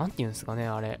なんて言うんですかね、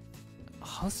あれ。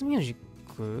ハウスミュージ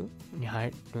ックに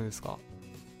入るんですか？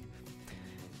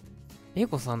英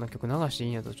子さんの曲流していい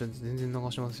んやったらちょっと全然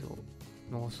流しますよ。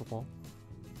流すとか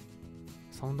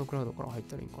サウンドクラウドから入っ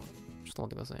たらいいんかな。ちょっと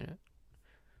待ってくださいね。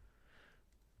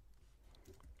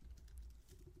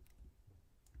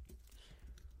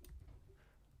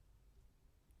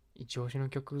一押しの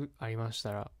曲ありまし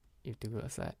たら言ってくだ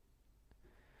さい。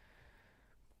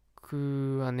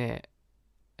僕はね、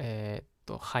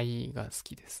ハイが好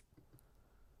きです。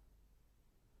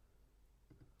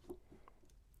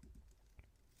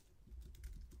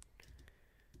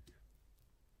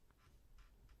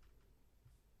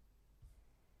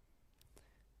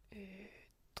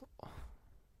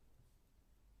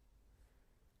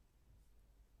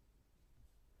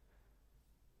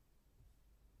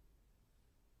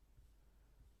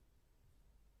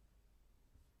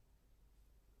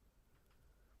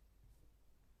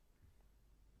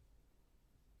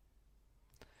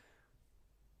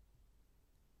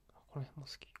これも好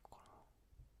きかな。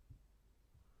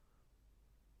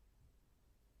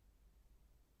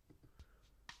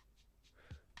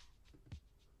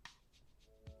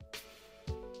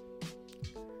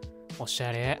おし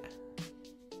ゃれ。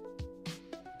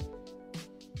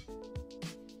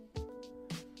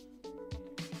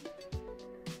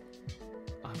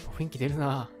雰囲気出る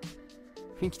な。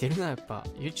やっぱ。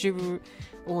YouTube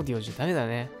オーディオじゃダメだ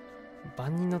ね。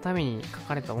万人のために書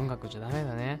かれた音楽じゃダメ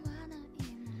だね。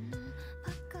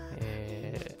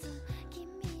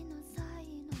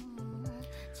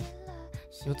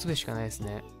4つでしかないです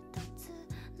ね。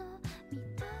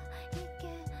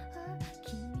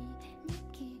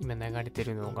今流れて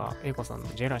るのが、英子さんの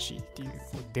ジェラシーっていう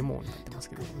デモになってま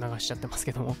すけど、流しちゃってます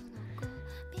けども。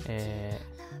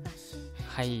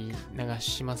はい、流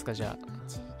しますか、じゃあ。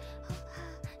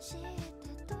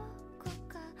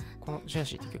このジェラ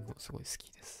シーって曲もすごい好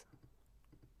きです。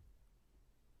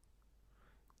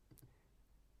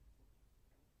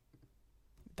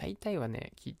大体は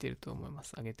ね、聴いてると思いま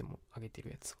す。上げて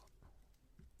るやつは。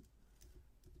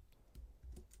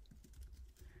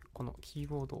このキー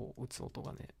ボードを打つ音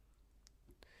がね、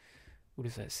う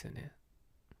るさいですよね。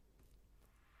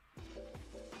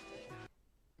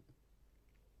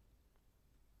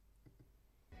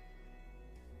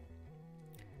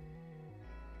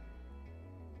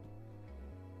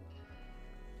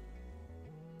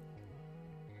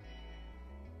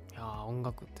いやー、音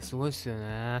楽ってすごいっすよ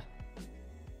ね。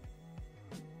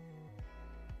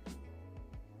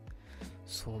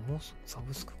そう、もうサ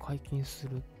ブスク解禁す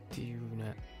るっていう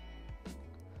ね。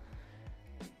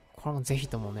これもぜひ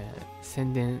ともね、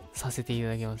宣伝させていた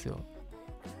だきますよ。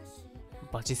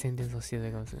バチ宣伝させていた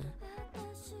だきますね。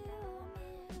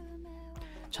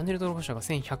チャンネル登録者が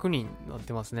1100人になっ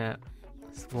てますね。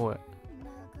すごい。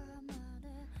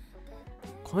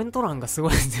コメント欄がすご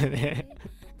いですよね。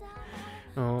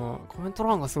コメント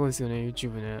欄がすごいですよね、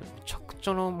YouTube ね。めちゃくち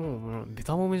ゃな、もう、ベ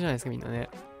タ褒めじゃないですか、みんなね。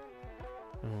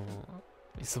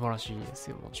素晴らしいです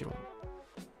よ、もちろん。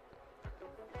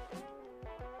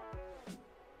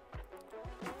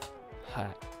は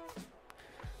い。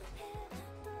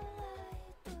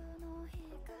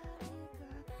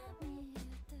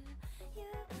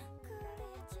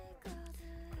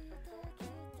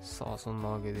さあ、そんな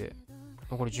わけで、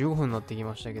残り15分になってき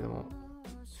ましたけども、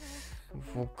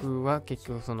僕は結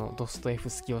局そのドストエ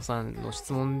フスキオさんの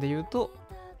質問で言うと、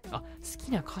好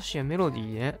きな歌詞やメロディ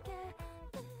ーね。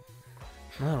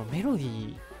なんだろう、メロデ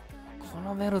ィー、こ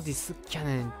のメロディー好きや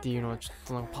ねんっていうのはちょっ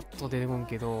となんかパッと出てこん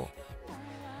けど、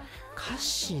歌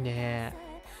詞ね、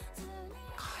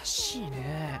詞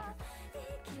ね。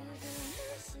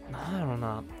なんやろ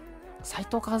な。斉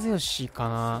藤和義か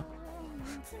な。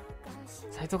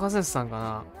斉藤和義さんか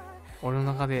な。俺の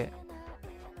中で。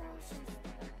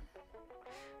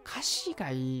歌詞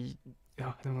がいい。い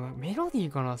や、でもメロディー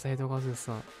かな、斉藤和義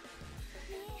さん。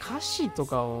歌詞と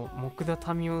かを木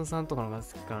田民生さんとかのが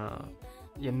好きかな。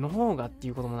いや、の方がって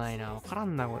いうこともないな。わから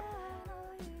んな、これ。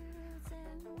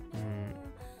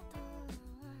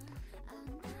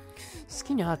好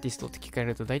きなアーティストって聞かれ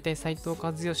ると大体斉藤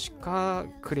和義か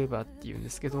クレバって言うんで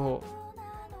すけど、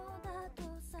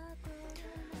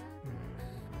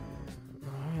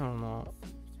なんやろな、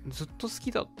ずっと好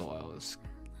きだったわ。ず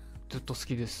っと好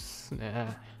きですね。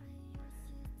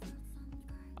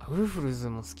ウルフルズ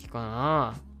も好きか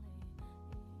な。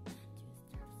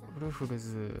ウルフル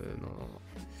ズの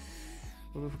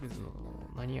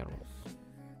何やろう。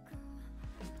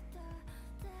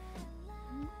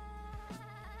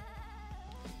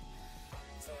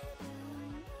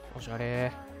おしゃ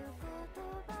れ。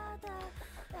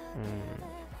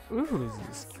ウルフル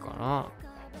ズ好きかな。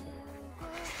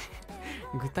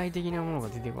具体的なものが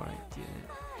出てこないっていうね。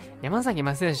山崎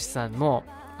正義さんの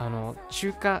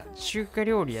中華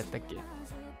料理やったっけ、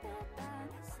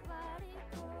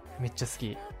めっちゃ好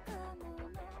き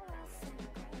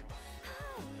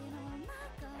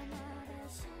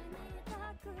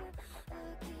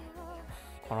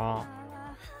かな。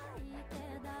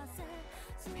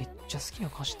めっちゃ好きな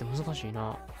歌詞って難しい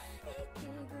な。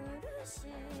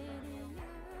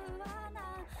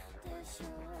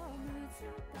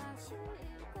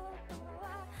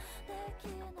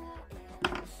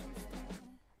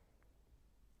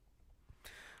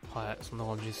はい、そんな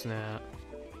感じですね。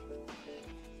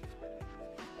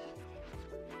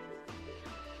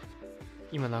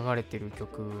今流れてる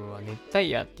曲は熱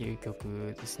帯夜っていう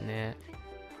曲ですね。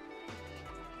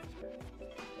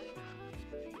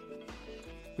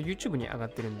YouTube に上がっ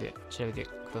てるんで調べて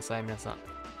ください、皆さん。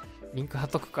リンク貼っ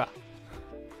とくか。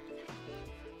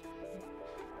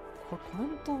これコメ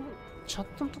ント、チャッ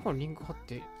トのところにリンク貼っ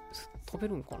て飛べ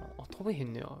るんかな。あ、飛べへ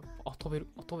んねや。あ、飛べる。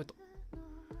あ、飛べた。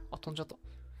あ、飛んじゃった。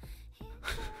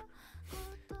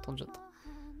飛んじゃっ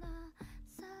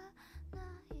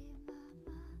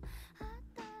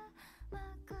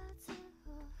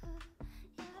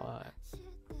た。はい。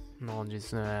こんな感じで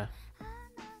すね。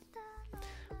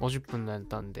50分だっ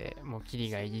たんで、もうキリ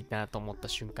がいいなと思った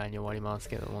瞬間に終わります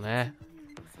けどもね。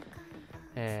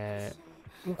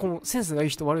もうこのセンスがいい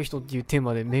人悪い人っていうテー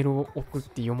マでメールを送っ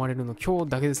て読まれるの今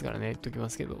日だけですからね、言っときま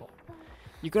すけど。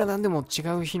いくらなんでも違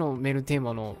う日のメールテー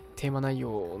マのテーマ内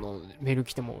容のメール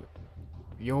来ても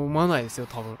読まないですよ、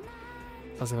多分。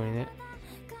さすがにね。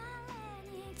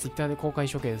Twitter で公開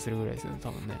処刑するぐらいですよね、多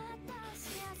分ね。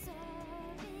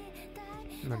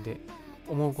なんで、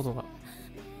思うことが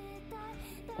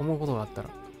あったら、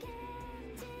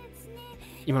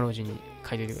今のうちに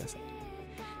書いておいてください。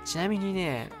ちなみに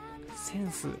ね、セ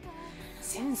ン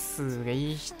スが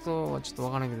いい人はちょっと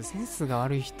わからんけど、センスが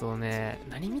悪い人ね、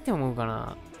何見て思うか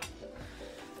な。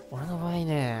俺の場合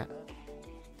ね、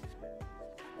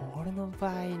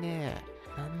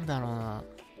なんだろうな。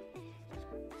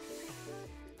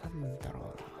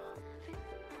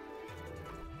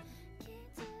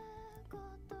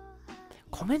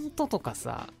コメントとか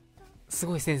さ、す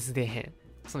ごいセンス出へん。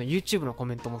その YouTube のコ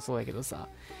メントもそうやけどさ、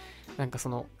なんかそ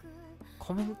の、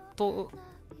コメント、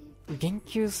言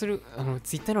及する、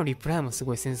Twitter のリプライもす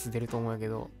ごいセンス出ると思うんやけ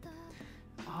ど、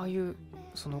ああいう、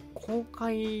その公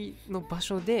開の場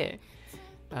所で、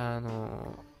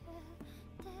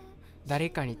誰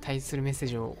かに対するメッセー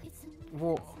ジを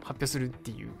発表するっ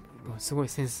ていう、すごい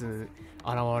センス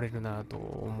現れるなと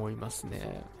思います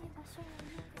ね。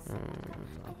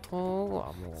あと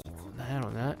はもう、なんやろ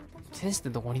ね。センスって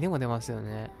どこにでも出ますよ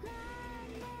ね。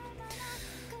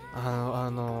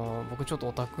僕ちょっと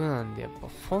オタクなんで、やっぱ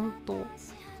フォ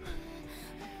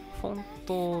ン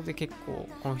トで結構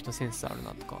この人センスある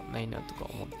なとかないなとか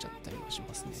思っちゃったりはし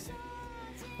ますね。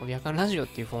やかんラジオっ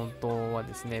ていうフォントは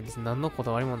ですね、別に何のこ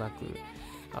だわりもなく、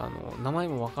名前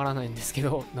もわからないんですけ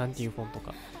ど、なんていうフォント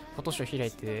か。フォトショー開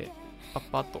いて、パッ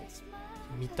パッと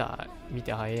見て、あ、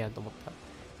ええやんと思った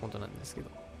フォントなんですけど。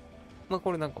まあ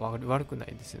これなんか悪くない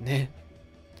ですよね。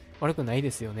悪くない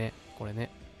ですよね。これね。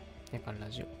やかんラ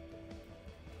ジオ。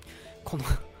この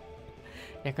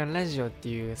やかんラジオって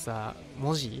いうさ、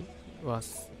文字は、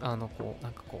こう、な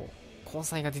んかこう、交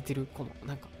際が出てる、こ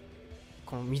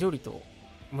の緑と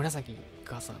紫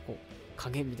がさ、こう、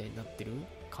影みたいになってる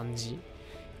感じ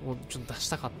をちょっと出し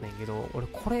たかったんやけど、俺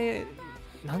これ、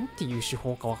なんていう手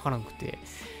法かわからんくて、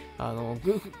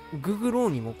ググろ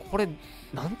うにもこれ、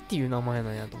なんていう名前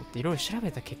なんやと思っていろいろ調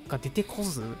べた結果出てこ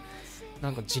ず、な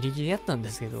んか自力でやったんで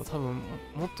すけど、多分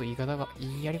もっといい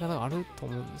やり方があると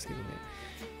思うんですけどね。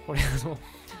これ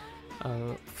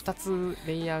2つ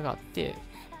レイヤーがあって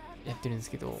やってるんです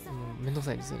けど、めんどく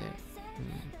さいですよね。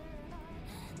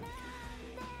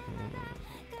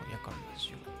これやかんラ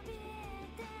ジ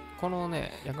オ。この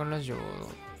ね、やかんラジオの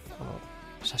この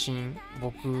写真、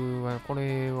僕は、こ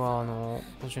れは今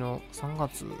年の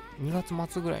2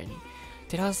月末ぐらいに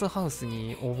テラスハウス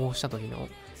に応募した時の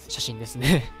写真です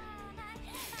ね。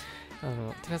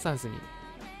テラスハウスに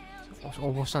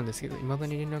応募したんですけど、未だ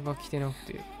に連絡が来てなく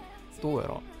て、どうや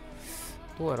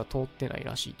ら通ってない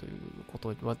らしいというこ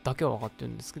とだけは分かって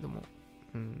るんですけども、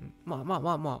ま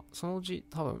あ、そのうち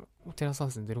多分テラスハ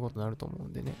ウスに出ることになると思う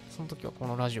んでね、その時はこ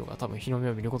のラジオが多分日の目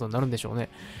を見ることになるんでしょうね。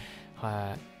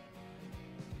はい。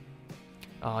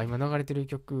今流れてる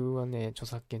曲はね、著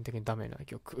作権的にダメな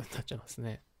曲になっちゃいます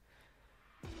ね。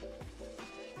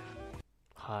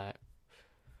はい。っ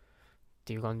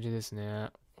ていう感じです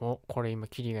ね。これ今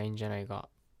キリがいいんじゃないか。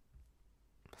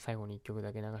最後に1曲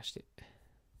だけ流して。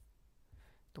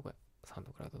どこや、サウン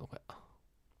ドクラウドどこや。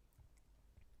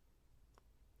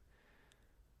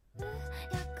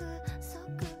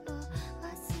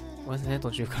ごめんなさいね、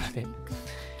途中からで。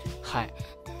はい。っ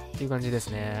ていう感じで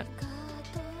すね。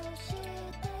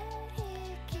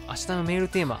明日のメール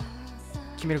テーマ、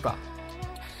決めるか。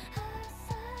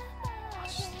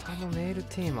明日のメール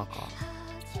テーマか。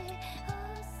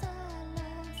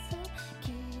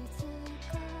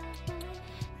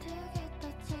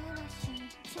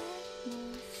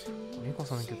レコ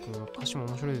さんの曲、歌詞も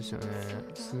面白いですよね。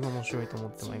すごい面白いと思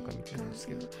って毎回見てるんです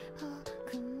けど。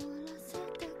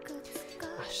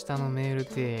明日のメール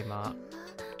テーマ、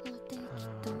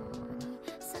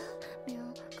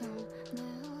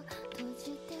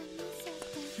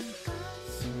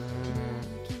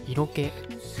色気。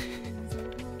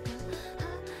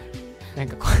なん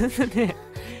かこんなね、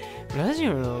ラジ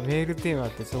オのメールテーマ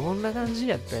ってどんな感じ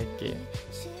やったっけ？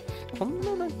こん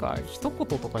ななんか一言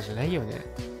とかじゃないよね。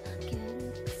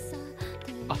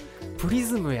プリ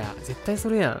ズムや。絶対そ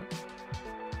れやん。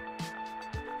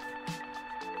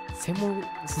専門、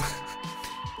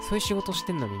そういう仕事し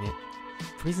てんのにね。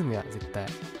プリズムや、絶対。あ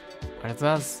りがとうご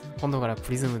ざいます。今度からプ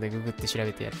リズムでググって調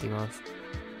べてやってみます。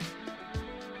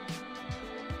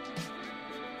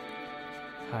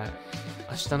はい。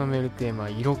明日のメールテーマは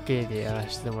色系でやら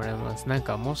せてもらいます。なん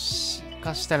かもし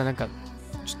かしたらなんか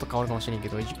ちょっと変わるかもしれんけ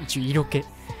ど、一応色気っ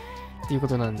ていうこ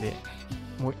となんで、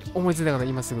もう思いついた方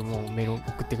今すぐもうメールを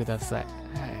送ってください。は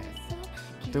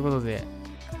い。ということで、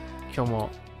今日も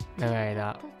長い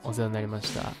間お世話になりま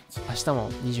した。明日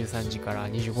も23時から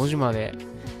25時まで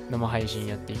生配信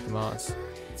やっていきます。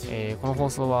この放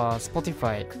送は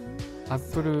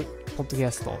Spotify、Apple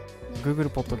Podcast、Google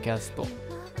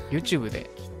Podcast、YouTube で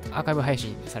アーカイブ配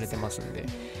信されてますん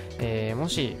で、も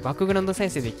しバックグラウンド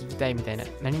再生で聞きたいみたいな、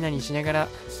何々しながら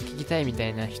聞きたいみた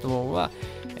いな人は、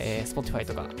Spotify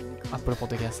とか Apple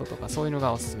Podcast とかそういうの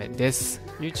がおすすめです。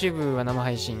YouTube は生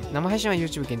配信は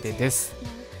YouTube 限定です。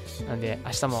なんで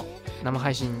明日も生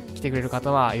配信来てくれる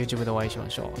方は YouTube でお会いしま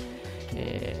しょ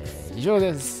う。以上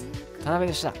です。田辺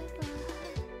でした。